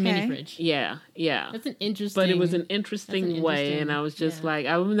 Yeah, it's a mini fridge. Yeah. That's an interesting. But it was an interesting way, and I was just like,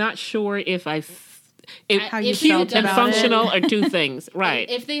 I'm not sure if cute and functional are two things, right?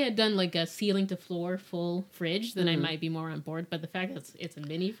 If they had done like a ceiling to floor full fridge, then I might be more on board. But the fact that it's a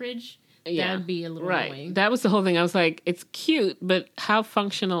mini fridge, that would be a little annoying. That was the whole thing. I was like, it's cute, but how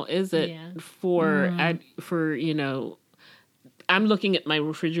functional is it for I'm looking at my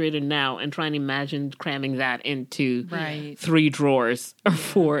refrigerator now and trying to imagine cramming that into Right. 3 drawers or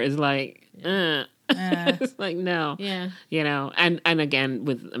 4 is like, it's like, no. Yeah. You know, and again,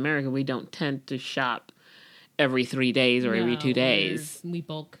 with America, we don't tend to shop every 3 days or every 2 days. We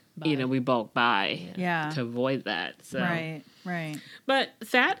bulk buy. You know, we bulk buy to avoid that. So. Right. But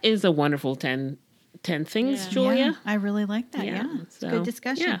that is a wonderful 10 things, Julia. Yeah, I really like that. Yeah. It's So, good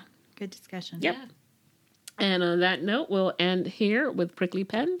discussion. yeah. Good discussion. Yep. Yeah. And on that note, we'll end here with prickly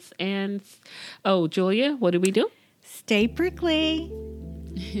pens. And, Julia, what do we do? Stay prickly.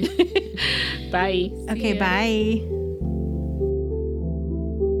 Bye. Okay, bye.